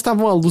pessoas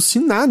estavam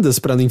alucinadas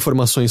para dar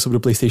informações sobre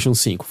o PlayStation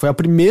 5. Foi a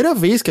primeira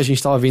vez que a gente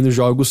estava vendo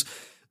jogos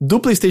do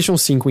PlayStation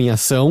 5 em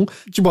ação.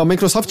 Tipo, a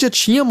Microsoft já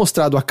tinha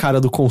mostrado a cara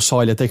do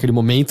console até aquele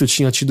momento,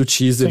 tinha tido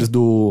teasers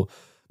do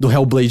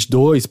Hellblade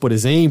 2, por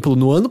exemplo.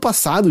 No ano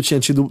passado tinha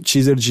tido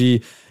teaser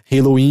de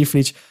Halo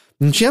Infinite.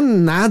 Não tinha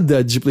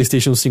nada de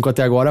PlayStation 5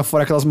 até agora,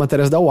 fora aquelas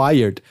matérias da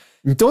Wired.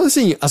 Então,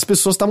 assim, as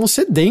pessoas estavam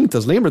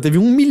sedentas, lembra? Teve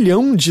 1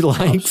 milhão de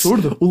likes.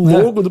 Absurdo. O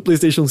logo do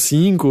PlayStation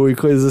 5 e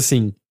coisas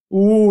assim.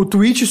 O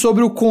tweet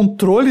sobre o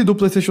controle do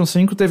PlayStation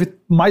 5 teve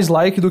mais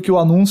like do que o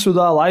anúncio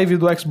da live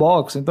do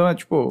Xbox. Então é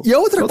tipo... E a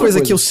outra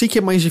coisa que eu sei que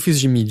é mais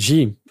difícil de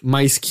medir,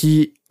 mas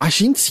que a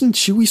gente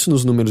sentiu isso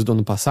nos números do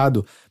ano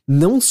passado,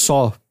 não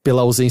só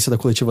pela ausência da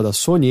coletiva da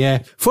Sony,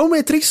 foi uma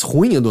E3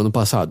 ruim do ano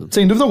passado.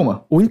 Sem dúvida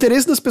alguma. O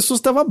interesse das pessoas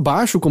estava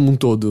baixo como um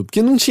todo,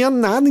 porque não tinha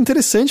nada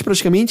interessante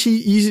praticamente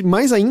e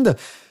mais ainda,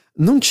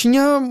 não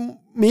tinha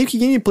meio que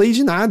gameplay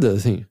de nada,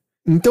 assim.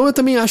 Então eu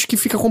também acho que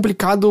fica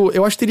complicado,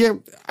 eu acho que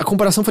a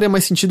comparação faria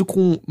mais sentido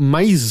com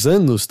mais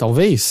anos,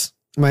 talvez.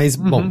 Mas,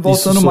 bom...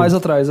 Voltando mais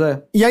atrás,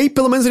 E aí,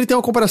 pelo menos, ele tem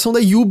uma comparação da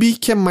Ubi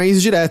que é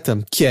mais direta,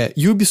 que é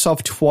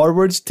Ubisoft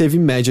Forward teve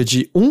média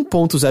de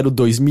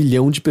 1,02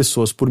 milhão de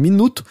pessoas por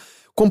minuto,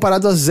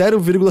 comparado a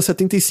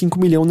 0,75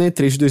 milhão na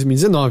E3 de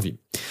 2019.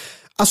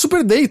 A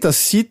Super Data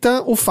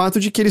cita o fato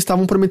de que eles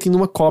estavam prometendo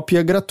uma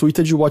cópia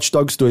gratuita de Watch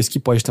Dogs 2, que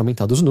pode ter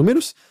aumentado os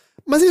números,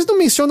 mas eles não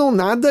mencionam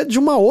nada de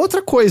uma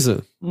outra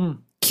coisa,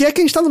 que é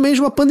que a gente tá no meio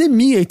de uma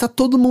pandemia e tá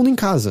todo mundo em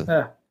casa.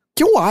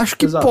 Que eu acho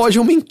que pode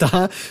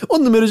aumentar o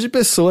número de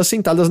pessoas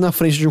sentadas na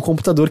frente de um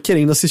computador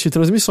querendo assistir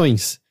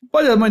transmissões.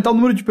 Pode aumentar o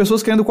número de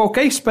pessoas querendo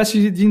qualquer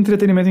espécie de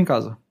entretenimento em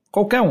casa.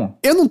 Qualquer um.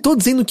 Eu não tô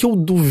dizendo que eu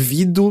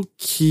duvido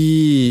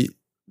que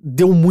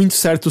deu muito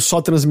certo só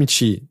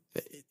transmitir.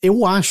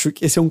 Eu acho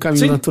que esse é um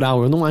caminho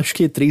natural. Eu não acho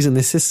que E3 é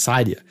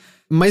necessária.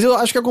 Mas eu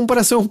acho que a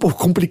comparação é um pouco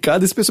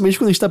complicada, especialmente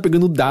quando a gente tá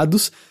pegando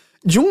dados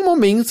de um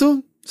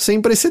momento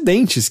sem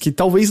precedentes, que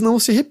talvez não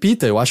se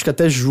repita. Eu acho que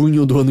até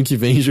julho do ano que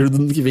vem,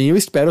 eu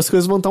espero as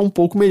coisas vão estar um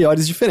pouco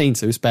melhores,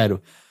 diferentes, eu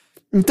espero.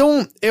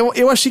 Então,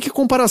 eu achei que a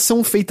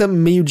comparação feita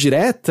meio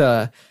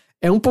direta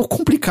é um pouco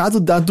complicado,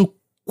 dado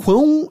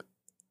quão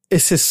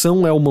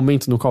exceção é o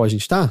momento no qual a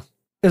gente tá.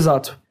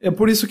 Exato. É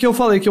por isso que eu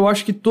falei que eu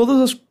acho que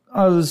todas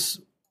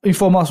as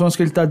informações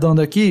que ele tá dando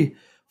aqui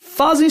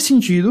fazem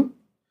sentido,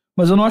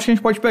 mas eu não acho que a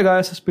gente pode pegar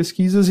essas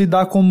pesquisas e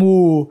dar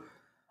como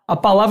a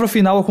palavra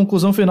final, a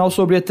conclusão final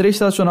sobre E3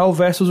 tradicional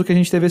versus o que a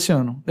gente teve esse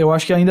ano. Eu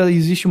acho que ainda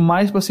existe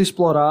mais para se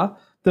explorar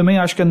Também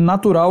acho que é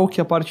natural que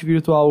a parte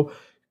virtual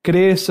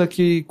cresça,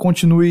 que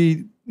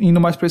continue indo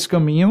mais pra esse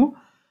caminho.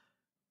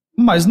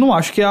 Mas não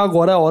acho que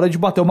agora é a hora de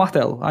bater o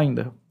martelo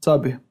ainda,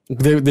 sabe?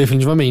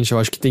 Definitivamente, eu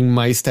acho que tem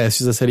mais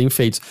testes a serem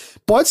feitos.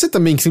 Pode ser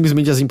também que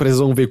simplesmente as empresas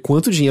vão ver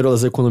quanto dinheiro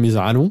elas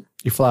economizaram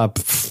e falar,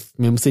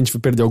 mesmo se a gente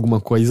perder alguma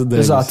coisa,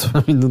 Exato.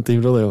 Não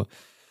tem problema.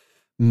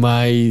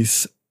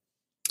 Mas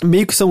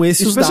meio que são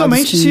esses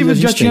especialmente dados que se a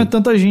gente já tinha tem.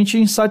 tanta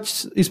gente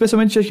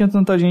especialmente já tinha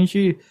tanta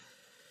gente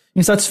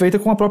insatisfeita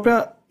com a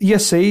própria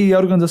ESA e a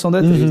organização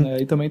da E3,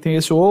 né? E também tem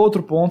esse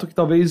outro ponto que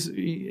talvez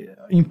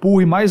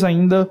empurre mais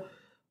ainda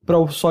para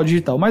o só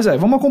digital. Mas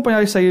vamos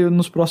acompanhar isso aí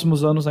nos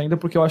próximos anos ainda,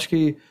 porque eu acho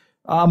que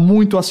há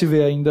muito a se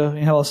ver ainda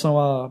em relação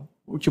ao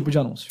tipo de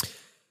anúncio.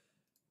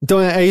 Então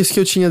é isso que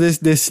eu tinha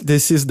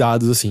desses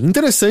dados, assim.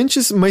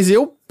 Interessantes, mas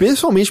eu,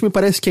 pessoalmente, me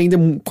parece que ainda,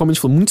 como a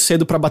gente falou, muito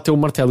cedo pra bater o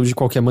martelo de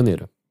qualquer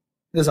maneira.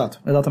 Exato,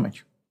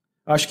 exatamente.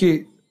 Acho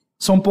que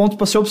são pontos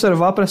pra se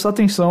observar, prestar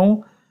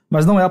atenção,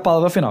 mas não é a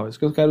palavra final. Isso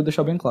que eu quero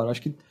deixar bem claro.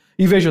 Acho que,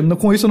 e veja,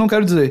 com isso eu não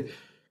quero dizer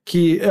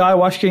que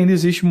eu acho que ainda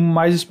existe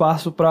mais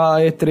espaço pra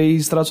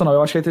E3 tradicional.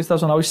 Eu acho que a E3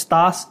 tradicional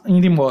está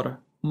indo embora.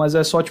 Mas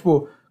é só,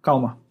 tipo,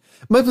 calma.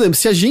 Mas, por exemplo,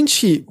 se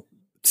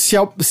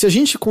a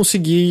gente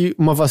conseguir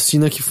uma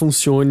vacina que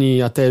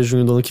funcione até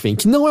junho do ano que vem,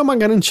 que não é uma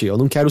garantia, eu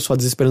não quero soar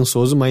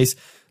desesperançoso, mas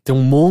tem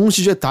um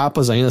monte de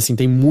etapas ainda, assim,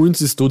 tem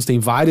muitos estudos, tem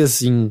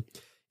várias em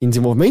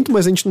desenvolvimento,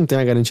 mas a gente não tem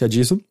a garantia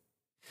disso.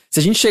 Se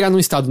a gente chegar num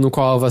estado no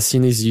qual a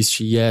vacina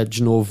existe e é,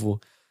 de novo,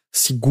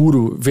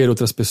 seguro ver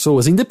outras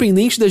pessoas,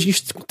 independente da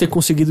gente ter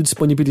conseguido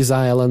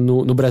disponibilizar ela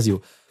no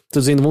Brasil. Tô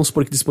dizendo, vamos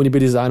supor que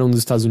disponibilizaram nos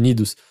Estados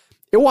Unidos.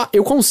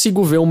 Eu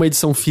consigo ver uma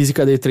edição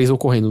física da E3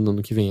 ocorrendo no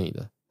ano que vem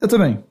ainda. Eu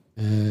também.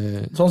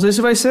 Só não sei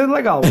se vai ser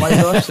legal, mas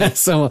eu acho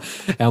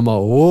que é uma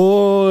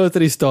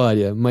outra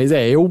história. Mas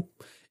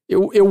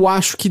eu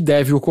acho que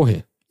deve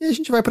ocorrer. E a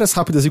gente vai para as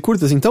rápidas e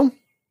curtas, então?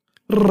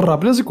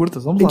 Rápidas e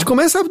curtas, vamos lá. A gente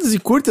começa rápidas e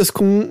curtas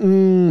com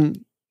um...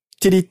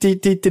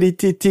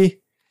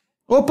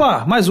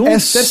 Opa, mais um,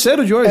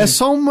 terceiro de hoje. É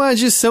só uma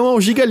adição ao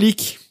Giga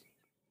Leak.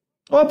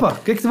 Opa,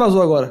 o que vazou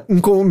agora?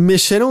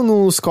 Mexeram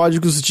nos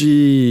códigos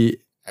de...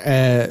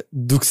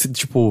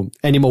 tipo,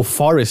 Animal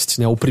Forest,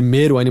 né? O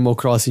primeiro Animal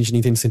Crossing de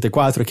Nintendo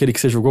 64, aquele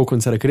que você jogou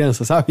quando você era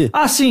criança, sabe?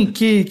 Ah, sim,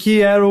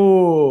 que era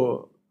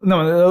o...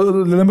 Não, eu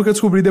lembro que eu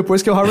descobri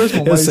depois que é o Harvest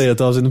Moon. Eu sei, eu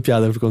tava fazendo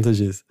piada por conta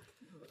disso.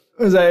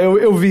 Mas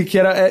eu vi que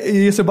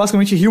ia ser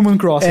basicamente Human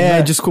Crossing,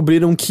 né?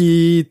 Descobriram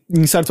que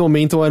em certo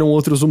momento eram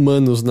outros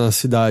humanos na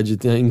cidade,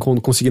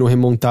 conseguiram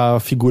remontar a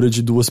figura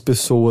de duas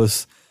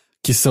pessoas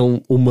que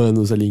são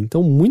humanos ali.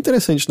 Então, muito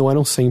interessante, não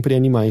eram sempre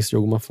animais de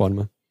alguma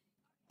forma.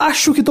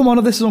 Acho que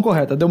tomaram a decisão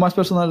correta, deu mais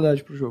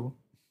personalidade pro jogo.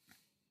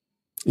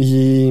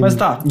 Mas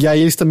tá. E aí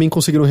eles também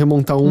conseguiram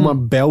remontar uma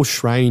Bell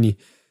Shrine,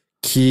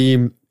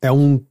 que é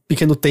um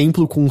pequeno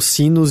templo com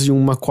sinos e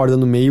uma corda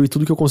no meio, e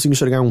tudo que eu consigo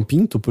enxergar é um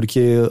pinto,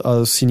 porque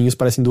os sininhos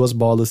parecem duas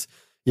bolas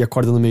e a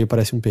corda no meio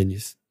parece um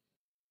pênis.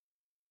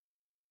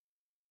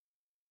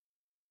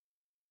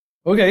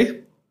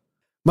 Ok.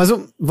 Mas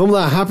vamos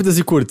lá, rápidas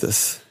e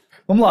curtas.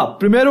 Vamos lá.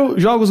 Primeiro,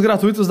 jogos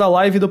gratuitos da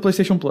live do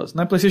PlayStation Plus.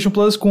 Né? PlayStation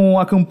Plus com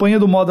a campanha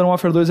do Modern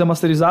Warfare 2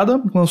 remasterizada,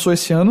 que lançou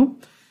esse ano,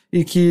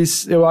 e que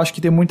eu acho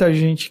que tem muita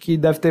gente que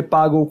deve ter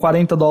pago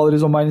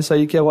 $40 ou mais nisso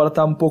aí, que agora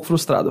tá um pouco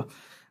frustrado.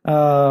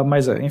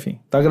 Mas enfim,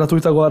 tá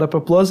gratuito agora pra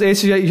Plus.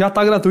 Esse já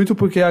tá gratuito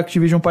porque a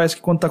Activision parece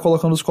que quando tá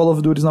colocando os Call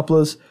of Duty na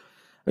Plus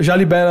já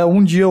libera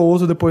um dia ou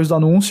outro depois do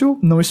anúncio,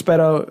 não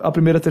espera a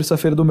primeira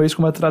terça-feira do mês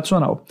como é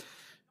tradicional.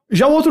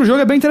 Já o outro jogo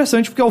é bem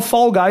interessante porque é o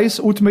Fall Guys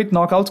Ultimate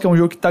Knockout, que é um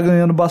jogo que tá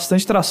ganhando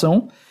bastante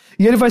tração,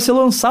 e ele vai ser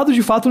lançado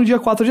de fato no dia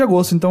 4 de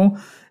agosto, então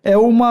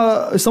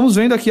estamos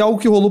vendo aqui algo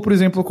que rolou, por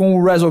exemplo, com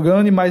o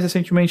Resogun e mais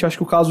recentemente, acho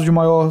que o caso de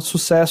maior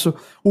sucesso,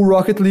 o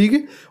Rocket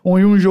League,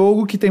 onde um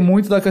jogo que tem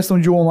muito da questão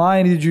de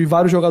online, de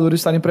vários jogadores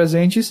estarem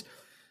presentes,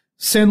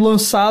 sendo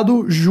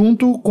lançado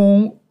junto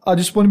com a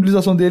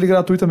disponibilização dele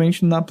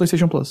gratuitamente na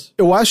PlayStation Plus.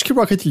 Eu acho que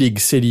Rocket League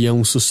seria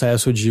um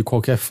sucesso de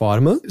qualquer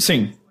forma.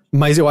 Sim.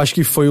 Mas eu acho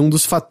que foi um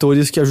dos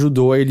fatores que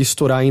ajudou a ele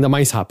estourar ainda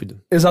mais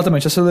rápido.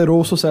 Exatamente, acelerou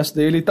o sucesso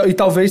dele e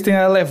talvez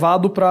tenha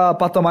levado pra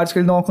patamares que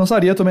ele não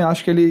alcançaria. Eu também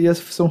acho que ele ia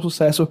ser um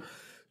sucesso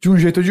de um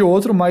jeito ou de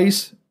outro,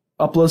 mas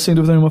a Plus sem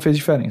dúvida nenhuma fez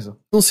diferença.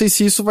 Não sei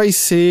se isso vai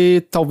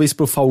ser talvez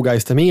pro Fall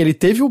Guys também. Ele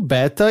teve o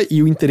beta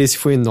e o interesse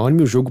foi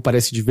enorme, o jogo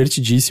parece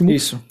divertidíssimo.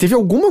 Isso. Teve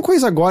alguma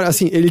coisa agora,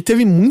 assim, ele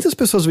teve muitas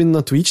pessoas vendo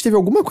na Twitch, teve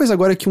alguma coisa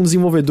agora que um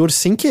desenvolvedor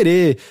sem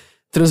querer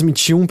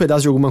transmitiu um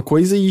pedaço de alguma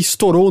coisa e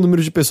estourou o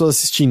número de pessoas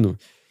assistindo.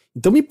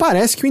 Então me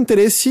parece que o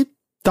interesse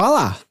tá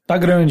lá. Tá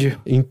grande.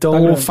 Então tá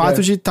grande, o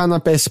fato de estar na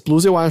PS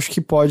Plus eu acho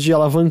que pode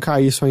alavancar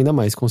isso ainda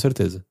mais, com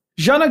certeza.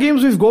 Já na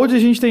Games with Gold a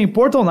gente tem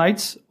Portal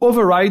Knights,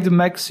 Override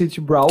Max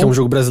City Brawl, que é um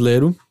jogo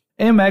brasileiro,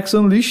 MX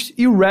Unleashed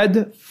e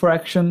Red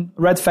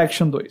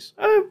Faction 2.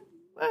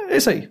 É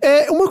isso aí.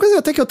 Uma coisa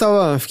até que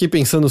fiquei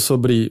pensando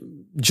sobre,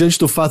 diante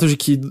do fato de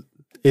que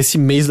esse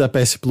mês da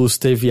PS Plus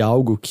tem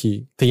algo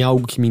que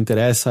me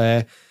interessa,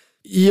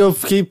 e eu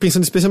fiquei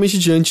pensando especialmente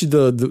diante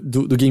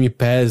do Game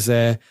Pass,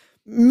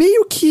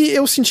 Meio que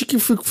eu senti que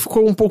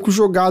ficou um pouco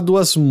jogado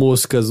às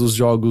moscas os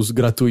jogos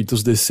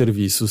gratuitos desses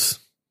serviços.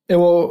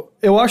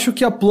 Eu acho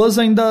que a Plus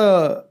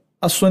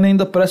a Sony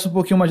ainda presta um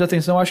pouquinho mais de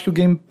atenção. Eu acho que o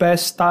Game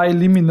Pass tá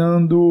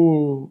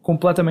eliminando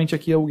completamente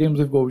aqui o Games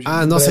with Gold.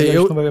 Ah, nossa,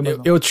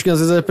 eu tinha às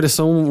vezes a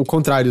impressão o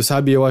contrário,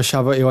 sabe? Eu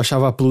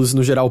achava a Plus,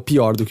 no geral,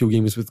 pior do que o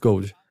Games with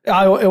Gold.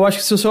 Ah, eu acho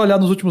que se você olhar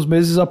nos últimos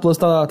meses, a Plus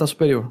tá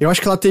superior. Eu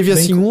acho que ela teve,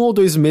 assim, 1 ou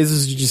 2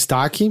 meses de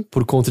destaque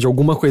por conta de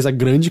alguma coisa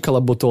grande que ela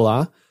botou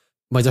lá.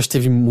 Mas acho que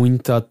teve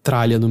muita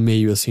tralha no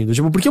meio, assim. Do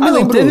tipo, porque eu me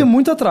lembro... teve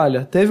muita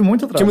tralha.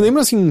 Porque eu me lembro,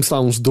 assim, sei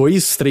lá, uns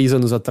 2, 3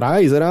 anos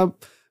atrás, era...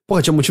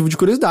 Porra, tinha motivo de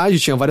curiosidade.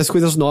 Tinha várias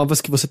coisas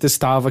novas que você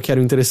testava, que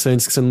eram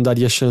interessantes, que você não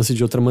daria chance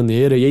de outra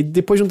maneira. E aí,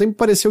 depois de um tempo,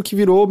 pareceu que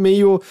virou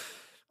meio...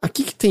 O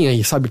que tem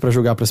aí, sabe, pra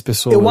jogar pras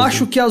pessoas? Eu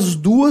acho que as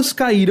duas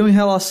caíram em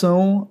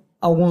relação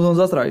a alguns anos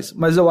atrás.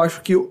 Mas eu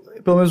acho que,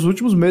 pelo menos nos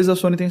últimos meses, a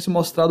Sony tem se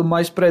mostrado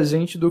mais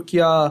presente do que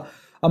a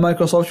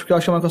Microsoft, porque eu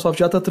acho que a Microsoft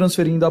já tá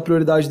transferindo a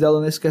prioridade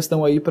dela nessa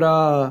questão aí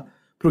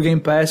pro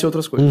Game Pass e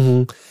outras coisas.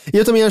 Uhum. E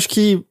eu também acho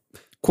que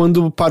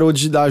quando parou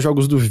de dar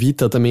jogos do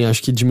Vita, também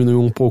acho que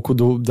diminuiu um pouco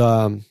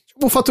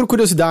o fator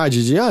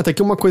curiosidade, de tá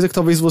aqui uma coisa que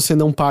talvez você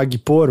não pague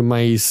por,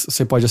 mas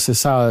você pode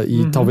acessar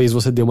e talvez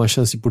você dê uma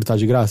chance por estar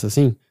de graça,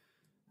 assim.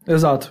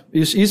 Exato.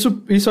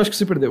 Isso acho que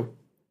se perdeu.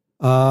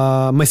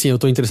 Mas sim, eu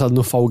tô interessado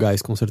no Fall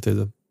Guys, com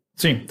certeza.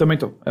 Sim, também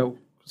tô.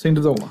 Sem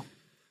dúvida alguma.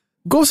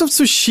 Ghost of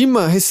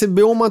Tsushima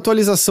recebeu uma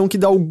atualização que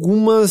dá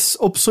algumas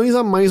opções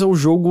a mais ao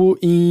jogo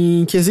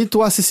em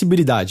quesito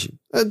acessibilidade.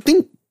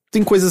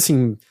 Tem coisas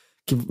assim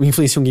que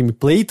influenciam o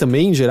gameplay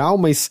também, em geral,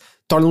 mas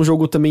torna um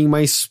jogo também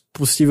mais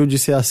possível de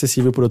ser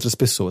acessível por outras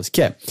pessoas.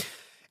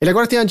 Ele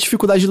agora tem a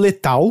dificuldade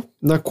letal,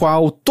 na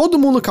qual todo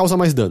mundo causa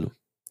mais dano.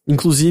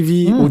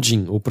 Inclusive o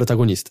Jin, o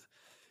protagonista.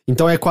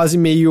 Então é quase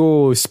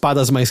meio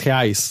espadas mais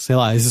reais, sei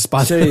lá, as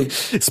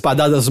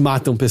espadadas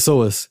matam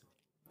pessoas.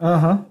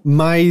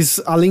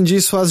 Mas, além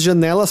disso, as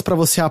janelas pra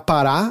você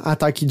aparar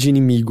ataque de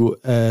inimigo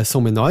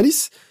são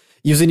menores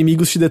e os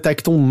inimigos te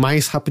detectam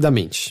mais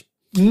rapidamente.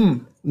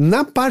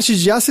 Na parte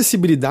de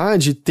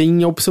acessibilidade,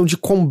 tem a opção de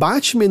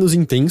combate menos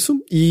intenso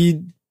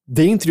e,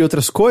 dentre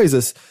outras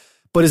coisas,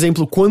 por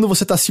exemplo, quando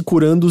você tá se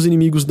curando, os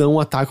inimigos não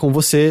atacam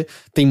você,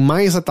 tem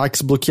mais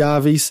ataques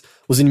bloqueáveis,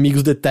 os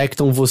inimigos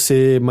detectam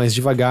você mais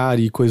devagar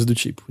e coisas do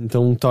tipo.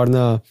 Então,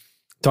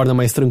 torna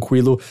mais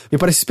tranquilo. Me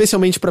parece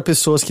especialmente pra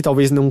pessoas que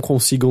talvez não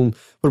consigam,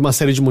 por uma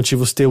série de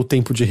motivos, ter o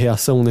tempo de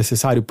reação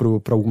necessário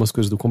pra algumas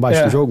coisas do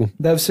combate do jogo.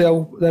 Deve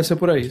ser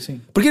por aí,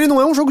 sim. Porque ele não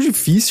é um jogo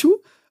difícil,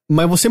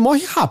 mas você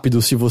morre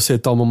rápido se você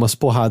toma umas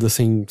porradas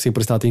sem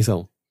prestar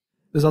atenção.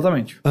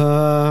 Exatamente.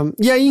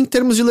 E aí, em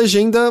termos de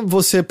legenda,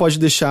 você pode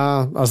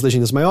deixar as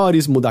legendas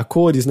maiores, mudar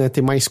cores, né?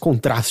 Ter mais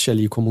contraste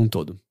ali como um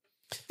todo.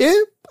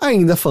 E,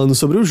 ainda falando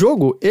sobre o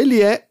jogo,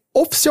 ele é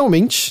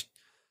oficialmente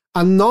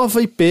a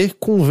nova IP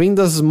com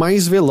vendas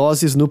mais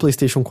velozes no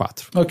PlayStation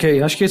 4.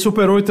 Ok, acho que ele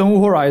superou então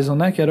o Horizon,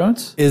 né? Que era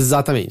antes?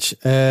 Exatamente.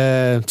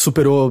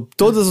 Superou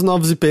todas as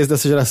novas IPs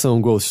dessa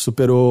geração, Ghost.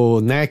 Superou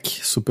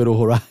NEC, superou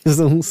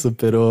Horizon,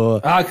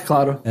 superou... Ah,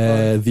 claro.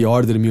 The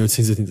Order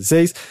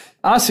 1886.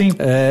 Ah, sim.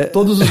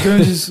 Todos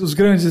os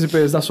grandes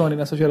IPs da Sony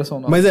nessa geração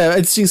nova. Mas a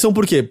distinção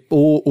por quê?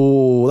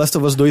 O Last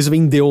of Us 2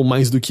 vendeu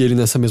mais do que ele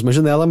nessa mesma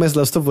janela, mas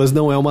Last of Us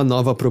não é uma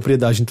nova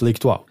propriedade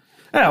intelectual.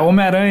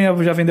 Homem-Aranha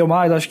já vendeu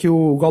mais, acho que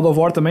o God of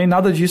War também,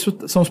 nada disso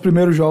são os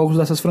primeiros jogos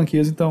dessas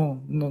franquias, então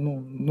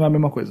não é a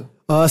mesma coisa.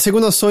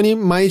 Segundo a Sony,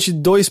 mais de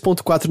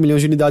 2,4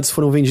 milhões de unidades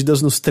foram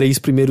vendidas nos 3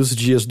 primeiros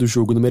dias do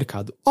jogo no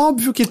mercado.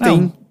 Óbvio que tem...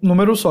 um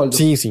número sólido.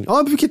 Sim.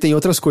 Óbvio que tem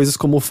outras coisas,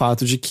 como o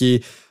fato de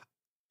que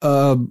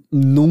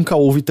nunca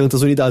houve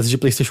tantas unidades de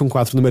PlayStation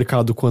 4 no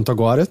mercado quanto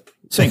agora.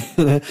 Sim.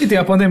 E tem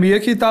a pandemia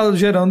que tá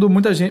gerando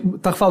muita gente,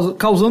 tá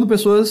causando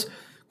pessoas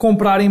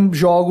comprarem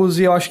jogos,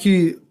 e eu acho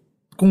que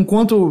com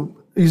quanto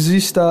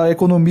exista a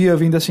economia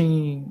vindo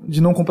assim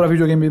de não comprar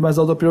videogame mais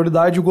alta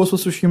prioridade, o Ghost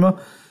of Tsushima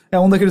é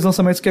um daqueles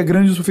lançamentos que é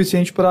grande o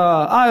suficiente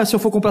pra... se eu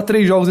for comprar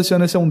 3 jogos esse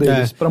ano, esse é um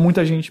deles. Pra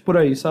muita gente por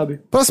aí, sabe?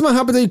 Próxima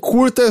rápida e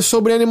curta é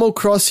sobre Animal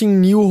Crossing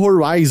New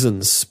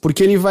Horizons,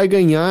 porque ele vai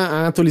ganhar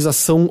a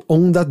atualização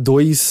Onda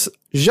 2.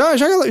 Já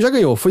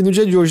ganhou, foi no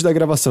dia de hoje da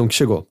gravação que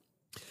chegou.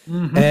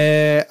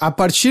 A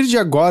partir de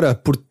agora,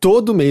 por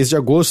todo o mês de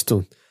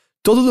agosto,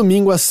 todo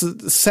domingo às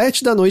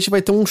 7 da noite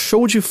vai ter um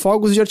show de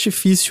fogos de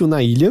artifício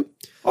na ilha.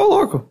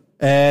 Louco!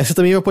 Você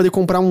também vai poder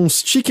comprar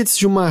uns tickets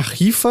de uma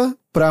rifa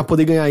pra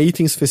poder ganhar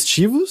itens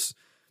festivos.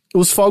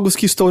 Os fogos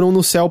que estouram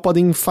no céu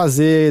podem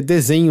fazer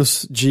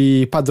desenhos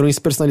de padrões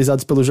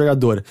personalizados pelo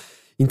jogador.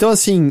 Então,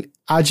 assim,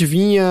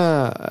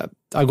 adivinha,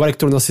 agora que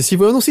tornou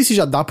acessível, eu não sei se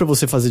já dá pra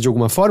você fazer de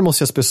alguma forma, ou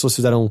se as pessoas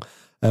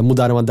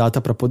mudaram a data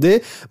pra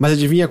poder, mas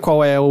adivinha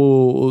qual é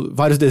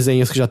vários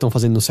desenhos que já estão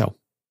fazendo no céu.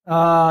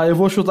 Eu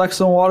vou chutar que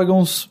são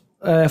órgãos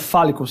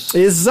fálicos.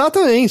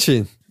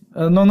 Exatamente!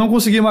 Eu não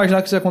consegui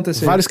imaginar que isso ia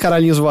acontecer. Vários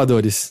caralhinhos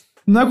voadores.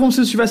 Não é como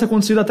se isso tivesse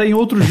acontecido até em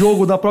outro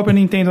jogo da própria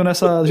Nintendo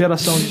nessa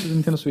geração de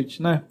Nintendo Switch,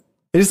 né?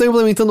 Eles estão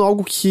implementando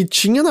algo que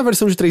tinha na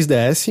versão de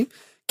 3DS,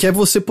 que é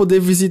você poder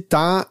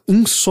visitar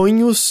em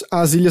sonhos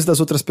as ilhas das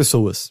outras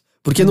pessoas.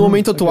 Porque no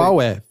momento atual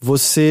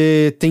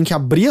você tem que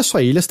abrir a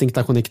sua ilha, você tem que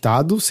estar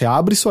conectado, você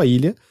abre sua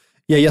ilha,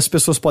 e aí as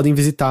pessoas podem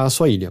visitar a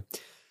sua ilha.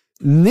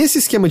 Nesse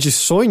esquema de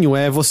sonho,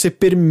 você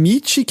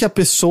permite que a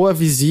pessoa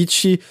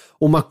visite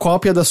uma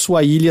cópia da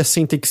sua ilha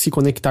sem ter que se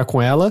conectar com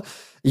ela,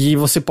 e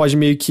você pode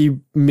meio que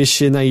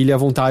mexer na ilha à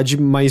vontade,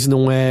 mas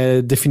não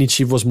é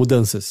definitivo as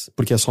mudanças,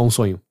 porque é só um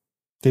sonho.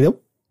 Entendeu?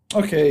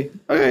 Ok.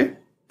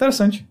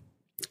 Interessante.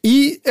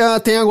 E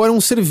tem agora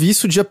um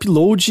serviço de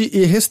upload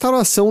e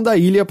restauração da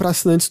ilha para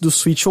assinantes do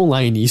Switch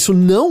Online. Isso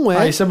não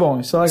é... isso é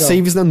bom, isso é legal.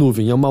 Saves na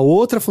nuvem, é uma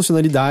outra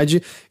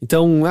funcionalidade.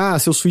 Então,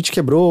 seu Switch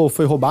quebrou,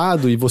 foi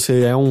roubado e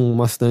você é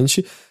um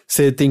assinante,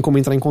 você tem como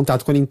entrar em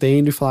contato com a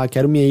Nintendo e falar,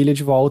 quero minha ilha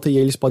de volta, e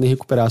aí eles podem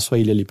recuperar a sua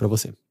ilha ali pra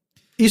você.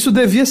 Isso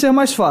devia ser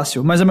mais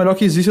fácil, mas é melhor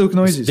que exista do que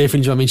não existe.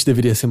 Definitivamente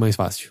deveria ser mais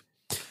fácil.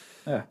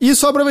 E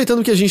só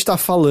aproveitando que a gente tá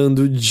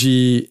falando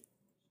de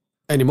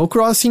Animal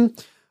Crossing,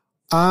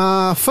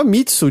 a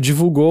Famitsu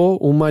divulgou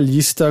uma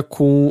lista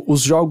com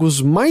os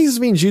jogos mais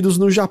vendidos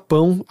no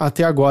Japão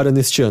até agora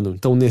neste ano,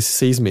 então nesses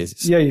 6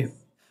 meses. E aí?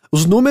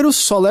 Os números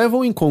só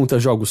levam em conta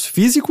jogos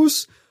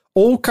físicos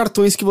ou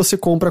cartões que você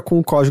compra com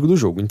o código do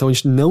jogo. Então a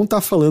gente não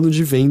tá falando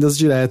de vendas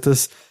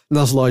diretas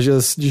nas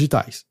lojas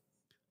digitais.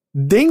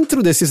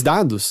 Dentro desses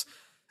dados,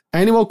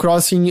 Animal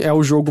Crossing é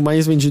o jogo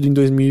mais vendido em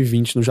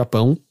 2020 no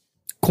Japão,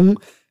 com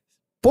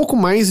pouco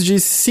mais de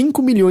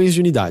 5 milhões de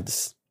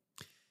unidades.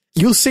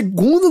 E o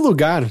segundo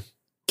lugar,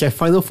 que é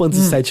Final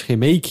Fantasy VII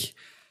Remake,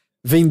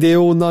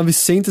 vendeu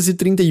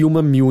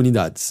 931 mil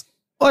unidades.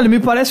 Olha, me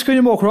parece que o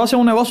Animal Crossing é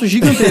um negócio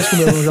gigantesco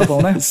mesmo no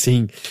Japão, né?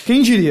 Sim.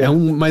 Quem diria?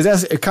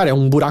 Mas, cara, é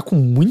um buraco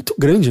muito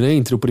grande, né,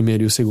 entre o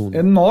primeiro e o segundo.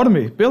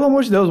 Enorme, pelo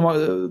amor de Deus.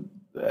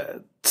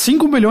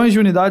 5 milhões de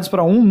unidades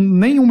pra um,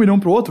 nem 1 milhão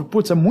pro outro.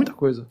 Putz, é muita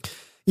coisa.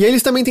 E aí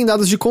eles também têm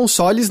dados de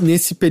consoles.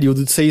 Nesse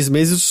período de 6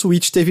 meses, o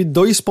Switch teve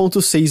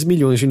 2,6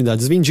 milhões de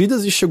unidades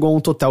vendidas e chegou a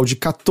um total de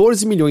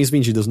 14 milhões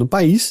vendidas no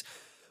país.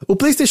 O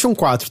PlayStation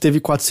 4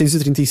 teve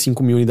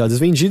 435 mil unidades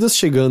vendidas,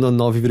 chegando a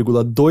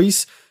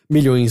 9,2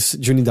 milhões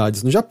de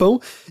unidades no Japão.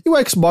 E o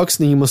Xbox,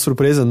 nenhuma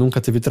surpresa, nunca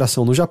teve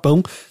tração no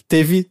Japão,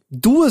 teve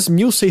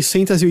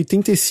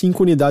 2.685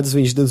 unidades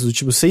vendidas nos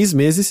últimos 6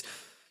 meses,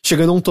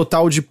 chegando a um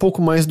total de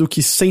pouco mais do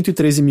que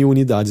 113 mil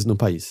unidades no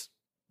país.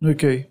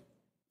 Ok.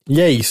 E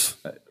é isso.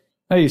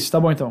 É isso, tá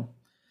bom então.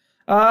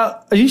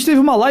 A gente teve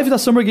uma live da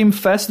Summer Game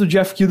Fest do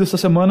Jeff Keighley essa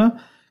semana,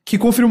 que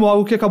confirmou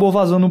algo que acabou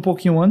vazando um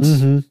pouquinho antes,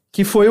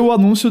 que foi o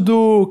anúncio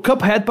do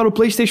Cuphead para o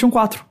PlayStation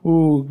 4,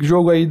 o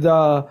jogo aí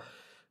do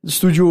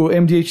estúdio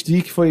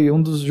MDHD, que foi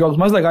um dos jogos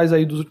mais legais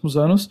aí dos últimos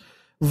anos.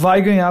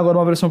 Vai ganhar agora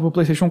uma versão para o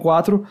PlayStation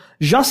 4.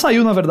 Já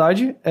saiu, na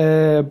verdade,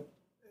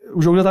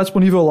 o jogo já tá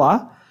disponível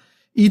lá.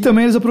 E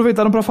também eles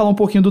aproveitaram para falar um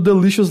pouquinho do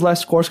Delicious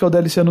Last Course, que é o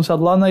DLC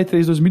anunciado lá na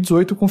E3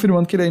 2018,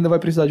 confirmando que ele ainda vai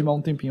precisar de mais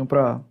um tempinho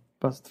pra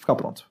ficar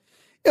pronto.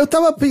 Eu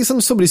tava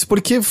pensando sobre isso,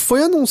 porque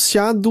foi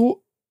anunciado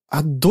há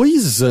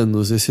 2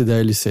 anos esse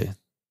DLC.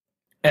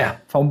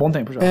 Faz um bom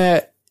tempo já.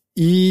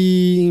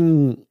 E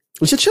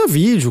eu já tinha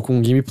vídeo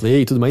com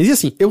gameplay e tudo mais. E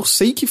assim, eu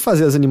sei que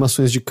fazer as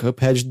animações de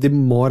Cuphead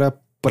demora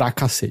pra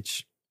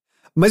cacete.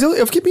 Mas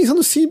eu fiquei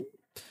pensando se...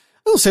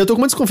 Eu não sei, eu tô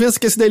com uma desconfiança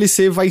que esse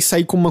DLC vai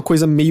sair como uma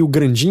coisa meio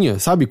grandinha,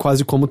 sabe?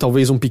 Quase como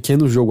talvez um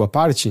pequeno jogo à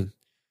parte.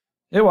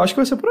 Eu acho que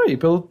vai ser por aí,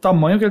 pelo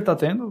tamanho que ele tá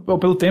tendo, ou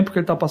pelo tempo que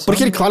ele tá passando.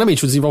 Porque ele,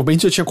 claramente, o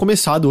desenvolvimento já tinha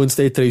começado antes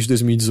da E3 de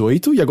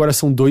 2018, e agora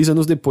são 2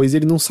 anos depois e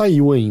ele não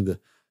saiu ainda.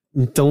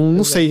 Então,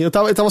 não sei, eu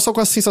tava só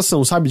com essa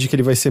sensação, sabe? De que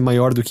ele vai ser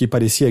maior do que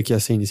parecia que ia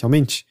ser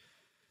inicialmente.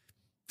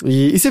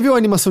 E você viu a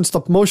animação de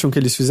stop motion que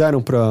eles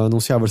fizeram pra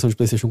anunciar a versão de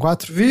PlayStation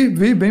 4? Vi,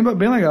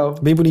 bem legal.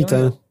 Bem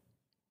bonita, né?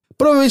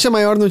 Provavelmente a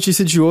maior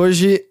notícia de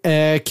hoje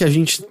é que a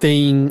gente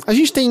tem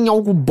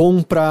algo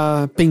bom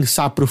pra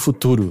pensar pro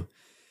futuro.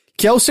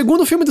 Que é o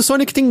segundo filme do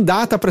Sonic que tem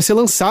data pra ser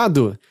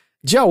lançado.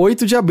 Dia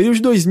 8 de abril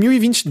de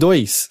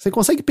 2022. Você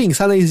consegue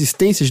pensar na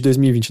existência de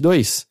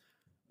 2022?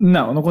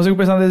 Não consigo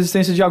pensar na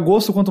existência de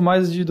agosto, quanto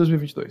mais de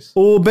 2022.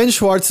 O Ben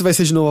Schwartz vai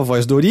ser de novo a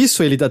voz do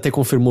Ouriço, ele até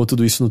confirmou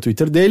tudo isso no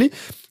Twitter dele.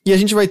 E a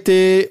gente vai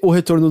ter o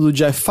retorno do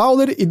Jeff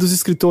Fowler e dos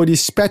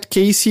escritores Pat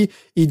Casey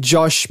e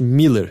Josh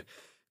Miller.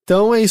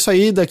 Então é isso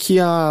aí, daqui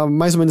a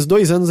mais ou menos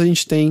 2 anos a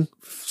gente tem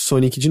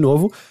Sonic de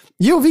novo.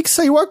 E eu vi que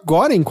saiu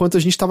agora, enquanto a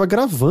gente tava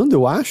gravando,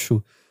 eu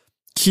acho,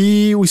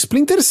 que o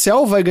Splinter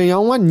Cell vai ganhar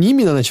um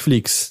anime na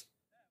Netflix.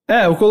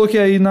 Eu coloquei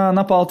aí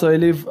na pauta.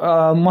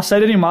 Uma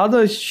série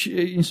animada,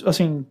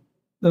 assim,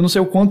 eu não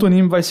sei o quanto o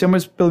anime vai ser,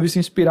 mas pelo visto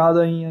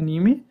inspirada em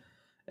anime,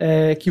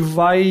 que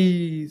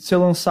vai ser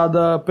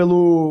lançada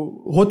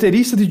pelo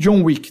roteirista de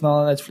John Wick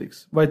na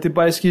Netflix.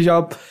 Parece que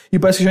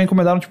já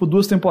encomendaram,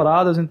 2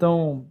 temporadas,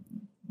 então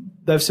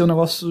deve ser um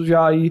negócio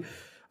já aí...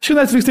 Acho que o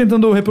Netflix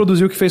tentando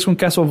reproduzir o que fez com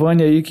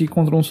Castlevania aí, que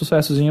encontrou um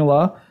sucessozinho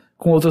lá,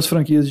 com outras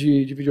franquias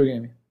de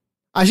videogame.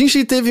 A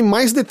gente teve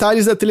mais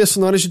detalhes da trilha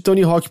sonora de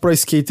Tony Hawk Pro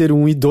Skater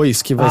 1 e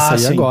 2, que vai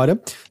sair agora.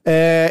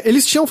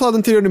 Eles tinham falado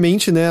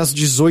anteriormente, né, as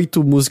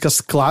 18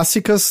 músicas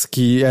clássicas,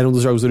 que eram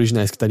dos jogos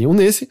originais que estariam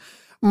nesse,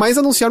 mas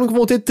anunciaram que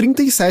vão ter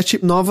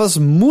 37 novas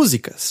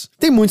músicas.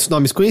 Tem muitos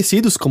nomes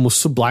conhecidos, como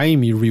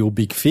Sublime e Real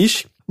Big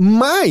Fish,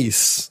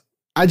 mas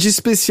A de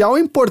especial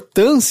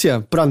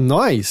importância pra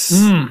nós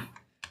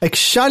é que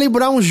Charlie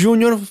Brown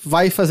Jr.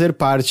 vai fazer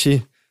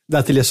parte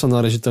da trilha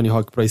sonora de Tony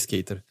Hawk Pro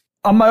Skater.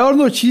 A maior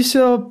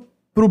notícia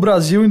pro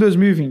Brasil em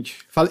 2020.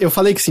 Eu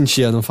falei que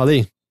sentia, não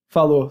falei?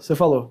 Você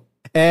falou.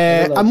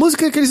 A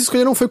música que eles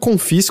escolheram foi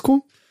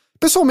Confisco.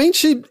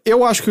 Pessoalmente,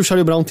 eu acho que o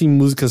Charlie Brown tem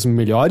músicas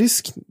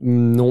melhores, que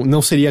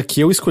não seria a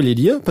que eu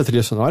escolheria pra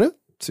trilha sonora,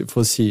 se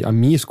fosse a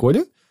minha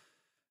escolha.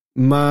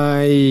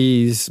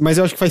 Mas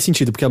eu acho que faz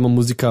sentido, porque é uma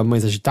música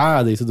mais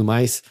agitada e tudo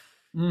mais.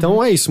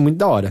 Então é isso, muito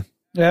da hora.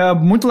 É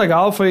muito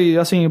legal, foi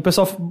assim, o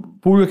pessoal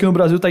público aqui no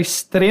Brasil tá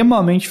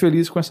extremamente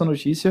feliz com essa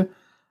notícia.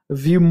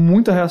 Vi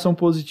muita reação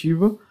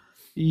positiva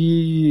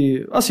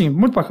e, assim,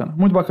 muito bacana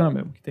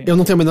mesmo. Eu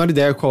não tenho a menor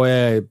ideia qual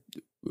é,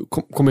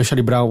 como é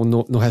Charlie Brown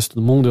no resto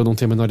do mundo, eu não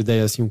tenho a menor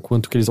ideia, assim, o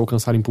quanto que eles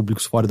alcançaram em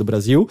públicos fora do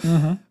Brasil,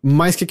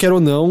 mas que quer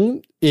ou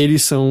não,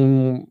 eles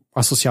são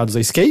associados a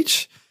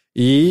skate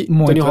e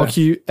muito, Tony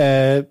Hawk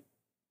é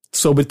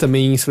sobre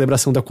também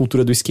celebração da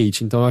cultura do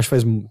skate, então eu acho que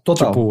faz,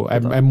 total.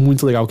 É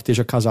muito legal que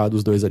esteja casado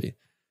os dois ali.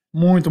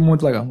 Muito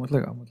legal.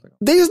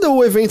 Desde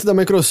o evento da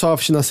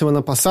Microsoft na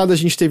semana passada, a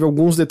gente teve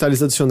alguns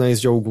detalhes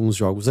adicionais de alguns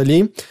jogos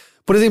ali.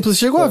 Por exemplo, você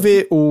chegou a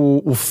ver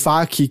o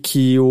FAQ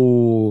que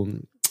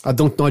a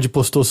Dontnod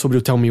postou sobre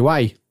o Tell Me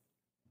Why?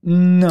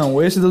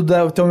 Não, esse do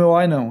Tell Me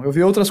Why não. Eu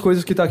vi outras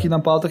coisas que tá aqui na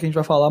pauta que a gente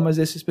vai falar, mas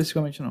esse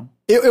especificamente não.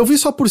 Eu vi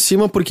só por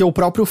cima porque o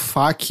próprio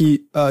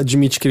FAQ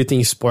admite que ele tem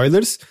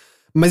spoilers,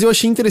 mas eu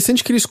achei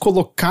interessante que eles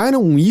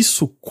colocaram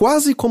isso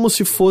quase como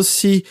se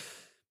fosse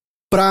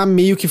pra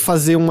meio que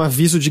fazer um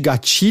aviso de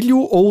gatilho,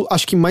 ou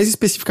acho que mais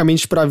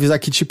especificamente pra avisar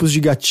que tipos de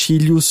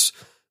gatilhos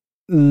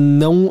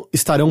não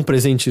estarão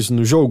presentes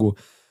no jogo.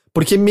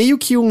 Porque meio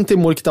que um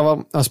temor que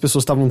as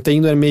pessoas estavam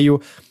tendo era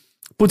meio...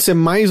 Putz, é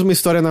mais uma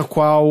história na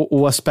qual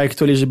o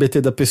aspecto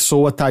LGBT da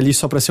pessoa tá ali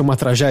só pra ser uma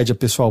tragédia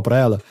pessoal pra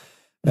ela.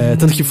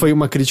 Tanto que foi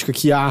uma crítica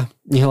que há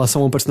em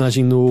relação a um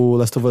personagem no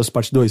Last of Us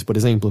Part 2, por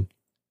exemplo.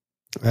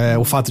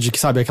 O fato de que,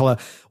 sabe,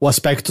 o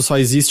aspecto só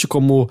existe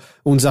como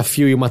um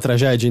desafio e uma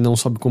tragédia e não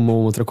só como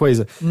outra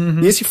coisa.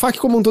 E esse FAQ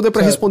como um todo é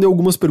pra responder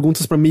algumas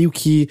perguntas pra meio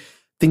que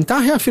tentar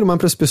reafirmar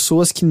pras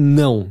pessoas que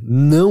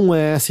não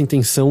é essa a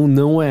intenção,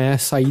 não é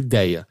essa a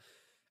ideia.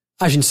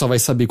 A gente só vai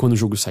saber quando o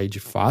jogo sair de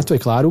fato, é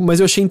claro, mas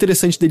eu achei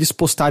interessante deles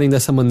postarem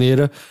dessa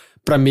maneira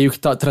pra meio que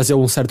trazer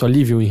algum certo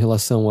alívio em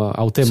relação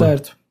ao tema.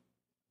 Certo.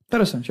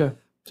 Interessante,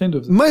 sem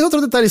dúvida. Mas outro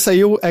detalhe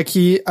saiu é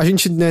que a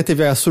gente, né,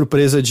 teve a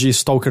surpresa de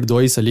Stalker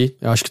 2 ali.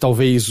 Eu acho que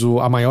talvez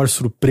a maior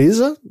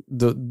surpresa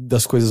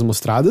das coisas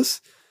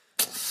mostradas.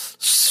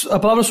 A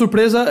palavra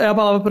surpresa é a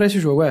palavra pra esse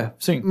jogo,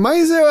 sim.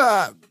 Mas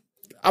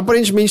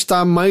aparentemente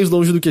tá mais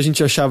longe do que a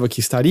gente achava que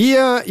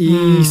estaria.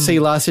 E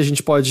sei lá se a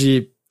gente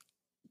pode...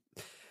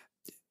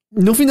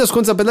 No fim das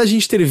contas, apesar da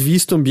gente ter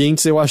visto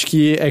ambientes, eu acho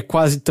que é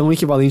quase tão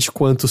equivalente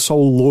quanto só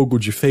o logo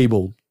de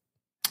Fable.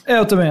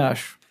 Eu também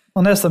acho.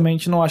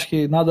 Honestamente, não acho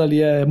que nada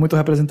ali é muito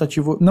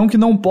representativo. Não que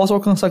não possa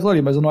alcançar aquilo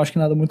ali, mas eu não acho que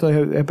nada muito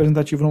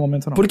representativo no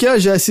momento, não. Porque a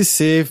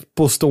GSC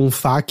postou um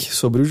FAQ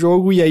sobre o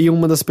jogo, e aí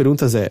uma das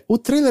perguntas é: o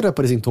trailer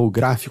apresentou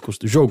gráficos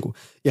do jogo?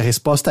 E a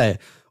resposta é: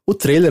 o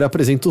trailer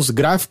apresenta os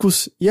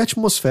gráficos e a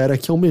atmosfera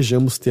que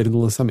almejamos ter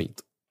no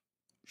lançamento.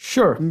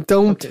 Sure.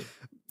 Então, okay.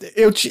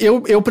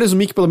 Eu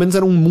presumi que pelo menos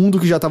era um mundo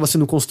que já estava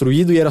sendo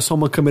construído e era só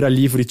uma câmera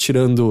livre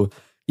tirando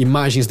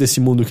imagens desse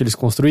mundo que eles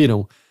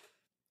construíram.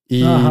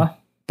 E...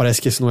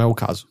 parece que esse não é o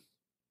caso.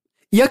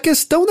 E a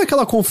questão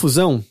daquela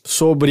confusão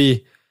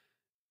sobre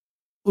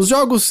os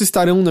jogos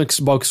estarão no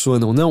Xbox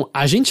One ou não,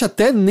 a gente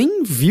até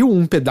nem viu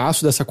um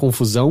pedaço dessa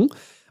confusão,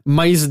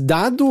 mas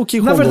dado o que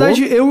rolou... Na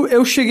verdade,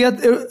 eu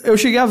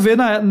cheguei a ver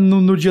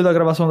no dia da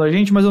gravação da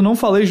gente, mas eu não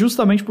falei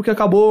justamente porque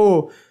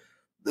acabou...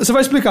 Você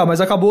vai explicar,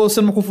 mas acabou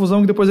sendo uma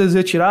confusão que depois eles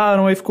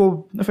retiraram, aí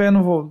ficou... Eu falei,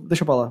 não vou...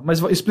 Deixa pra lá.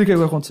 Mas explica aí o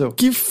que aconteceu.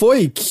 Que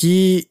foi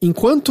que,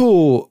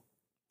 enquanto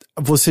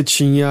você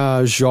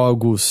tinha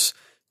jogos...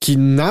 que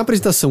na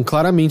apresentação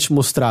claramente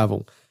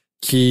mostravam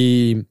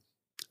que,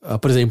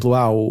 por exemplo,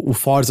 o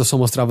Forza só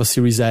mostrava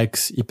Series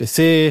X e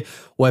PC,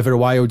 o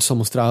Everwild só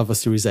mostrava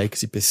Series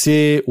X e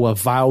PC, o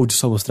Avowed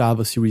só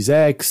mostrava Series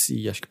X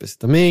e acho que PC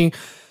também.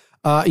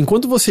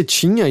 Enquanto você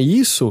tinha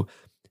isso,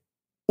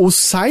 os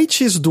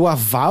sites do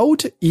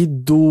Avowed e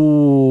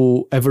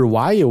do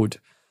Everwild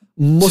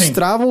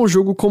mostravam o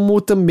jogo como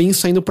também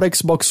saindo para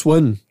Xbox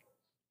One,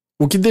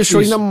 o que deixou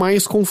ainda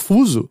mais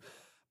confuso.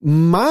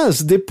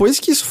 Mas, depois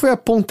que isso foi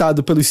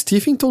apontado pelo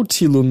Stephen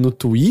Totilo no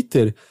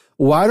Twitter,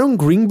 o Aaron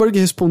Greenberg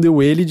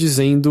respondeu ele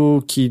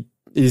dizendo que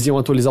eles iam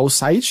atualizar o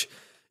site,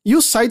 e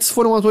os sites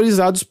foram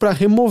atualizados para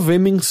remover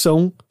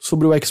menção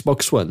sobre o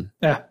Xbox One.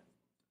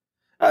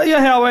 E a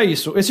real é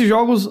isso, esses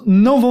jogos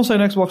não vão sair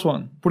no Xbox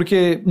One,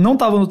 porque não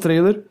tava no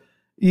trailer,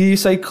 e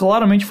isso aí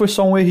claramente foi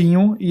só um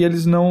errinho, e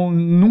eles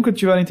nunca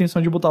tiveram a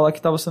intenção de botar lá que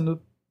tava sendo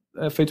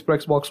feito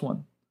pro Xbox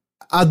One.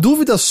 A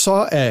dúvida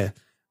só é...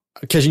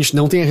 que a gente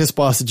não tem a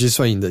resposta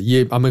disso ainda,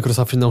 e a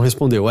Microsoft não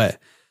respondeu,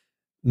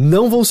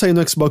 não vão sair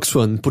no Xbox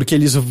One, porque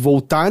eles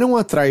voltaram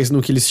atrás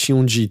no que eles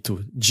tinham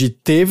dito, de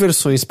ter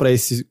versões pra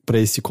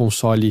esse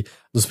console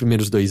nos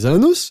primeiros 2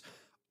 anos,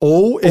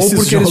 Ou esses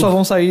porque jogos eles só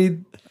vão sair...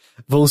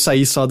 vão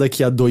sair só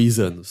daqui a 2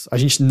 anos. A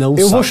gente não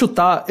Eu sabe. vou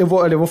chutar, eu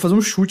vou fazer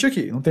um chute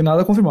aqui, não tem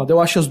nada confirmado. Eu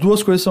acho que as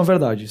duas coisas são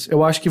verdades.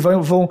 Eu acho que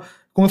vão...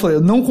 Como eu falei,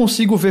 eu não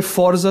consigo ver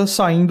Forza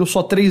saindo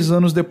só 3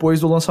 anos depois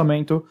do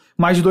lançamento,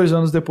 mais de 2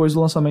 anos depois do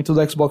lançamento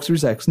do Xbox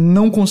Series X.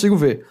 Não consigo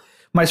ver.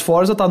 Mas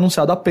Forza tá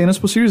anunciado apenas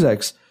pro Series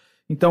X.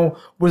 Então,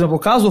 por exemplo, o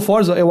caso do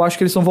Forza, eu acho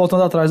que eles estão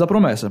voltando atrás da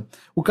promessa.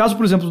 O caso,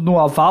 por exemplo, do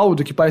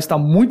Avowed, que parece estar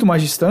muito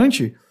mais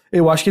distante,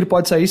 eu acho que ele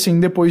pode sair sim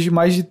depois de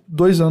mais de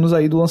 2 anos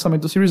aí do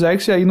lançamento do Series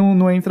X, e aí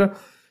não entra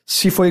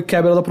se foi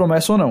quebra da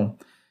promessa ou não.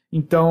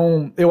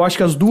 Então, eu acho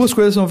que as duas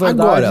coisas são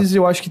verdades e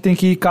eu acho que tem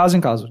que ir caso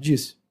em caso.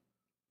 Diz.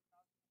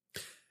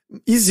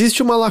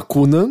 Existe uma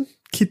lacuna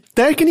que,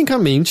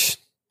 tecnicamente,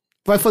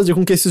 vai fazer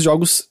com que esses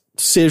jogos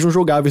sejam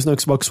jogáveis no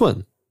Xbox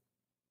One.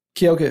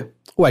 Que é o quê?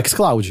 O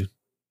xCloud.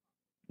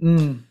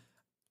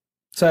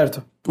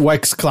 Certo. O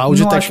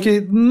xCloud...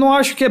 Não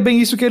acho que é bem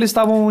isso que eles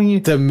estavam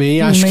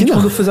Também acho que não.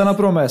 quando fizeram a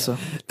promessa.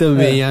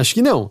 Também acho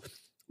que não.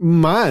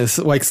 Mas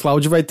o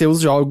xCloud vai ter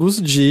os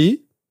jogos de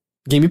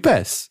Game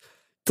Pass.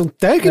 Então,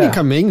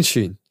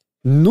 tecnicamente,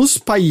 nos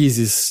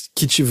países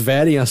que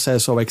tiverem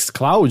acesso ao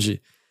xCloud,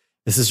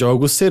 esses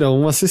jogos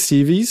serão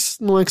acessíveis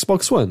no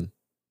Xbox One.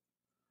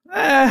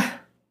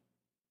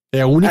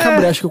 É a única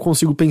brecha que eu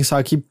consigo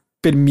pensar que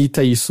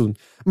permita isso.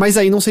 Mas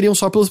aí não seriam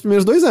só pelos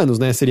primeiros 2 anos,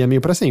 né? Seria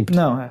meio pra sempre.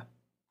 Não,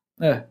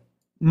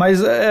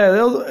 Mas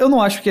eu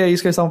não acho que é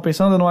isso que eles estavam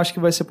pensando, eu não acho que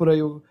vai ser por aí.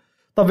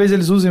 Talvez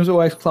eles usem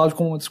o xCloud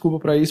como uma desculpa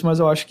pra isso, mas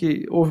eu acho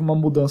que houve uma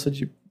mudança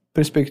de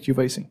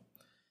perspectiva aí sim.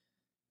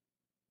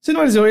 Se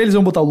não, eles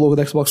iam botar o logo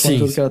da Xbox One,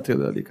 tudo que era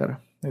trailer ali, cara.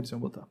 Eles iam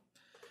botar.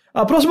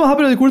 A próxima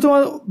rápida e curta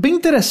é bem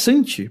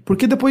interessante,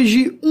 porque depois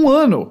de 1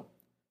 ano,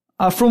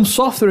 a From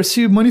Software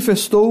se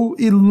manifestou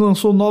e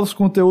lançou novos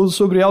conteúdos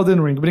sobre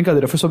Elden Ring.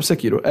 Brincadeira, foi sobre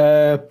Sekiro.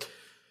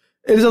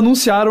 Eles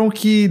anunciaram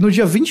que no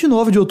dia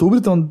 29 de outubro,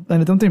 então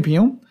ainda tem um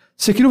tempinho,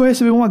 Sekiro vai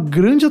receber uma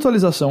grande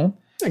atualização.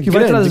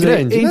 Vai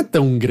trazer não é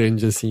tão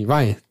grande assim,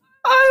 vai.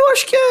 Eu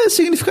acho que é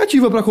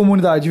significativa pra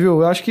comunidade,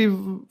 viu? Eu acho que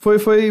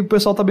o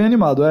pessoal tá bem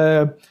animado.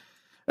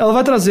 Ela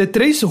vai trazer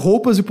 3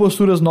 roupas e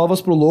posturas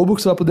novas pro lobo,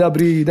 que você vai poder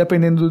abrir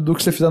dependendo do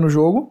que você fizer no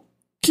jogo. O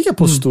que é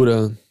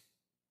postura?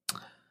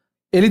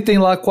 Ele tem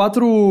lá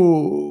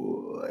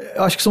 4...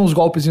 Acho que são os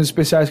golpes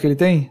especiais que ele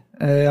tem.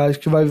 Acho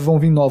que vão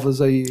vir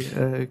novas aí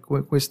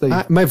com esse daí.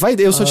 Mas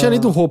eu só tinha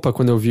lido roupa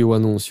quando eu vi o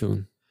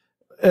anúncio.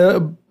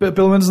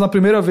 Pelo menos na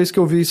primeira vez que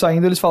eu vi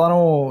saindo, eles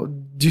falaram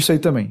disso aí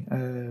também.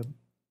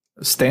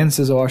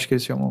 Stances, eu acho que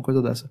eles chamam uma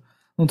coisa dessa.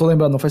 Não tô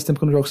lembrando, não faz tempo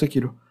que eu não jogo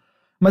Sekiro.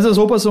 Mas as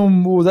roupas são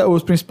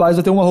os principais.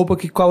 Vai ter uma roupa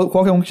que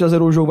qualquer um que já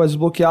zerou o jogo vai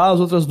desbloquear, as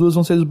outras 2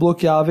 vão ser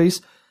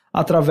desbloqueáveis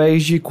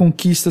através de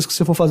conquistas que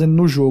você for fazendo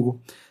no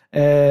jogo.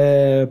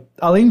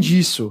 Além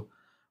disso,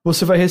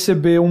 você vai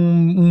receber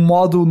um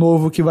modo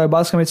novo que vai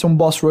basicamente ser um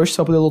boss rush, você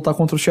vai poder lutar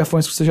contra os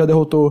chefões que você já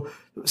derrotou,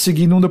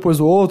 seguindo um depois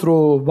do outro,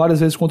 ou várias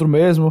vezes contra o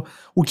mesmo,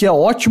 o que é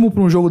ótimo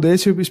para um jogo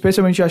desse,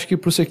 especialmente acho que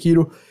pro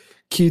Sekiro,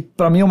 que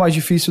pra mim é o mais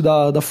difícil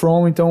da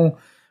From, então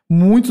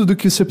muito do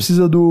que você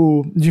precisa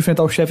de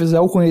enfrentar os chefes é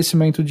o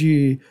conhecimento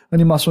de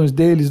animações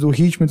deles, do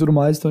ritmo e tudo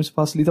mais, então isso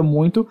facilita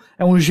muito.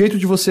 É um jeito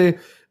de você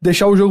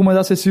deixar o jogo mais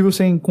acessível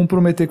sem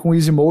comprometer com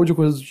easy mode ou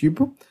coisa do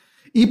tipo.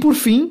 E por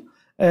fim,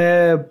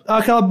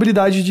 aquela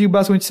habilidade de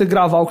basicamente você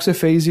gravar o que você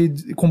fez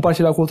e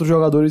compartilhar com outros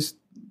jogadores,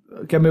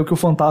 que é meio que o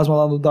fantasma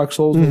lá no Dark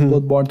Souls, no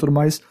Bloodborne e tudo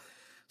mais.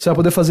 Você vai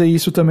poder fazer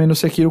isso também no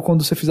Sekiro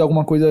quando você fizer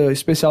alguma coisa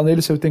especial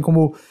nele, você tem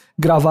como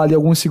gravar ali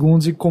alguns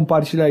segundos e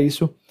compartilhar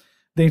isso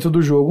dentro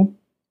do jogo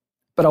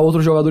para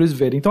outros jogadores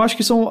verem. Então acho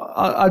que são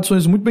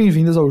adições muito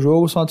bem-vindas ao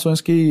jogo, são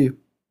adições que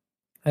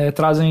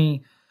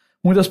trazem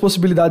muitas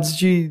possibilidades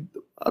de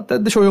até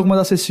deixar o jogo mais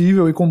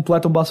acessível e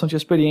completam bastante a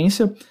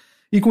experiência.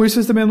 E com isso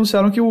eles também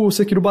anunciaram que o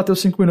Sekiro bateu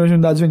 5 milhões de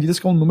unidades vendidas,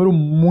 que é um número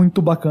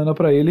muito bacana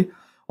para ele.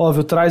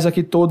 Óbvio, traz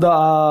aqui toda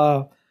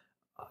a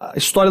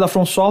história da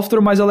From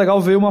Software, mas é legal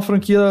ver uma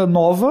franquia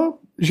nova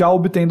já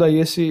obtendo aí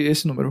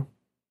esse número.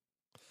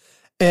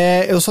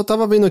 Eu só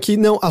tava vendo aqui,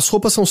 não, as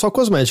roupas são só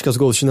cosméticas,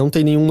 Ghost, não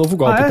tem nenhum novo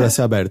golpe pra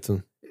ser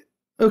aberto.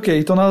 Ok,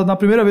 então na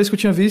primeira vez que eu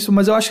tinha visto,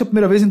 mas eu acho que a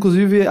primeira vez,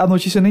 inclusive, a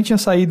notícia nem tinha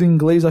saído em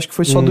inglês, acho que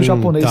foi só do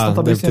japonês, então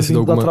talvez tenha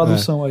vindo da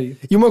tradução aí.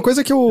 E uma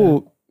coisa que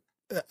eu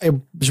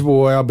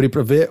abri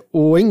pra ver,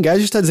 o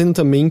Engadget tá dizendo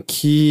também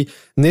que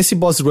nesse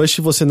Boss Rush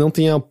você não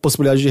tem a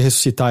possibilidade de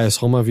ressuscitar, é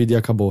só uma vida e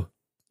acabou.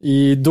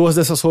 E 2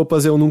 dessas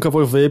roupas eu nunca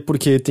vou ver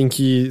porque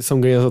são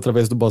ganhas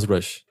através do Boss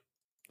Rush.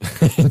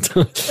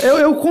 Então...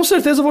 eu com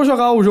certeza vou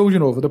jogar o jogo de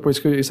novo depois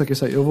que isso aqui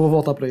sair. Eu vou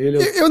voltar pra ele.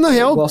 Eu na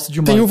real, gosto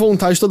demais. Tenho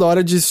vontade toda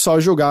hora de só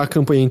jogar a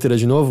campanha inteira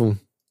de novo.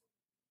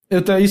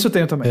 Isso eu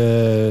tenho também.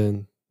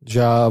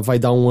 Já vai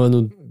dar 1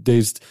 ano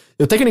desde...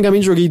 Eu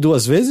tecnicamente joguei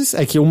 2 vezes.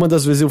 É que uma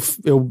das vezes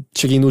eu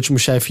cheguei no último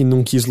chefe e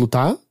não quis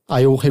lutar.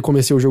 Aí eu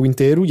recomecei o jogo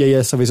inteiro. E aí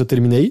essa vez eu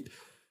terminei.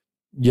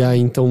 E aí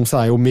então, sei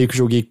lá, eu meio que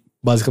joguei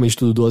basicamente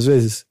tudo 2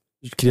 vezes.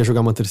 Eu queria jogar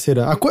uma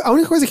terceira. A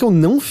única coisa que eu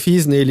não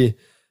fiz nele...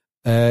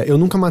 eu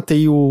nunca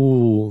matei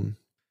o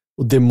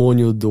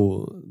demônio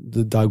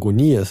da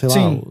agonia, sei lá.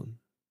 Sim.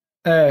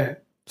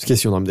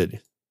 Esqueci o nome dele.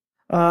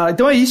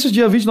 Então é isso,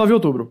 dia 29 de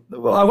outubro.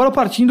 Agora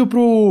partindo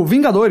pro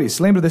Vingadores,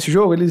 lembra desse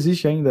jogo? Ele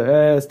existe ainda.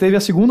 Teve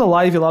a segunda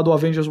live lá do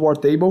Avengers War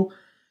Table,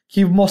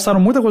 que mostraram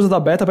muita coisa da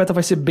beta. A beta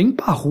vai ser bem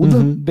parruda,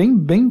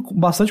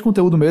 bastante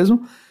conteúdo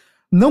mesmo.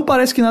 Não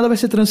parece que nada vai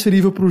ser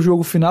transferível pro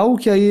jogo final,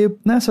 que aí,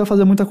 né, você vai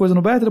fazer muita coisa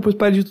no beta e depois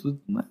perde tudo.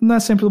 Não é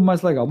sempre o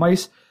mais legal,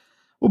 mas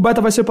o beta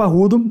vai ser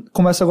parrudo,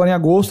 começa agora em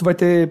agosto, vai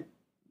ter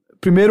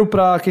primeiro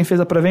pra quem fez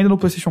a pré-venda no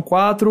PlayStation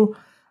 4,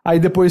 aí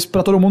depois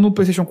pra todo mundo no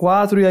PlayStation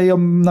 4, e aí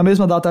na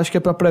mesma data acho que é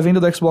pra pré-venda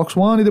do Xbox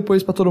One, e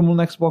depois pra todo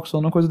mundo no Xbox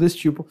One, uma coisa desse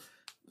tipo.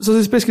 Se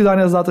vocês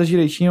pesquisarem as datas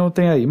direitinho,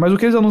 tem aí. Mas o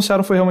que eles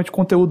anunciaram foi realmente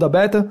conteúdo da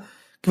beta,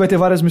 que vai ter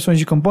várias missões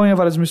de campanha,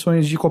 várias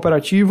missões de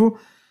cooperativo,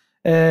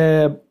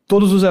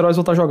 todos os heróis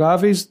vão estar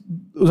jogáveis,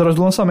 os heróis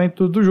do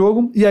lançamento do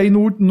jogo, e aí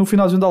no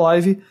finalzinho da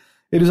live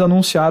eles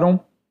anunciaram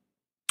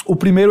o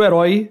primeiro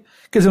herói,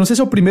 quer dizer, não sei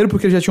se é o primeiro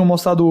porque eles já tinham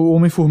mostrado o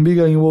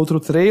Homem-Formiga em outro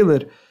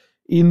trailer,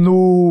 e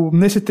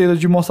nesse trailer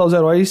de mostrar os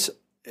heróis,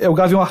 é o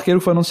Gavião Arqueiro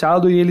que foi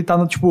anunciado, e ele tá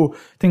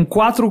tem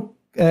 4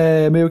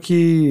 meio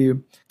que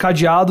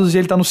cadeados, e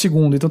ele tá no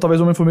segundo, então talvez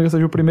o Homem-Formiga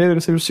seja o primeiro e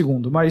ele seja o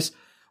segundo, mas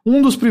um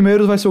dos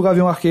primeiros vai ser o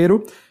Gavião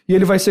Arqueiro, e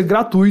ele vai ser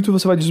gratuito,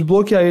 você vai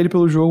desbloquear ele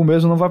pelo jogo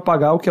mesmo, não vai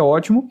pagar, o que é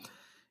ótimo.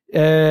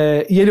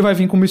 E ele vai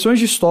vir com missões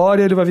de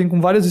história, ele vai vir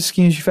com várias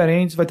skins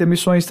diferentes, vai ter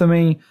missões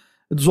também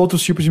dos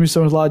outros tipos de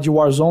missões lá, de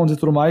Warzone e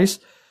tudo mais.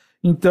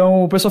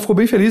 Então o pessoal ficou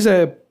bem feliz,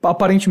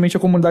 aparentemente a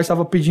comunidade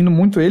estava pedindo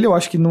muito ele, eu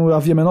acho que não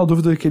havia a menor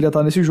dúvida de que ele ia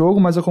estar nesse jogo,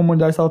 mas a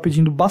comunidade estava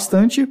pedindo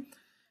bastante,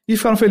 e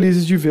ficaram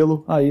felizes de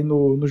vê-lo aí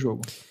no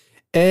jogo.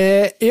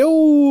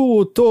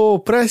 Eu tô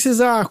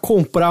prestes a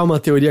comprar uma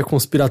teoria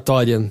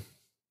conspiratória.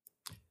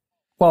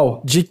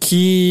 Qual? De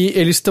que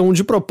eles estão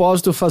de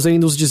propósito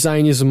fazendo os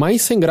designs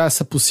mais sem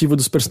graça possível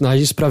dos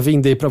personagens pra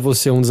vender pra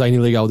você um design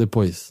legal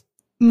depois.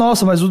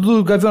 Nossa, mas o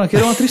do Gavião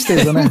Arqueiro é uma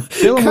tristeza, né?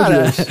 Pelo amor de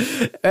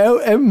Deus.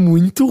 É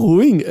muito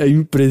ruim, é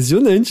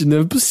impressionante,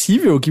 não é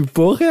possível, que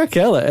porra é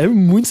aquela? É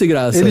muito sem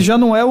graça. Ele já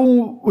não é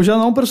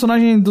um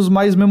personagem dos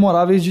mais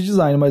memoráveis de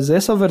design, mas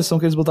essa versão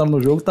que eles botaram no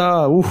jogo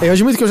tá... Eu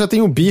admito que eu já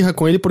tenho birra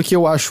com ele porque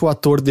eu acho o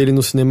ator dele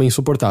no cinema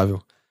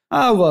insuportável.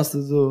 Eu gosto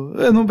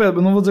eu não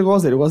vou dizer que eu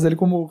gosto dele, eu gosto dele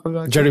como...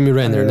 Jeremy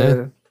Renner,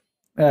 né?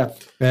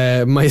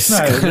 Mas...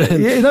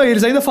 Não,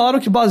 eles ainda falaram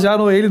que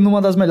basearam ele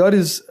numa das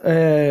melhores...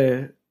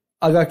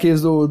 HQs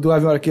do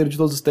Gavião Arqueiro de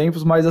todos os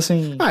tempos, mas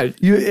assim...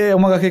 é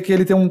uma HQ que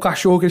ele tem um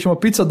cachorro que ele chama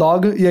Pizza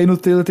Dog, e aí no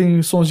trailer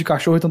tem sons de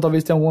cachorro, então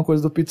talvez tenha alguma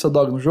coisa do Pizza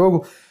Dog no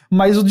jogo,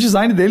 mas o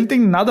design dele tem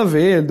nada a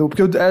ver,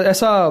 porque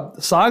essa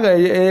saga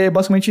é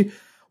basicamente...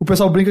 O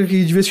pessoal brinca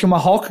que devia se chamar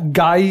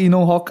Hawkeye e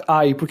não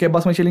Hawkeye, porque é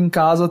basicamente ele em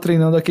casa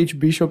treinando a Kate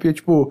Bishop, e é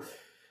tipo...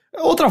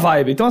 outra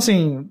vibe. Então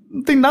assim,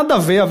 não tem nada a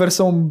ver a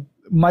versão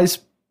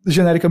mais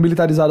genérica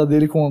militarizada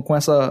dele com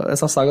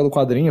essa saga do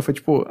quadrinho, foi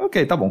tipo,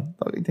 ok, tá bom,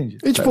 entendi.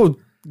 E tipo...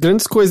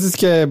 grandes coisas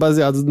que é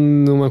baseado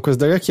numa coisa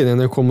da HQ, né?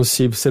 Não é como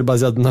se ser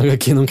baseado na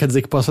HQ não quer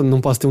dizer que não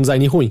possa ter um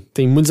design ruim.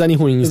 Tem muito design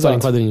ruim em história em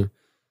quadrinho.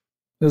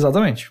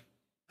 Exatamente.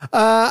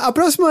 A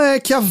próxima é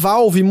que a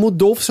Valve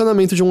mudou o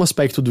funcionamento de um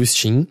aspecto do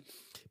Steam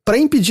pra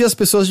impedir as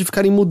pessoas de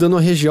ficarem mudando a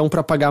região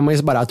pra pagar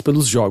mais barato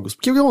pelos jogos.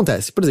 Porque o que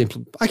acontece? Por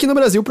exemplo, aqui no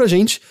Brasil, pra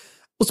gente,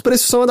 os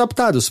preços são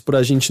adaptados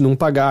pra gente não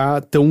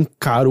pagar tão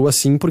caro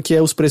assim, porque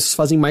os preços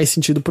fazem mais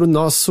sentido pra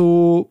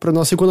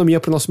nossa economia,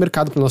 pro nosso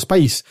mercado, pro nosso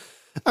país.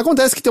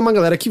 Acontece que tem uma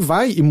galera que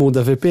vai e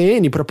muda a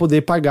VPN pra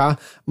poder pagar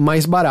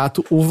mais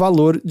barato o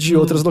valor de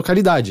outras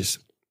localidades.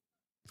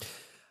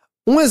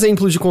 Um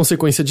exemplo de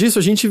consequência disso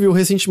a gente viu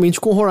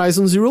recentemente com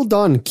Horizon Zero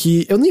Dawn,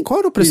 que qual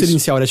era o preço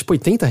inicial? Era tipo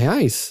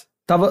R$80?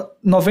 Tava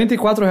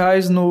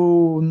R$94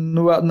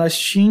 no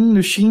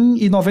Steam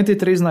e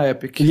 93 na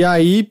Epic. E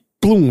aí,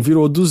 plum,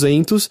 virou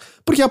 200,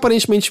 porque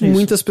aparentemente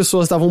muitas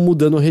pessoas estavam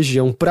mudando a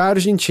região pra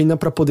Argentina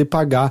pra poder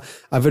pagar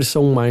a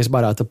versão mais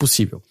barata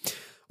possível.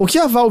 O que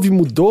a Valve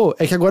mudou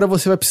é que agora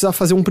você vai precisar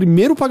fazer um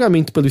primeiro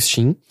pagamento pelo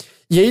Steam,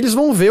 e aí eles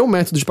vão ver o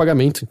método de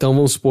pagamento. Então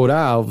vamos supor,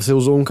 você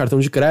usou um cartão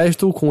de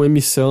crédito com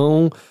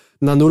emissão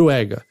na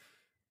Noruega.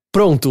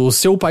 Pronto, o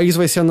seu país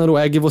vai ser a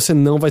Noruega e você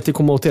não vai ter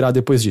como alterar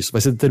depois disso.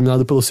 Vai ser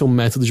determinado pelo seu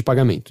método de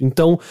pagamento.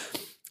 Então,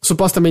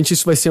 supostamente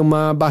isso vai ser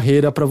uma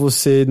barreira pra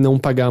você não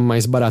pagar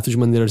mais barato de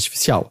maneira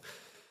artificial.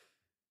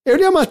 Eu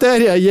li a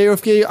matéria e aí eu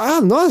fiquei,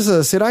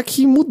 nossa, será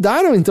que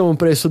mudaram então o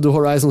preço do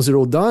Horizon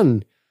Zero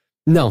Dawn?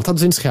 Não, tá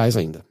R$200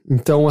 ainda.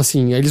 Então,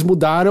 assim, eles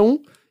mudaram.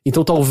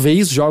 Então,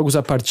 talvez jogos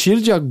a partir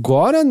de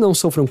agora não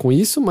sofram com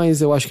isso,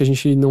 mas eu acho que a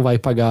gente não vai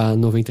pagar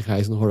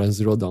R$90 no Horizon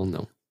Zero Dawn,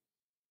 não.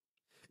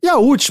 E a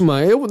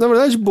última, eu, na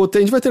verdade, botei...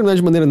 A gente vai terminar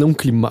de maneira não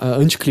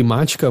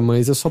anticlimática,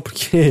 mas é só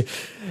porque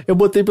eu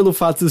botei pelo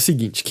fato do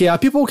seguinte, que a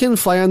People Can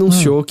Fly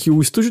anunciou que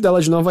o estúdio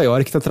dela de Nova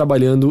York tá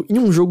trabalhando em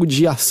um jogo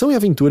de ação e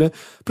aventura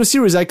pro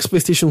Series X,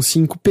 PlayStation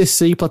 5,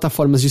 PC e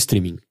plataformas de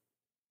streaming.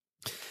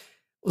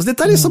 Os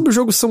detalhes sobre o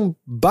jogo são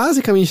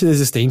basicamente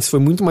inexistentes, foi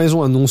muito mais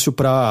um anúncio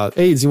pra,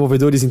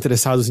 desenvolvedores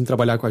interessados em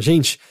trabalhar com a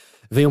gente,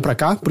 venham pra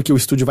cá, porque o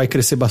estúdio vai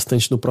crescer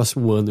bastante no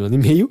próximo ano e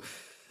meio.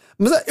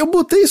 Mas eu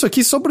botei isso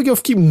aqui só porque eu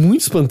fiquei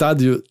muito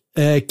espantado,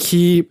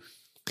 que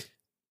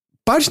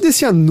parte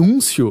desse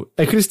anúncio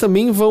é que eles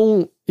também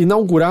vão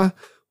inaugurar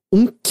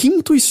um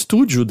 5º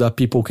estúdio da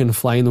People Can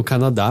Fly no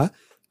Canadá,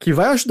 que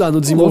vai ajudar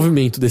no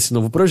desenvolvimento desse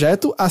novo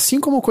projeto, assim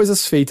como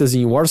coisas feitas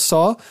em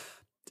Warsaw,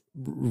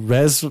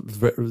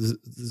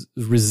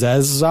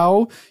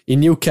 Rzeszów e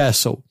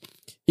Newcastle.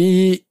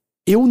 E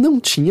eu não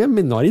tinha a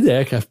menor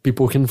ideia que a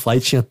People Can Fly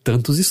tinha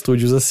tantos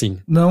estúdios assim.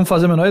 Não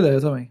fazia a menor ideia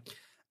também.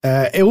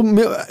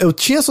 Eu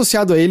tinha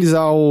associado a eles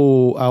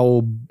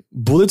ao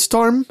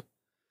Bulletstorm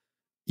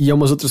e a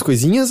umas outras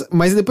coisinhas,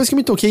 mas depois que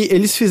me toquei,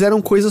 eles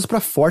fizeram coisas pra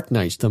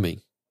Fortnite também.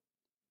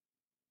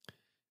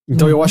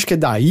 Então eu acho que é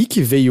daí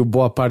que veio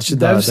boa parte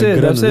da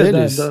grana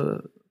deles.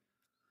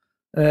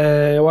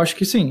 Eu acho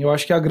que sim. Eu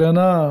acho que a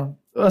grana...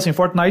 Assim,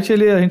 Fortnite,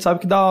 a gente sabe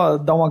que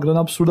dá uma grana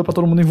absurda pra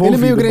todo mundo envolvido.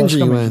 Ele é meio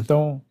grandinho, né?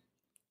 Então,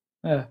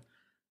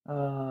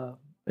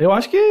 eu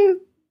acho que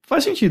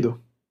faz sentido.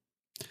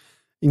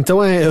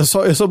 Então eu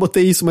só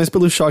botei isso mais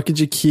pelo choque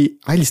de que...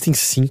 eles têm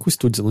 5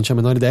 estúdios, eu não tinha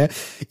a menor ideia.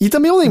 E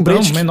também eu lembrei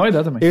menor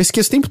ideia também. Eu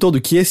esqueço o tempo todo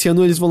que esse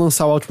ano eles vão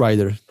lançar o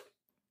Outrider.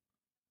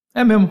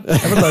 É mesmo, é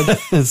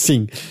verdade.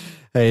 Sim,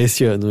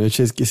 esse ano, eu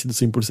tinha esquecido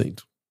 100%.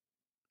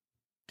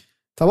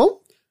 Tá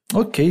bom?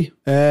 Ok.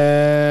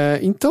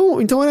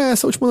 Então era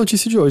essa a última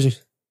notícia de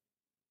hoje.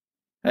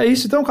 É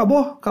isso, então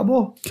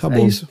acabou.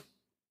 É isso.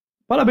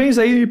 Parabéns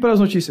aí pelas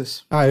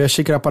notícias. Eu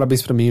achei que era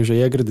parabéns pra mim, eu já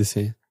ia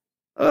agradecer.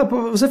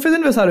 Você fez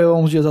aniversário há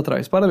uns dias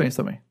atrás, parabéns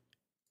também.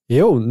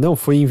 Eu? Não,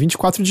 foi em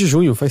 24 de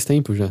junho, faz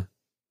tempo já.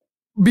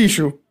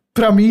 Bicho,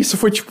 pra mim isso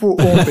foi tipo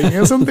ontem.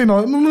 Eu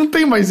não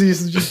tem mais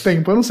isso de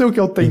tempo, eu não sei o que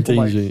é o tempo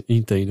mais.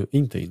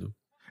 Entendo.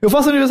 Eu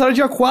faço aniversário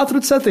dia 4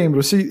 de setembro,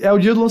 é o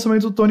dia do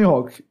lançamento do Tony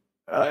Hawk.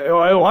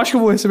 Eu acho que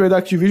eu vou receber da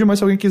Activision, mas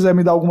se alguém quiser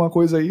me dar alguma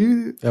coisa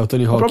aí... É o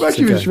Tony Hawk. O próprio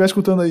Activision, se estiver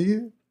escutando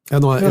aí... Eu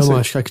não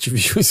acho que a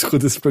Activision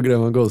escuta esse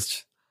programa,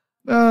 Ghost.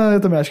 Eu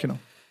também acho que não.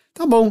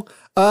 Tá bom.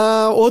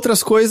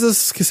 Outras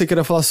coisas que você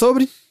queira falar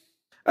sobre?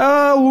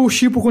 O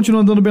Shippo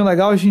continua andando bem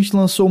legal. A gente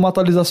lançou uma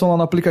atualização lá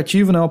no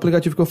aplicativo, né? Um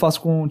aplicativo que eu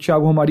faço com o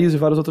Thiago Romariz e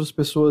várias outras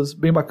pessoas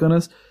bem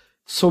bacanas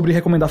sobre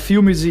recomendar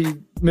filmes e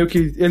meio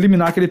que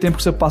eliminar aquele tempo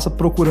que você passa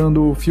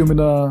procurando filme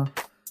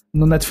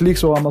no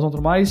Netflix ou Amazon e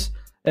tudo mais.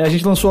 A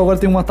gente lançou agora,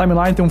 tem uma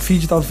timeline, tem um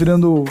feed, tá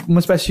virando uma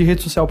espécie de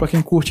rede social pra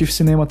quem curte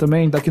cinema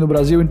também, daqui no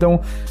Brasil, então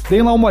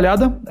deem lá uma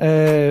olhada.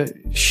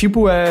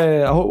 Shippo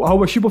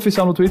 @Shippo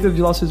oficial no Twitter,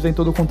 de lá vocês veem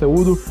todo o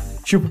conteúdo,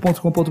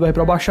 shippo.com.br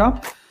pra baixar.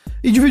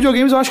 E de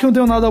videogames eu acho que não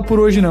tenho nada por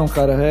hoje não,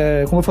 cara.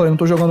 Como eu falei, não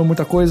tô jogando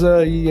muita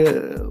coisa e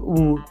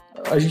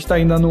a gente tá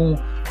ainda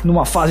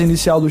numa fase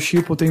inicial do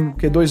Shippo, tem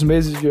 2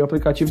 meses de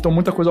aplicativo, então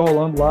muita coisa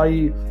rolando lá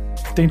e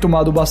tem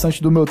tomado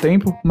bastante do meu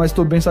tempo, mas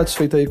tô bem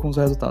satisfeito aí com os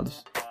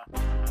resultados.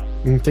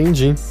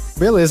 Entendi.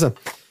 Beleza.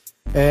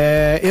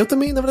 Eu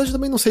também, na verdade,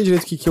 também não sei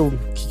direito o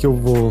que eu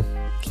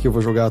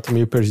vou jogar, tô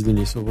meio perdido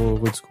nisso, eu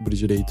vou descobrir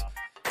direito.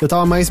 Eu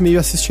tava mais meio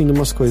assistindo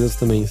umas coisas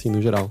também, assim, no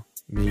geral.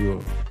 Meio...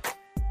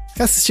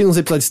 assistindo uns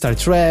episódios de Star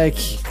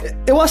Trek.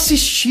 Eu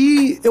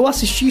assisti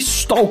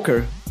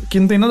Stalker, que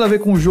não tem nada a ver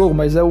com o jogo,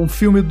 mas é um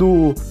filme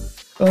do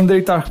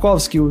Andrei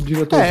Tarkovsky, o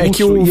diretor russo. É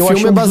que o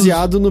filme é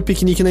baseado no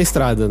Piquenique na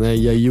Estrada, né?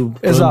 E aí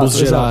ambos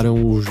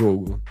geraram o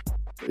jogo.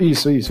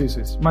 Isso.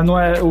 Mas não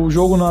é, o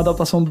jogo não é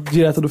adaptação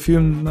direta do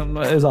filme,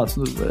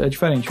 exato, é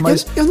diferente.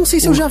 Mas eu não sei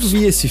se eu já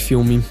vi esse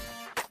filme.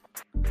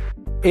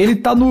 Ele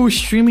tá no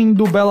streaming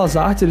do Belas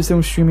Artes, eles têm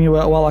um streaming, o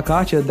à la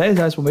carte, é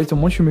R$10 por mês, tem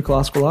um monte de filme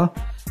clássico lá.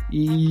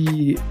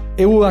 E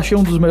eu achei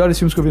um dos melhores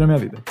filmes que eu vi na minha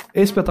vida.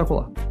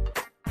 Espetacular.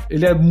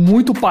 Ele é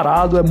muito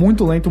parado, é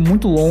muito lento,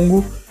 muito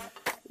longo.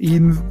 E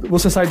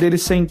você sai dele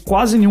sem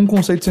quase nenhum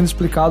conceito sendo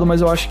explicado,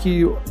 mas eu acho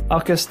que a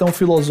questão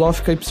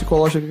filosófica e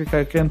psicológica que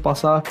ele quer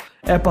passar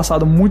é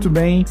passado muito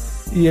bem.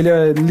 E ele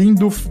é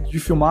lindo de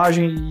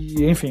filmagem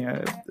e, enfim,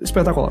 é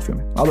espetacular o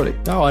filme. Adorei.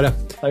 Da hora.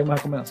 Tá aí uma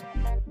recomendação.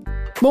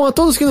 Bom, a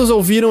todos que nos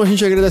ouviram, a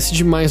gente agradece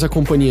demais a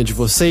companhia de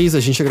vocês, a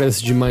gente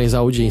agradece demais a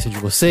audiência de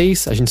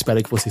vocês, a gente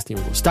espera que vocês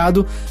tenham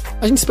gostado,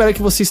 a gente espera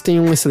que vocês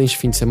tenham um excelente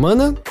fim de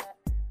semana,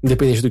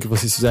 independente do que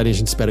vocês fizerem, a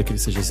gente espera que ele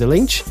seja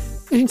excelente,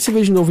 e a gente se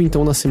vê de novo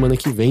então na semana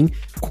que vem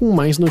com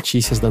mais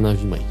notícias da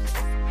Nave Mãe.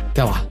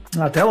 Até lá!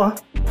 Até lá!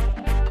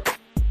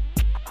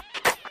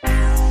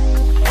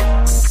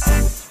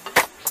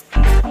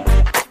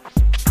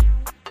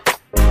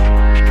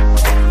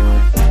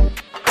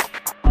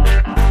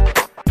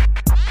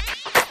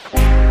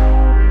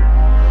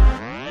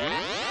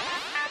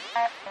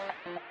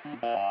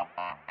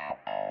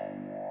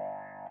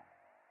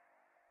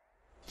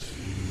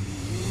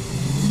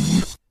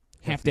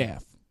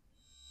 Half-daff.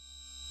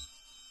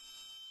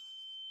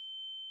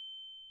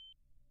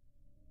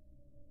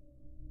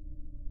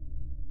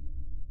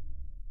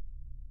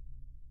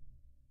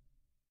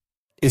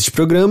 Este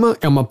programa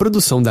é uma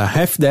produção da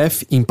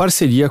Half-Daff em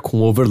parceria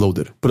com o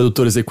Overloader.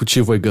 Produtor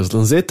executivo é Gus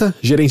Lanzetta,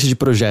 gerente de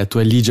projeto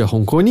é Lídia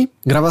Ronconi,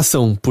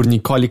 gravação por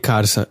Nicole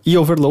Carça e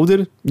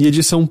Overloader e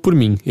edição por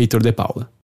mim, Heitor de Paula.